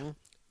 So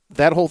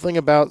that whole thing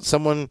about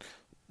someone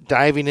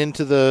diving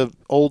into the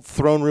old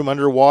throne room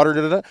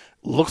underwater,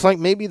 looks like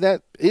maybe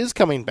that is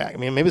coming back. I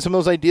mean, maybe some of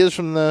those ideas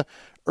from the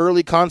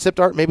early concept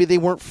art, maybe they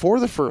weren't for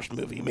the first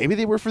movie. Maybe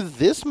they were for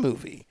this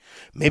movie.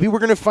 Maybe we're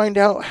going to find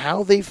out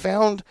how they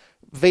found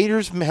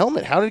Vader's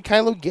helmet. How did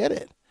Kylo get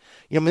it?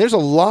 There's a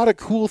lot of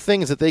cool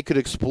things that they could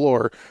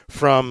explore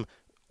from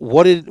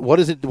what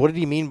did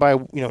he mean by,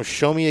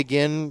 show me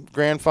again,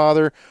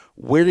 grandfather?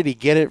 Where did he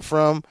get it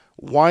from?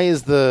 Why are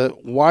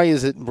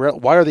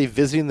they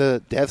visiting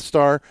the Death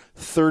Star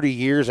 30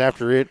 years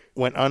after it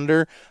went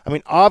under? I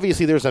mean,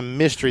 obviously there's a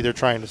mystery they're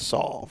trying to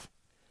solve.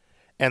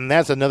 And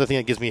that's another thing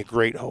that gives me a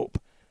great hope,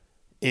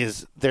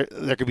 is there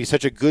could be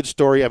such a good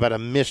story about a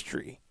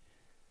mystery,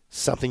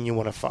 something you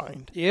want to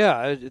find.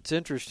 Yeah, it's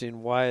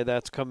interesting why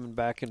that's coming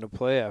back into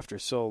play after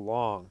so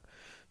long.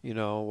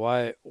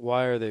 Why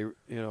are they,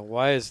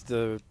 why is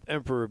the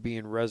Emperor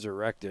being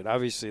resurrected?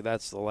 Obviously,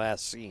 that's the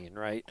last scene,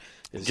 right?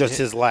 Just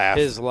his laugh.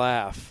 His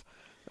laugh,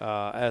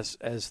 as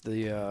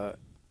the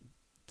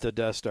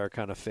Death Star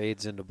kind of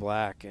fades into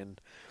black, and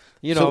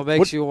it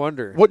makes you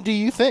wonder. What do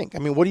you think? I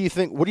mean, what do you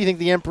think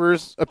the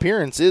Emperor's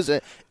appearance is?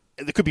 There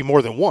could be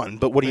more than one,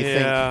 but what do you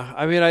think? Yeah,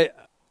 I mean,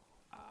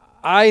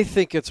 I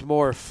think it's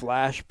more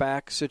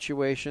flashback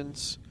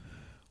situations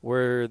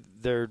where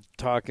they're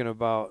talking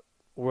about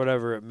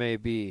whatever it may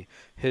be,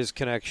 his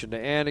connection to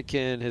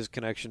Anakin, his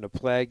connection to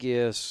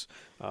Plagueis,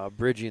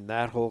 bridging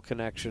that whole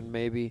connection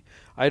maybe.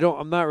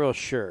 I'm not real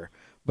sure,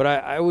 but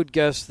I would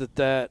guess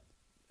that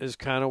is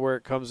kind of where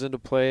it comes into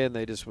play, and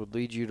they just would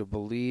lead you to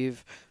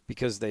believe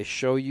because they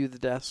show you the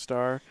Death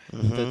Star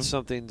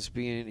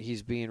that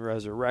he's being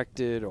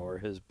resurrected, or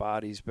his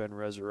body's been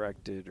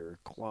resurrected or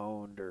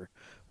cloned or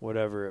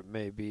whatever it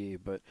may be.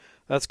 But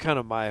that's kind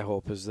of my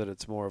hope, is that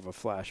it's more of a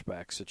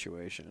flashback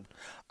situation.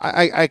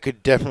 I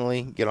could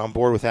definitely get on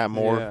board with that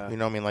more. Yeah. You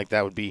know, I mean, like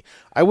that would be.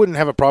 I wouldn't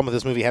have a problem if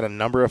this movie had a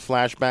number of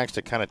flashbacks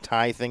to kind of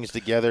tie things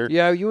together.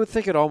 Yeah, you would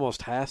think it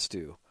almost has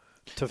to.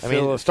 I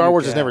mean, Star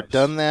Wars has never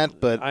done that,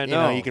 but I you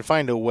know, know. you can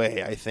find a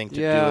way, I think, to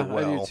do it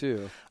well. I do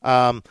too.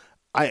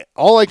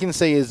 All I can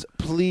say is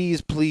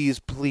please, please,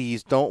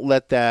 please don't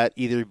let that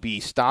either be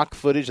stock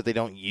footage that they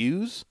don't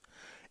use,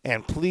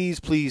 and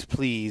please, please,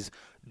 please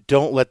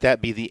don't let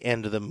that be the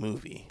end of the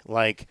movie.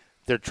 Like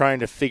they're trying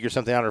to figure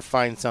something out or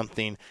find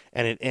something,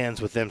 and it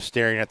ends with them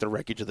staring at the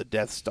wreckage of the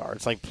Death Star.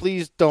 It's like,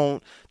 please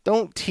don't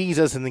tease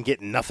us and then get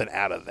nothing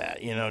out of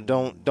that. You know,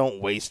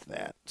 don't waste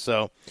that.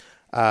 So.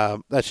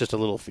 That's just a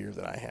little fear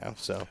that I have.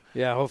 So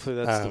yeah, hopefully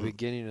that's the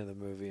beginning of the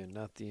movie and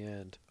not the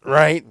end.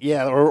 Right?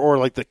 Yeah, or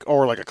like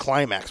a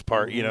climax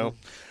part. You know.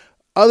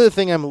 Other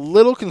thing I'm a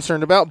little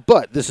concerned about,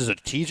 but this is a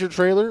teaser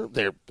trailer.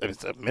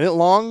 It's a minute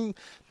long.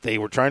 They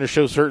were trying to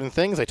show certain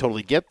things. I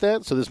totally get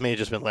that. So this may have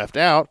just been left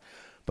out.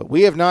 But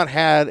we have not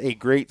had a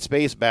great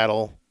space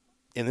battle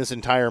in this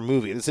entire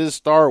movie. This is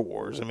Star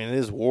Wars. I mean, it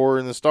is War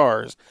in the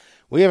Stars.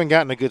 We haven't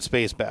gotten a good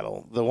space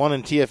battle. The one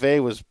in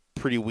TFA was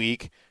pretty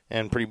weak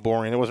and pretty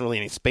boring. There wasn't really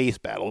any space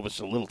battle. It was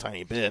just a little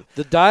tiny bit.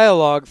 The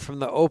dialogue from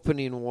the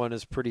opening one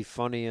is pretty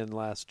funny in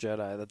Last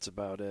Jedi. That's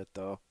about it,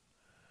 though.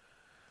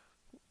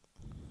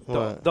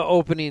 The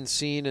opening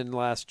scene in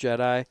Last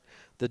Jedi,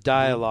 the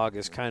dialogue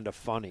is kind of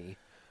funny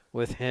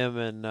with him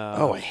and...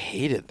 I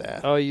hated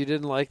that. Oh, you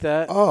didn't like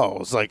that? Oh, it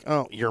was like,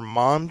 your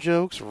mom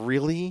jokes?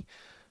 Really?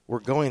 We're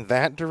going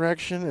that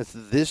direction? It's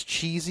this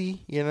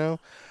cheesy, you know?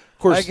 Of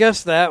course, I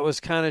guess that was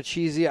kind of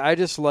cheesy. I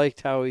just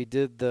liked how he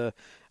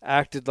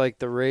acted like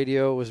the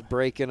radio was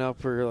breaking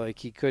up, or like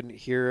he couldn't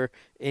hear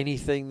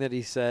anything that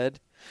he said.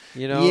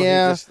 You know?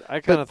 Yeah, I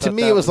kind of but to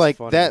me it was like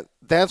funny.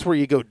 That's where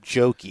you go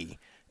jokey.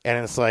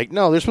 And it's like,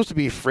 no, they're supposed to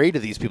be afraid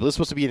of these people. It's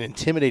supposed to be an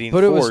intimidating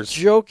force. But it was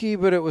jokey,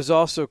 but it was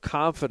also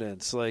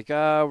confidence. Like,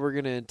 we're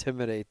going to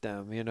intimidate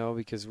them, you know,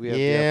 because we have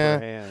the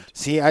upper hand.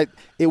 See,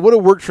 it would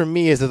have worked for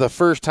me as the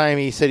first time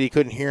he said he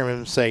couldn't hear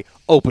him say,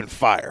 open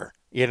fire.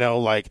 You know,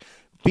 like,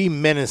 be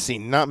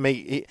menacing, not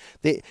make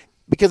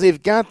because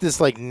they've got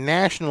this, like,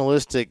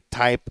 nationalistic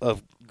type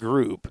of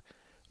group,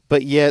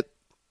 but yet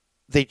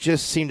they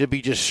just seem to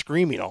be just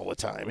screaming all the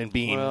time and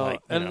being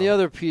the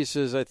other piece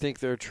is I think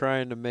they're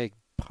trying to make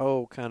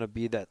Poe kind of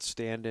be that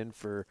stand-in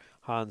for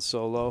Han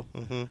Solo,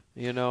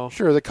 you know?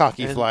 Sure, the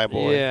cocky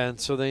flyboy. Yeah, and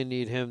so they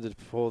need him to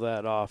pull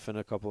that off in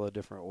a couple of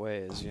different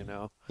ways, you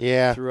know?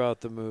 Yeah.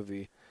 Throughout the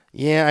movie.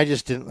 Yeah, I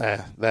just didn't,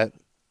 that,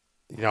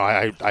 you know,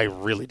 I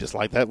really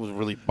disliked that. Was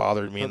really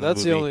bothered me in the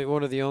movie. That's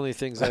one of the only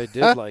things I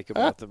did like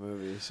about the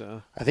movie,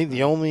 so. I think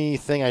the only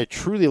thing I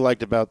truly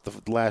liked about The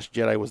Last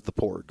Jedi was the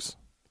Porgs.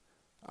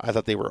 I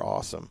thought they were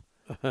awesome.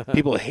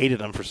 People hated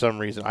them for some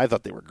reason. I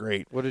thought they were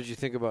great. What did you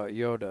think about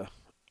Yoda?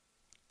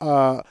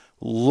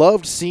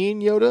 Loved seeing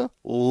Yoda.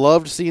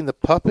 Loved seeing the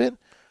puppet.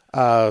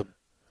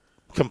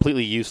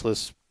 Completely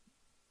useless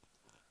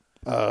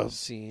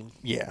scene.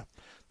 Yeah,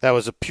 that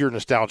was a pure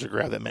nostalgia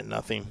grab that meant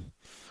nothing.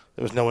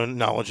 There was no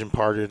knowledge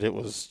imparted. It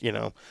was, you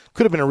know,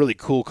 could have been a really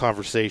cool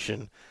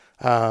conversation.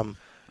 I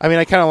mean,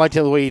 I kind of liked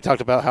the way he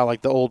talked about how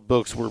like the old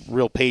books were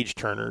real page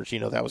turners. You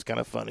know, that was kind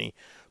of funny,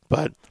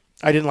 but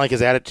I didn't like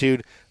his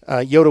attitude.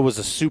 Yoda was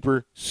a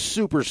super,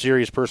 super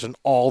serious person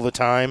all the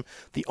time.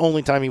 The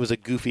only time he was a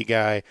goofy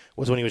guy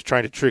was when he was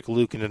trying to trick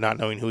Luke into not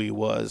knowing who he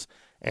was.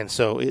 And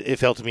so it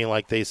felt to me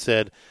like they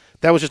said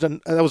that was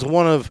that was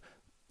one of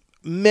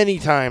many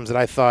times that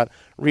I thought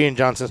Rian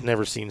Johnson's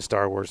never seen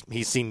Star Wars.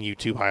 He's seen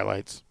YouTube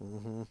highlights.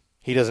 Mm-hmm.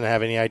 He doesn't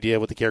have any idea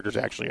what the characters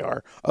actually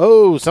are.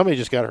 Oh, somebody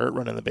just got hurt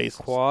running the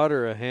bases. Quad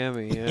or a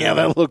hammy? Yeah, yeah,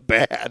 that looked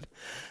bad.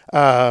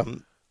 All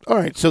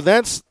right, so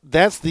that's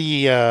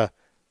the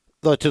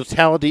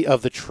totality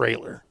of the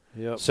trailer.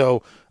 Yep.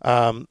 So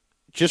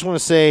just want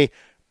to say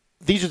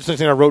these are the things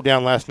that I wrote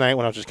down last night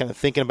when I was just kind of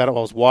thinking about it while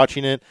I was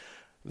watching it.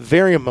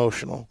 Very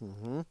emotional.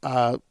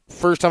 Mm-hmm.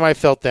 First time I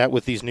felt that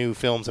with these new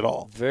films at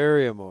all.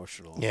 Very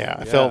emotional. Yeah,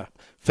 I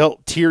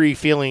felt teary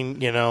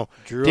feeling, you know.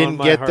 Didn't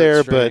get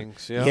there,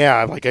 but yep.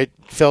 yeah, like I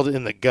felt it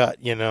in the gut,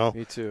 you know.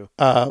 Me too.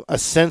 A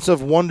sense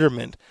of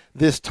wonderment.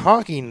 This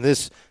talking,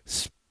 this,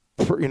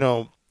 you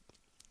know,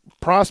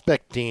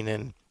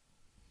 prospecting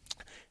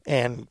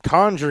and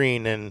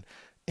conjuring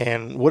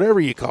and whatever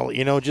you call it,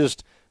 you know,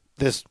 just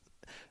this.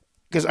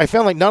 Because I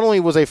found like not only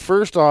was I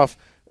first off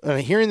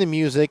hearing the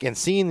music and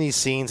seeing these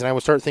scenes, and I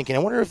would start thinking, I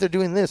wonder if they're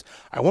doing this.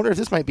 I wonder if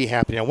this might be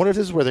happening. I wonder if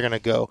this is where they're going to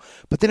go.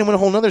 But then it went a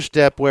whole other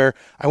step where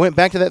I went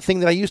back to that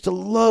thing that I used to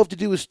love to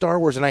do with Star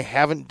Wars, and I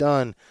haven't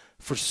done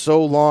for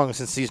so long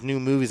since these new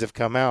movies have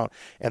come out.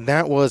 And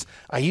that was,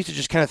 I used to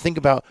just kind of think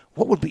about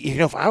what would be, you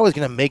know, if I was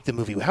going to make the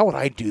movie, how would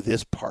I do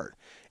this part?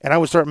 And I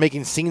would start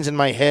making scenes in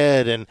my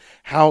head and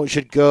how it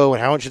should go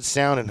and how it should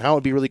sound and how it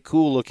would be really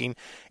cool looking.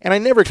 And I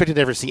never expected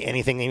to ever see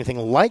anything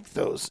like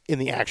those in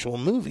the actual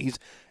movies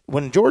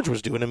when George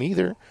was doing them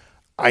either.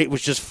 It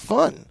was just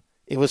fun.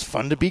 It was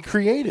fun to be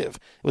creative.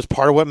 It was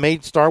part of what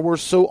made Star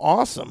Wars so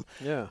awesome.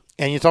 Yeah.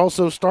 And it's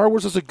also, Star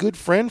Wars is a good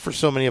friend for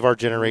so many of our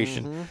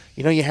generation. Mm-hmm.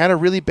 You know, you had a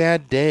really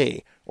bad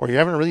day, or you're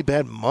having a really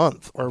bad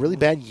month, or a really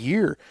bad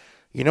year.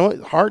 You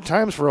know, hard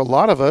times for a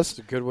lot of us. It's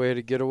a good way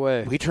to get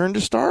away. We turned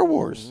to Star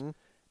Wars.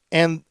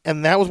 And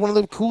that was one of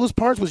the coolest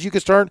parts, was you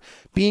could start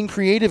being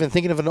creative and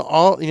thinking of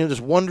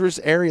this wondrous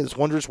area, this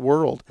wondrous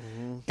world.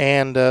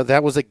 And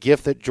that was a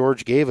gift that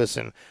George gave us,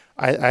 and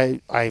I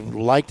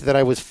liked that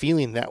I was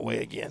feeling that way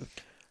again.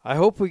 I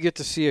hope we get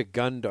to see a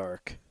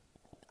Gundark.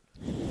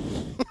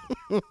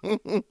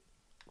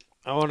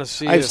 I want to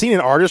see. I've seen an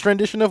artist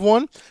rendition of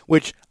one,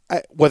 which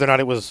whether or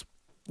not it was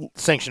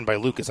sanctioned by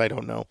Lucas, I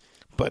don't know.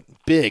 But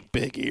big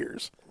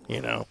ears,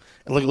 and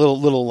like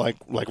little like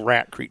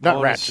rat creatures,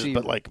 not rats,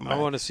 but like I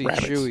want to see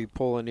rabbits. Chewie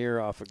pull an ear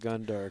off a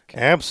Gundark.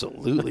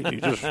 Absolutely,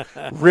 dude, just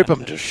rip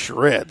them to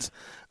shreds.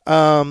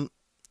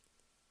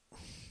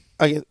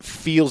 It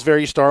feels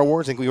very Star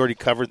Wars. I think we already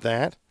covered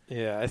that.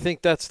 Yeah, I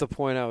think that's the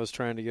point I was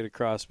trying to get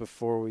across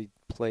before we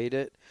played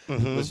it.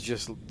 Was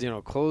just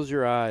close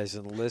your eyes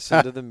and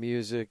listen to the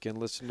music and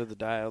listen to the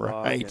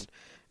dialogue. Right. And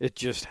it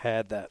just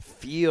had that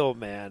feel,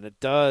 man. It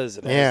does.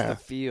 It has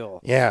the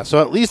feel. Yeah,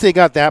 so at least they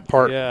got that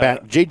part Yeah.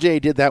 back. JJ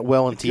did that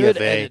well in Good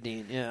TFA.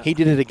 editing, yeah. He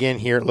did it again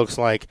here. It looks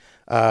like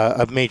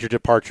a major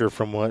departure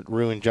from what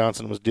Ruin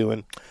Johnson was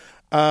doing.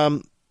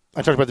 I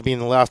talked about the being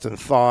the Lost in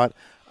Thought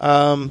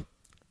and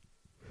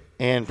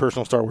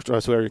personal Star Wars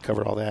stories, so we already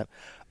covered all that.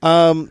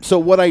 So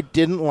what I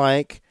didn't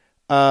like,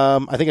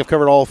 I think I've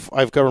covered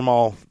them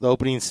all. The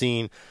opening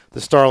scene, the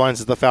star lines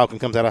as the Falcon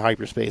comes out of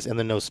hyperspace, and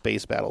the no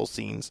space battle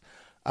scenes.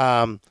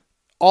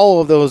 All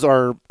of those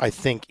are, I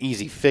think,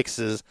 easy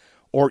fixes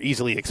or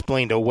easily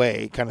explained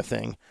away kind of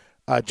thing.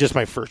 Just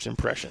my first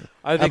impression.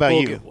 How about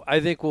you? I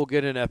think we'll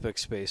get an epic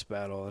space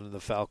battle, and the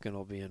Falcon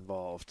will be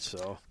involved.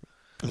 So,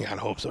 Yeah, I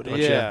hope so, don't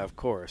you? yeah, of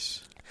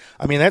course.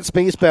 I mean, that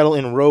space battle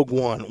in Rogue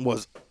One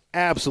was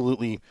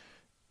absolutely,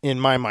 in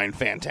my mind,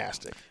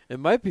 fantastic. It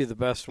might be the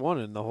best one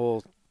in the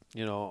whole,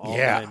 all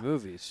 9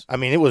 movies. I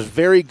mean, it was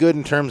very good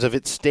in terms of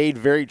it stayed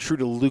very true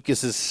to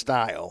Lucas's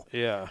style.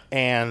 Yeah.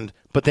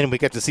 But then we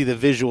got to see the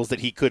visuals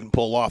that he couldn't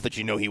pull off that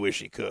he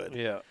wished he could.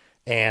 Yeah.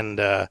 And,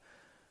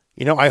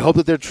 I hope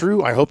that they're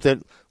true. I hope that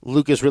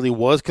Lucas really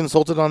was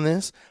consulted on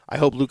this. I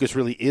hope Lucas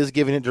really is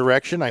giving it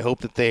direction. I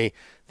hope that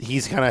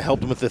he's kind of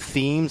helped him with the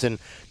themes. And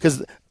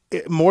because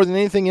more than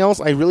anything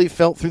else, I really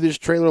felt through this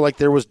trailer like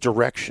there was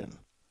direction.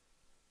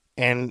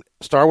 And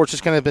Star Wars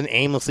just kind of been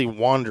aimlessly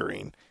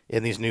wandering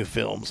in these new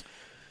films.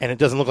 And it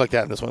doesn't look like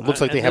that in this one. It looks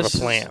like they have a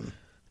plan.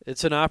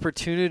 It's an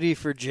opportunity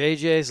for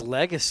JJ's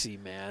legacy,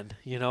 man.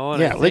 And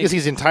yeah,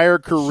 Legacy's entire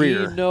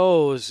career. He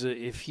knows that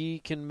if he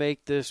can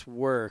make this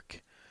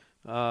work,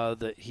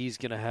 that he's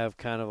going to have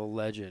kind of a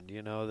legend,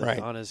 Right.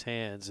 on his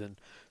hands. And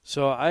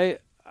so I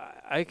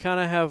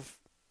kind of have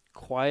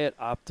quiet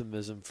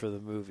optimism for the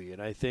movie,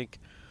 and I think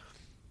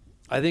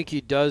he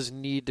does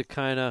need to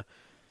kind of,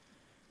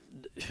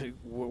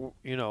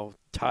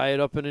 tie it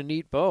up in a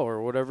neat bow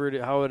or whatever,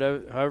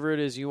 however it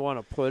is you want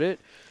to put it.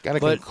 Got to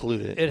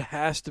conclude it. It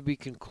has to be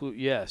concluded.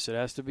 Yes, it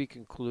has to be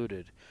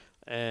concluded,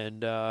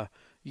 and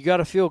you got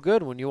to feel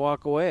good when you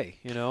walk away.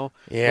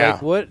 Yeah.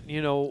 Like what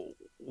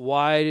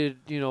why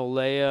did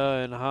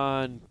Leia and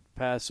Han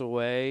pass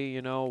away?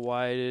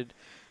 Why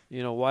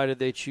did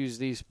they choose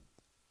these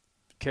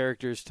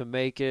characters to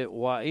make it?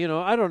 Why?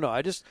 I don't know.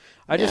 I just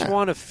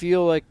want to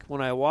feel like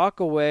when I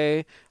walk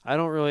away, I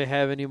don't really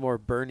have any more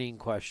burning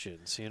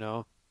questions.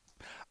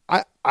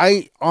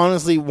 I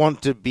honestly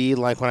want to be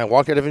like when I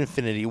walked out of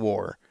Infinity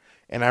War,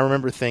 and I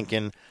remember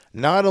thinking,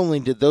 not only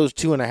did those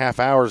 2.5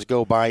 hours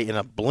go by in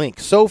a blink,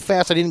 so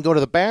fast I didn't go to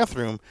the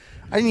bathroom.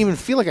 I didn't even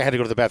feel like I had to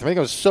go to the bathroom. I think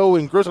I was so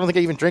engrossed. I don't think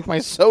I even drank my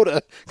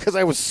soda because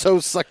I was so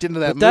sucked into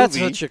that movie. That's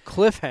such a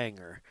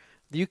cliffhanger.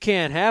 You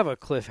can't have a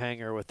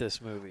cliffhanger with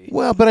this movie.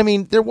 Well, but I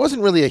mean, there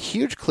wasn't really a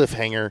huge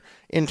cliffhanger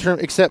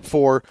except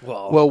for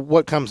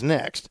what comes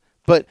next.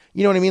 But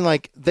you know what I mean?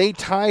 Like they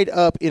tied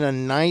up in a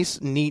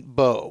nice, neat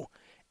bow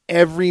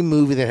every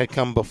movie that had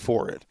come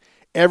before it.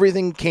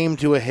 Everything came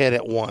to a head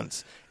at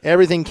once.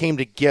 Everything came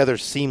together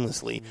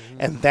seamlessly,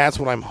 and that's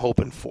what I'm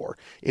hoping for.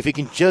 If you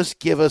can just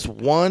give us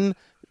one.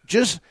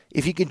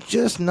 If you could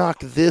just knock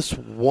this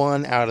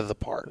one out of the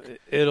park,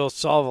 it'll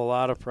solve a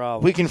lot of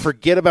problems. We can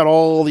forget about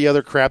all the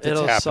other crap that's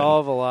happened. It'll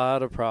solve a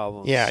lot of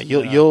problems. Yeah,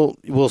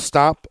 we'll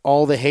stop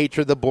all the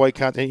hatred, the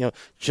boycott.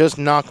 Just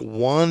knock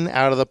one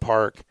out of the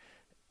park,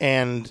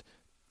 and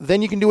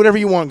then you can do whatever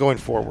you want going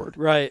forward.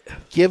 Right.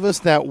 Give us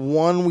that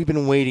one we've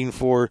been waiting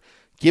for.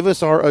 Give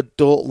us our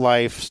adult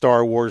life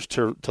Star Wars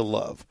to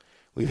love.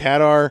 We've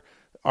had our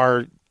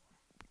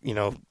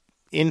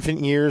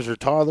infant years or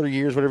toddler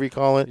years, whatever you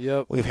call it.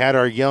 Yep. We've had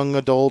our young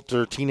adult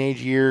or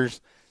teenage years.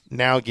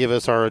 Now give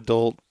us our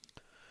adult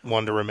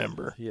one to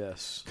remember.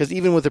 Yes. Because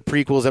even with the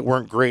prequels that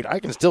weren't great, I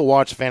can still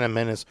watch Phantom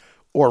Menace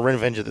or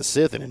Revenge of the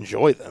Sith and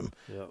enjoy them.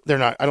 Yep. They're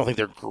not. I don't think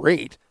they're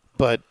great,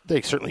 but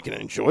they certainly can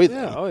enjoy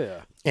them. Yeah, oh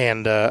yeah.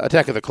 And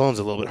Attack of the Clones is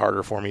a little bit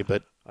harder for me,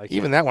 but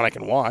even that one I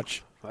can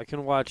watch. I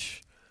can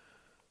watch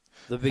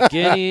the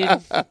beginning,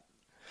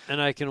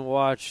 and I can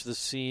watch the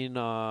scene,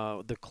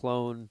 the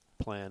clone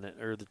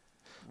planet, or the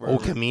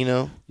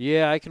Camino.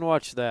 Yeah, I can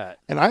watch that.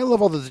 And I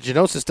love all the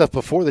Genosis stuff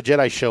before the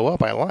Jedi show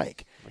up. I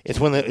like. It's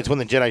when the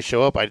Jedi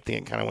show up. I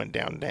think it kind of went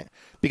down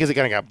because it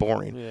kind of got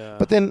boring. Yeah.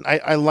 But then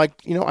I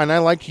liked and I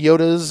liked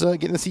Yoda's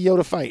getting to see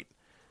Yoda fight.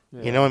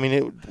 Yeah. I mean,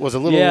 it was a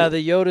little. Yeah,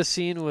 the Yoda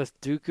scene with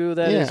Dooku,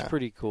 that is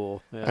pretty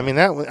cool. Yeah. I mean,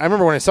 I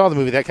remember when I saw the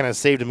movie, that kind of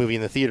saved a movie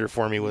in the theater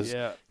for me, was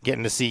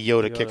getting to see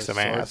Yoda kick some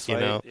ass,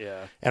 fight,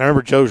 Yeah. And I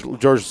remember George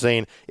was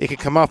saying, it could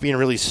come off being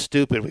really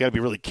stupid. We got to be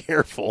really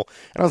careful.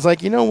 And I was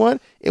like, you know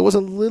what? It was a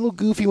little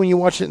goofy when you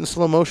watch it in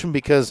slow motion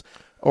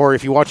or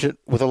if you watch it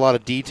with a lot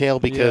of detail,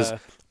 because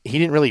he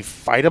didn't really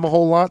fight him a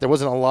whole lot. There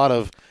wasn't a lot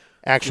of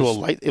actual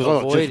light. It was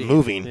all just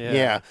moving.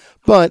 Yeah.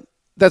 But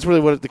that's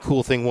really what the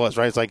cool thing was,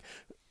 right? It's like,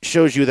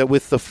 shows you that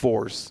with the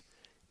Force,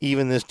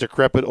 even this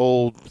decrepit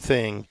old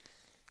thing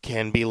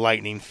can be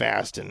lightning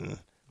fast and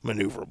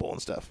maneuverable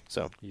and stuff.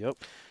 So,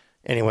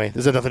 anyway,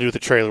 this has nothing to do with the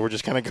trailer. We're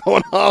just kind of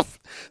going off.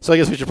 So I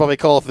guess we should probably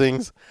call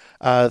things.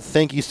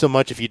 Thank you so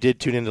much if you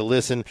did tune in to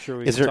listen. I'm sure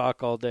we can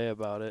talk all day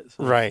about it.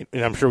 So. Right,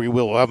 and I'm sure we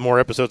will. We'll have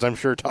more episodes, I'm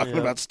sure, talking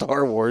about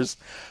Star Wars.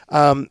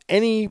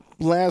 Any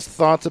last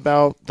thoughts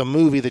about the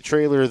movie, the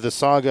trailer, the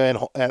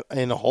saga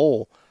in a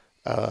whole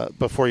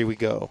before we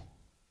go?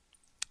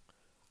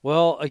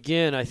 Well,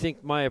 again, I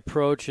think my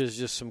approach is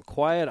just some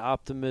quiet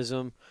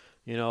optimism,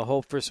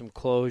 hope for some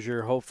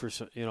closure, hope for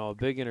some, a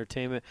big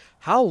entertainment.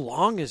 How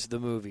long is the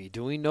movie?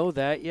 Do we know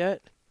that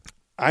yet?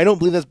 I don't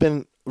believe that's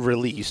been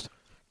released.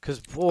 Because,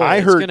 boy,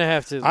 it's going to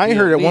have to I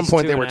heard at one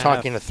point they were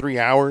talking to 3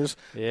 hours,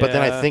 but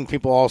then I think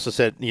people also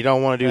said, you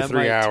don't want to do that 3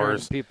 might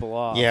hours. Turn people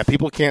off. Yeah,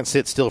 people can't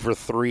sit still for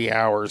 3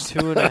 hours.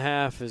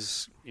 2.5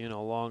 is,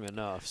 long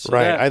enough. So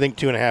right, I think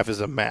 2.5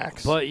 is a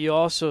max. But you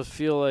also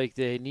feel like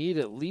they need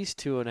at least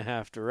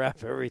 2.5 to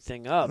wrap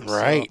everything up.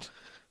 Right. So,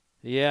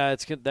 yeah,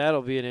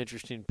 that'll be an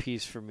interesting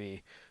piece for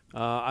me.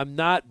 I'm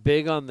not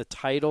big on the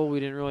title. We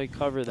didn't really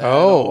cover that a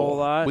whole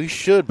lot. We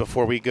should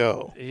before we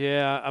go.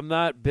 Yeah, I'm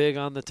not big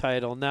on the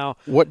title. Now,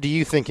 what do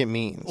you think it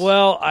means?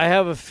 Well, I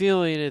have a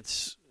feeling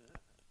it's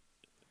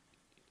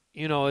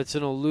an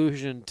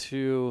allusion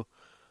to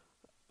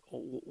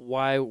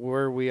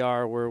where we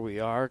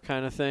are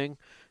kind of thing.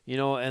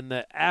 And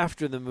that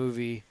after the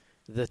movie,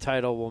 the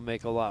title will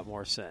make a lot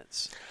more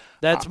sense.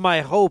 That's my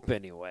hope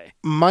anyway.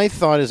 My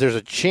thought is there's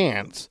a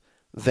chance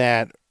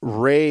that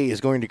Rey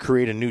is going to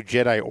create a new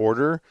Jedi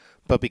Order,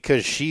 but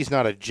because she's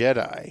not a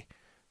Jedi,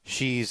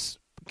 she's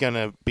going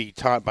to be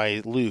taught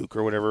by Luke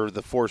or whatever,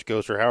 the Force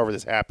Ghost, or however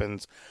this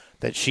happens,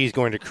 that she's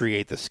going to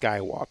create the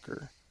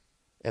Skywalker.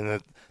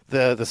 And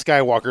the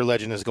Skywalker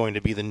legend is going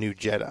to be the new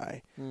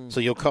Jedi. So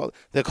they'll call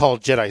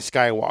Jedi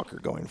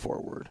Skywalker going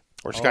forward,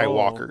 or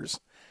Skywalkers.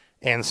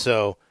 And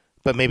so,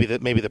 but maybe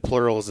the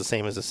plural is the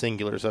same as the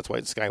singular, so that's why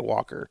it's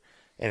Skywalker.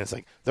 And it's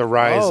like the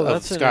rise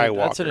of Skywalker.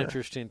 That's an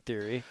interesting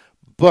theory.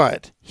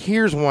 But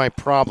here's my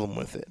problem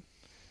with it.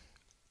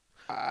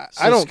 I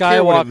don't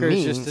care what it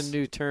means. Skywalker is just a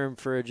new term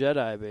for a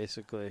Jedi,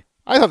 basically.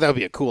 I thought that would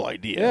be a cool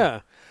idea. Yeah.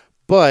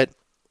 But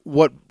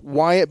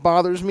why it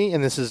bothers me,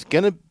 and this is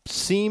going to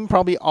seem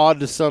probably odd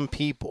to some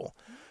people,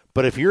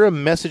 but if you're a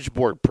message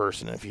board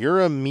person, if you're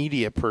a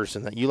media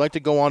person that you like to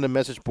go on to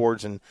message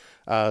boards and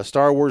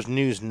Star Wars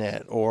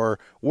Newsnet or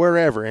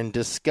wherever and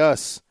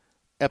discuss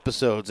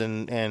episodes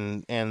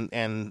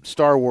and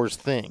Star Wars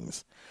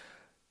things,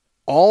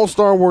 all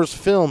Star Wars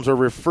films are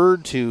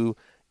referred to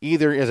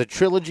either as a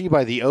trilogy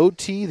by the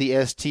OT,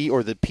 the ST,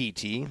 or the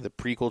PT, the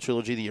prequel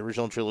trilogy, the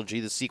original trilogy,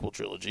 the sequel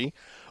trilogy,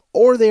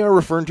 or they are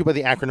referred to by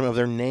the acronym of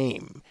their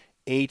name,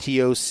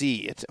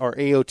 ATOC, or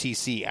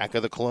AOTC,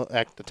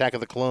 Attack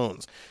of the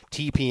Clones,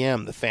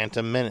 TPM, The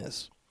Phantom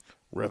Menace,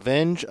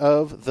 Revenge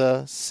of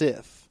the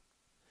Sith,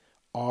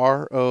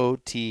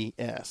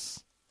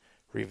 ROTS,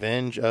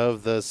 Revenge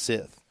of the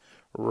Sith,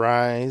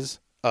 Rise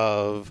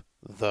of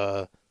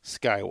the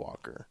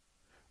Skywalker,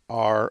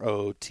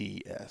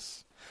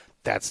 ROTS.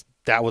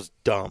 That was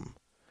dumb.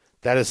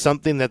 That is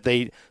something that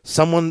they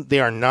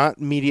are not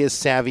media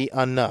savvy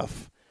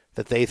enough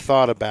that they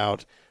thought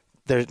about.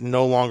 There's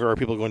no longer are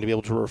people going to be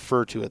able to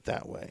refer to it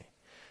that way.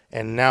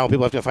 And now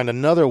people have to find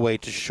another way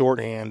to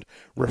shorthand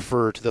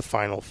refer to the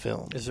final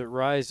film. Is it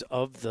Rise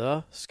of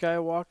the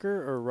Skywalker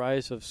or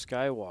Rise of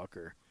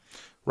Skywalker?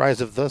 Rise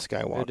of the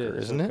Skywalker,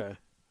 isn't it?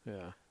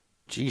 Yeah.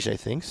 Geez, I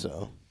think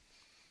so.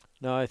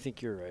 No, I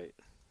think you're right.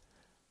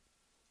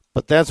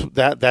 But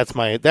that's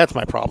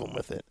my problem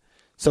with it.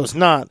 So it's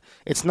not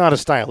a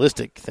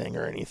stylistic thing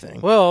or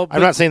anything. Well, I'm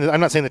not saying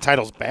the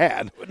title's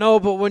bad. No,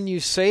 but when you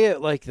say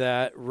it like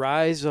that,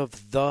 Rise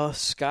of the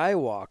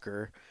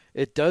Skywalker,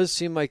 it does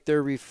seem like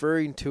they're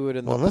referring to it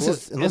in the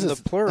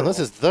plural. Unless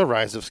it's the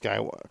Rise of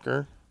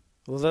Skywalker.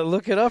 Well, then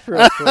look it up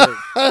real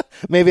quick.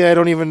 Maybe I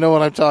don't even know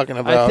what I'm talking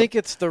about. I think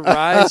it's the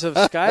Rise of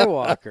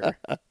Skywalker.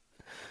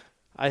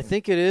 I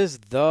think it is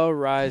the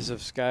Rise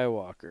of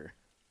Skywalker.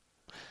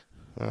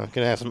 I'm going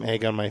to have some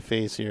egg on my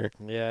face here.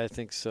 Yeah, I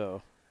think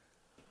so.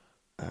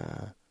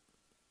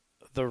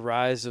 The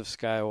Rise of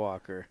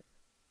Skywalker.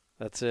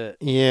 That's it.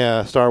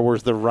 Yeah, Star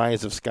Wars: The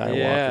Rise of Skywalker.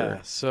 Yeah,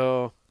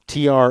 so...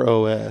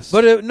 TROS.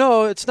 But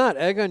no, it's not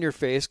egg on your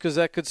face because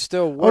that could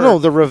still work. Oh, no,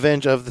 The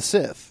Revenge of the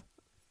Sith.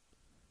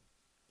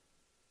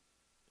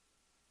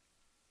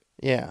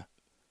 Yeah.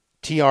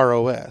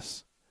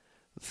 TROS.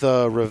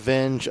 The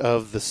Revenge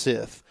of the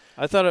Sith.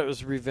 I thought it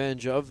was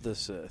Revenge of the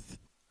Sith.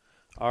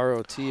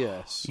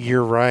 ROTS.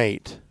 You're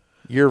right.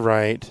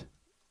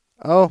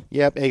 Oh,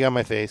 yep, egg on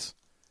my face.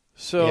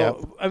 So, Yep.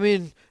 I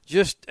mean,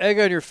 just egg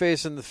on your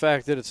face in the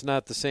fact that it's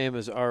not the same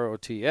as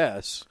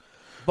ROTS.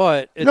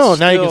 But it's No,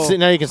 still,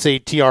 now you can say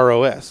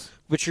TROS.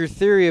 But your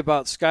theory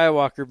about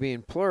Skywalker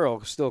being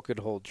plural still could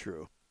hold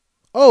true.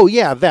 Oh,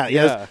 yeah, that.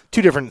 Yeah, Yeah. that's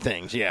two different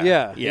things. Yeah.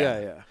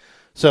 Yeah.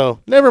 So,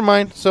 never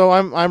mind. So,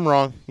 I'm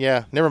wrong.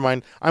 Yeah, never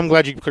mind. I'm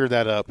glad you cleared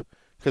that up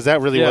because that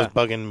really was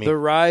bugging me. The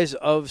Rise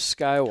of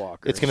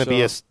Skywalker. It's going to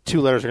be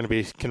two letters are going to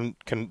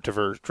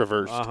be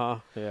traversed.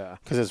 Yeah.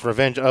 Because it's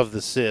Revenge of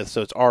the Sith,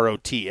 so it's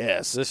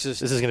ROTS. This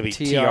is going to be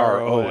TROS.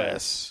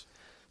 TROS.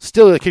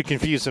 Still, it could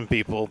confuse some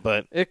people,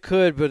 but It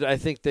could, but I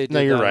think they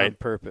did you're that right. on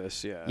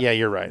purpose. Yeah. yeah,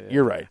 you're right.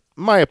 You're right.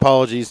 My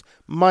apologies.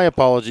 My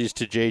apologies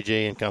to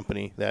JJ and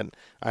company that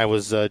I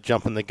was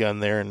jumping the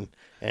gun there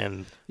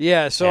and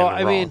Yeah, so and I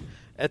wrong. mean,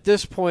 at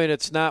this point,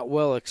 it's not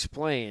well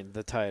explained,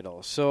 the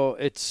title. So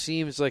it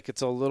seems like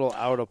it's a little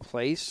out of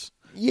place.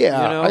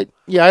 yeah, You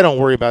know? I don't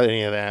worry about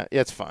any of that.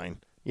 It's fine.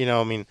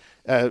 I mean,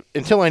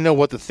 until I know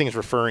what the thing's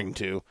referring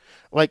to,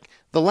 like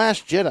The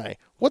Last Jedi.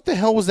 What the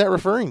hell was that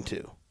referring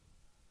to?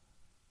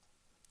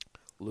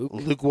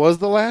 Luke was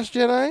the Last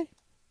Jedi?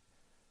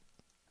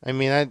 I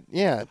mean,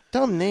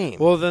 dumb name.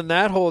 Well, then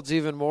that holds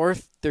even more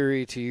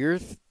theory to your,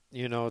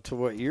 to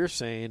what you're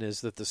saying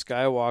is that the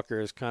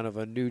Skywalker is kind of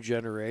a new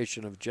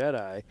generation of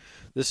Jedi.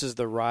 This is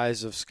the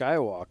Rise of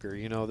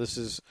Skywalker. This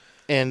is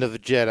End of the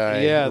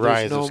Jedi,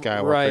 Rise of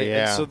Skywalker, right?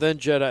 yeah. And so then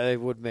Jedi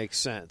would make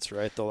sense,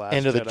 right? The last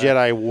End of the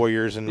Jedi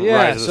Warriors and Yeah,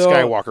 Rise of the so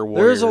Skywalker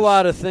Warriors. There's a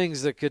lot of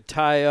things that could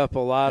tie up a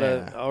lot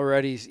of Yeah.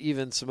 already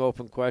even some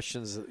open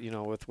questions,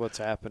 with what's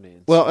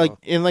happening. Well,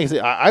 So- like I said,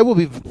 I will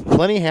be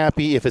plenty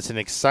happy if it's an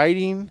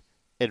exciting,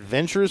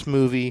 adventurous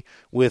movie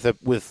with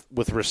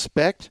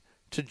respect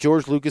to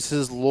George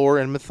Lucas's lore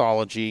and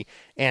mythology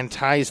and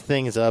ties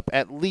things up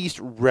at least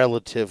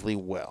relatively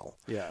well.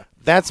 yeah.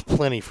 That's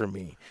plenty for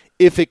me.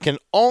 If it can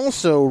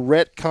also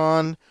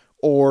retcon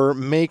or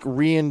make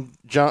Rian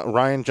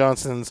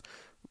Johnson's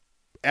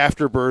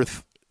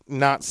Afterbirth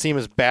not seem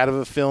as bad of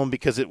a film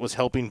because it was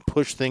helping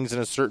push things in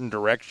a certain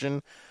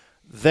direction,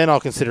 then I'll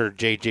consider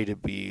JJ to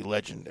be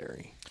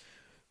legendary.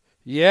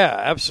 Yeah,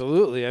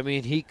 absolutely. I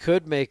mean, he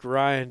could make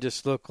Ryan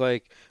just look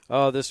like,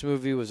 oh, this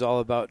movie was all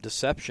about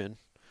deception,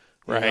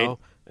 Right.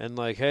 And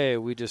like, hey,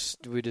 we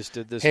just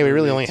did this. Hey, we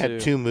really movie only had to-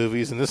 2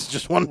 movies, and this is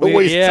just one to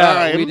waste yeah,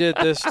 time. we did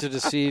this to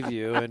deceive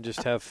you and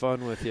just have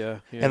fun with you.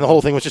 And the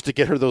whole thing was just to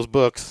get her those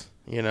books,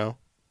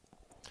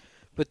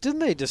 But didn't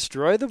they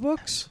destroy the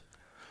books?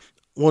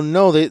 Well,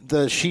 no,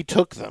 she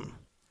took them.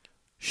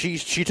 She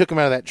took them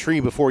out of that tree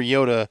before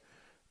Yoda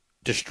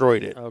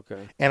destroyed it.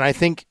 Okay. And I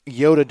think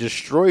Yoda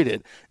destroyed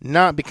it,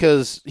 not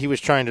because he was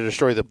trying to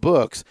destroy the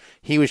books.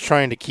 He was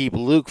trying to keep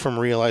Luke from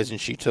realizing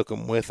she took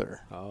them with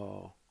her.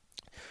 Oh.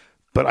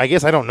 But I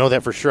guess I don't know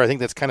that for sure. I think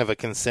that's kind of a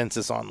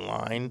consensus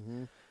online.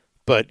 Mm-hmm.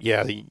 But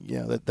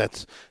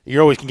that's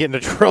you always can get into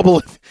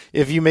trouble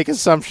if you make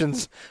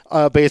assumptions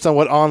based on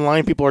what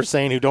online people are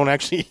saying who don't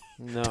actually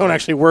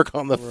work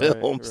on the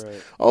films.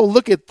 Right. Oh,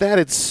 look at that!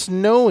 It's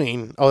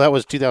snowing. Oh, that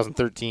was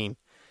 2013.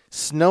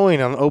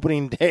 Snowing on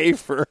opening day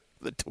for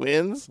the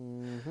Twins.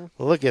 Mm-hmm.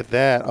 Look at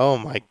that! Oh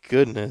my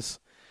goodness.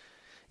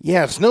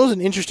 Yeah, snow's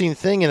an interesting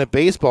thing in a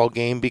baseball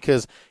game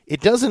because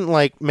it doesn't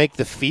make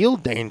the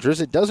field dangerous.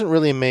 It doesn't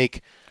really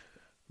make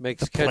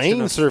Makes the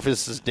playing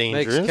surfaces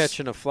dangerous. Makes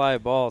catching a fly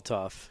ball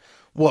tough.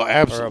 Well, Or a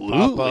absolutely.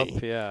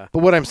 pop-up, yeah. But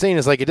what I'm saying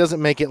is, it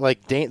doesn't make it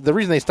the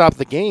reason they stopped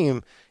the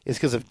game is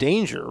because of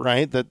danger,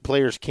 right? That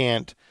players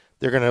can't.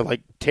 They're going to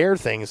tear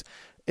things.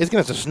 It's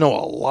going to have to snow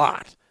a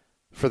lot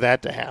for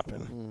that to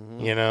happen.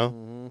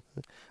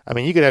 Mm-hmm. I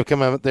mean, you could have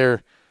come out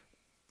there.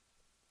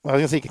 Well, I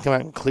was going to say you could come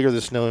out and clear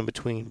the snow in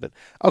between, but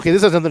okay,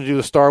 this has nothing to do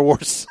with Star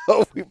Wars,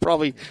 so we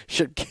probably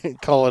should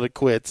call it a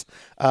quits.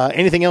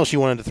 Anything else you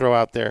wanted to throw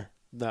out there?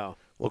 No.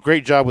 Well,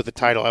 great job with the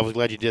title. I was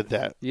glad you did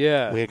that.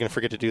 Yeah. We were going to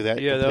forget to do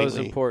that. Yeah, that was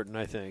completely. important,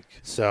 I think.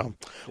 So,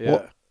 Yeah.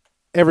 well,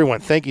 everyone,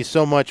 thank you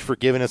so much for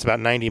giving us about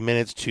 90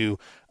 minutes to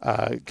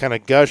kind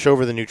of gush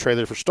over the new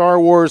trailer for Star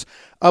Wars,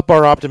 up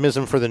our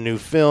optimism for the new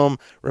film.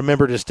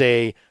 Remember to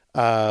stay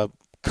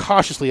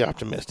cautiously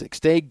optimistic.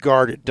 Stay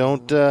guarded.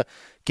 Don't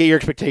get your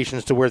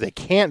expectations to where they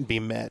can't be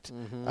met.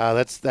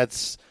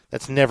 That's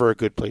never a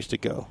good place to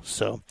go.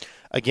 So,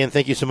 again,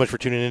 thank you so much for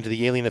tuning into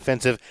the Alien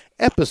Offensive,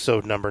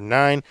 episode number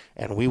 9,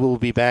 and we will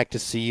be back to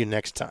see you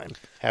next time.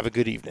 Have a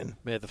good evening.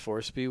 May the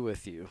Force be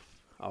with you.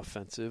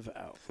 Offensive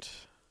out.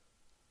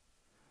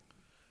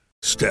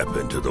 Step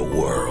into the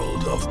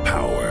world of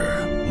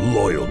power,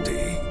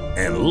 loyalty,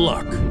 and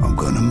luck. I'm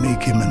gonna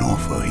make him an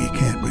offer he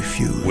can't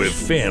refuse. With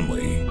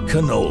family,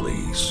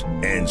 cannolis,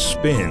 and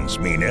spins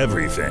mean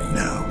everything.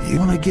 Now, you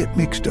wanna get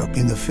mixed up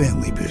in the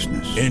family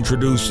business.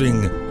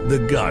 Introducing The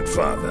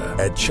Godfather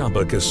at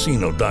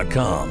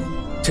ChumbaCasino.com.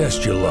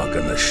 Test your luck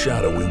in the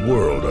shadowy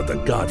world of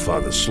The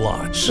Godfather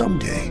slot.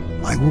 Someday,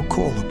 I will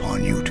call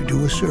upon you to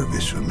do a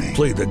service for me.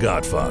 Play The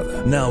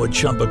Godfather, now at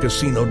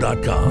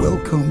ChumbaCasino.com.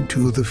 Welcome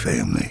to the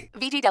family.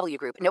 VGW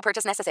Group. No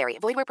purchase necessary.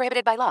 Void where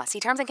prohibited by law. See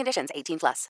terms and conditions. 18+.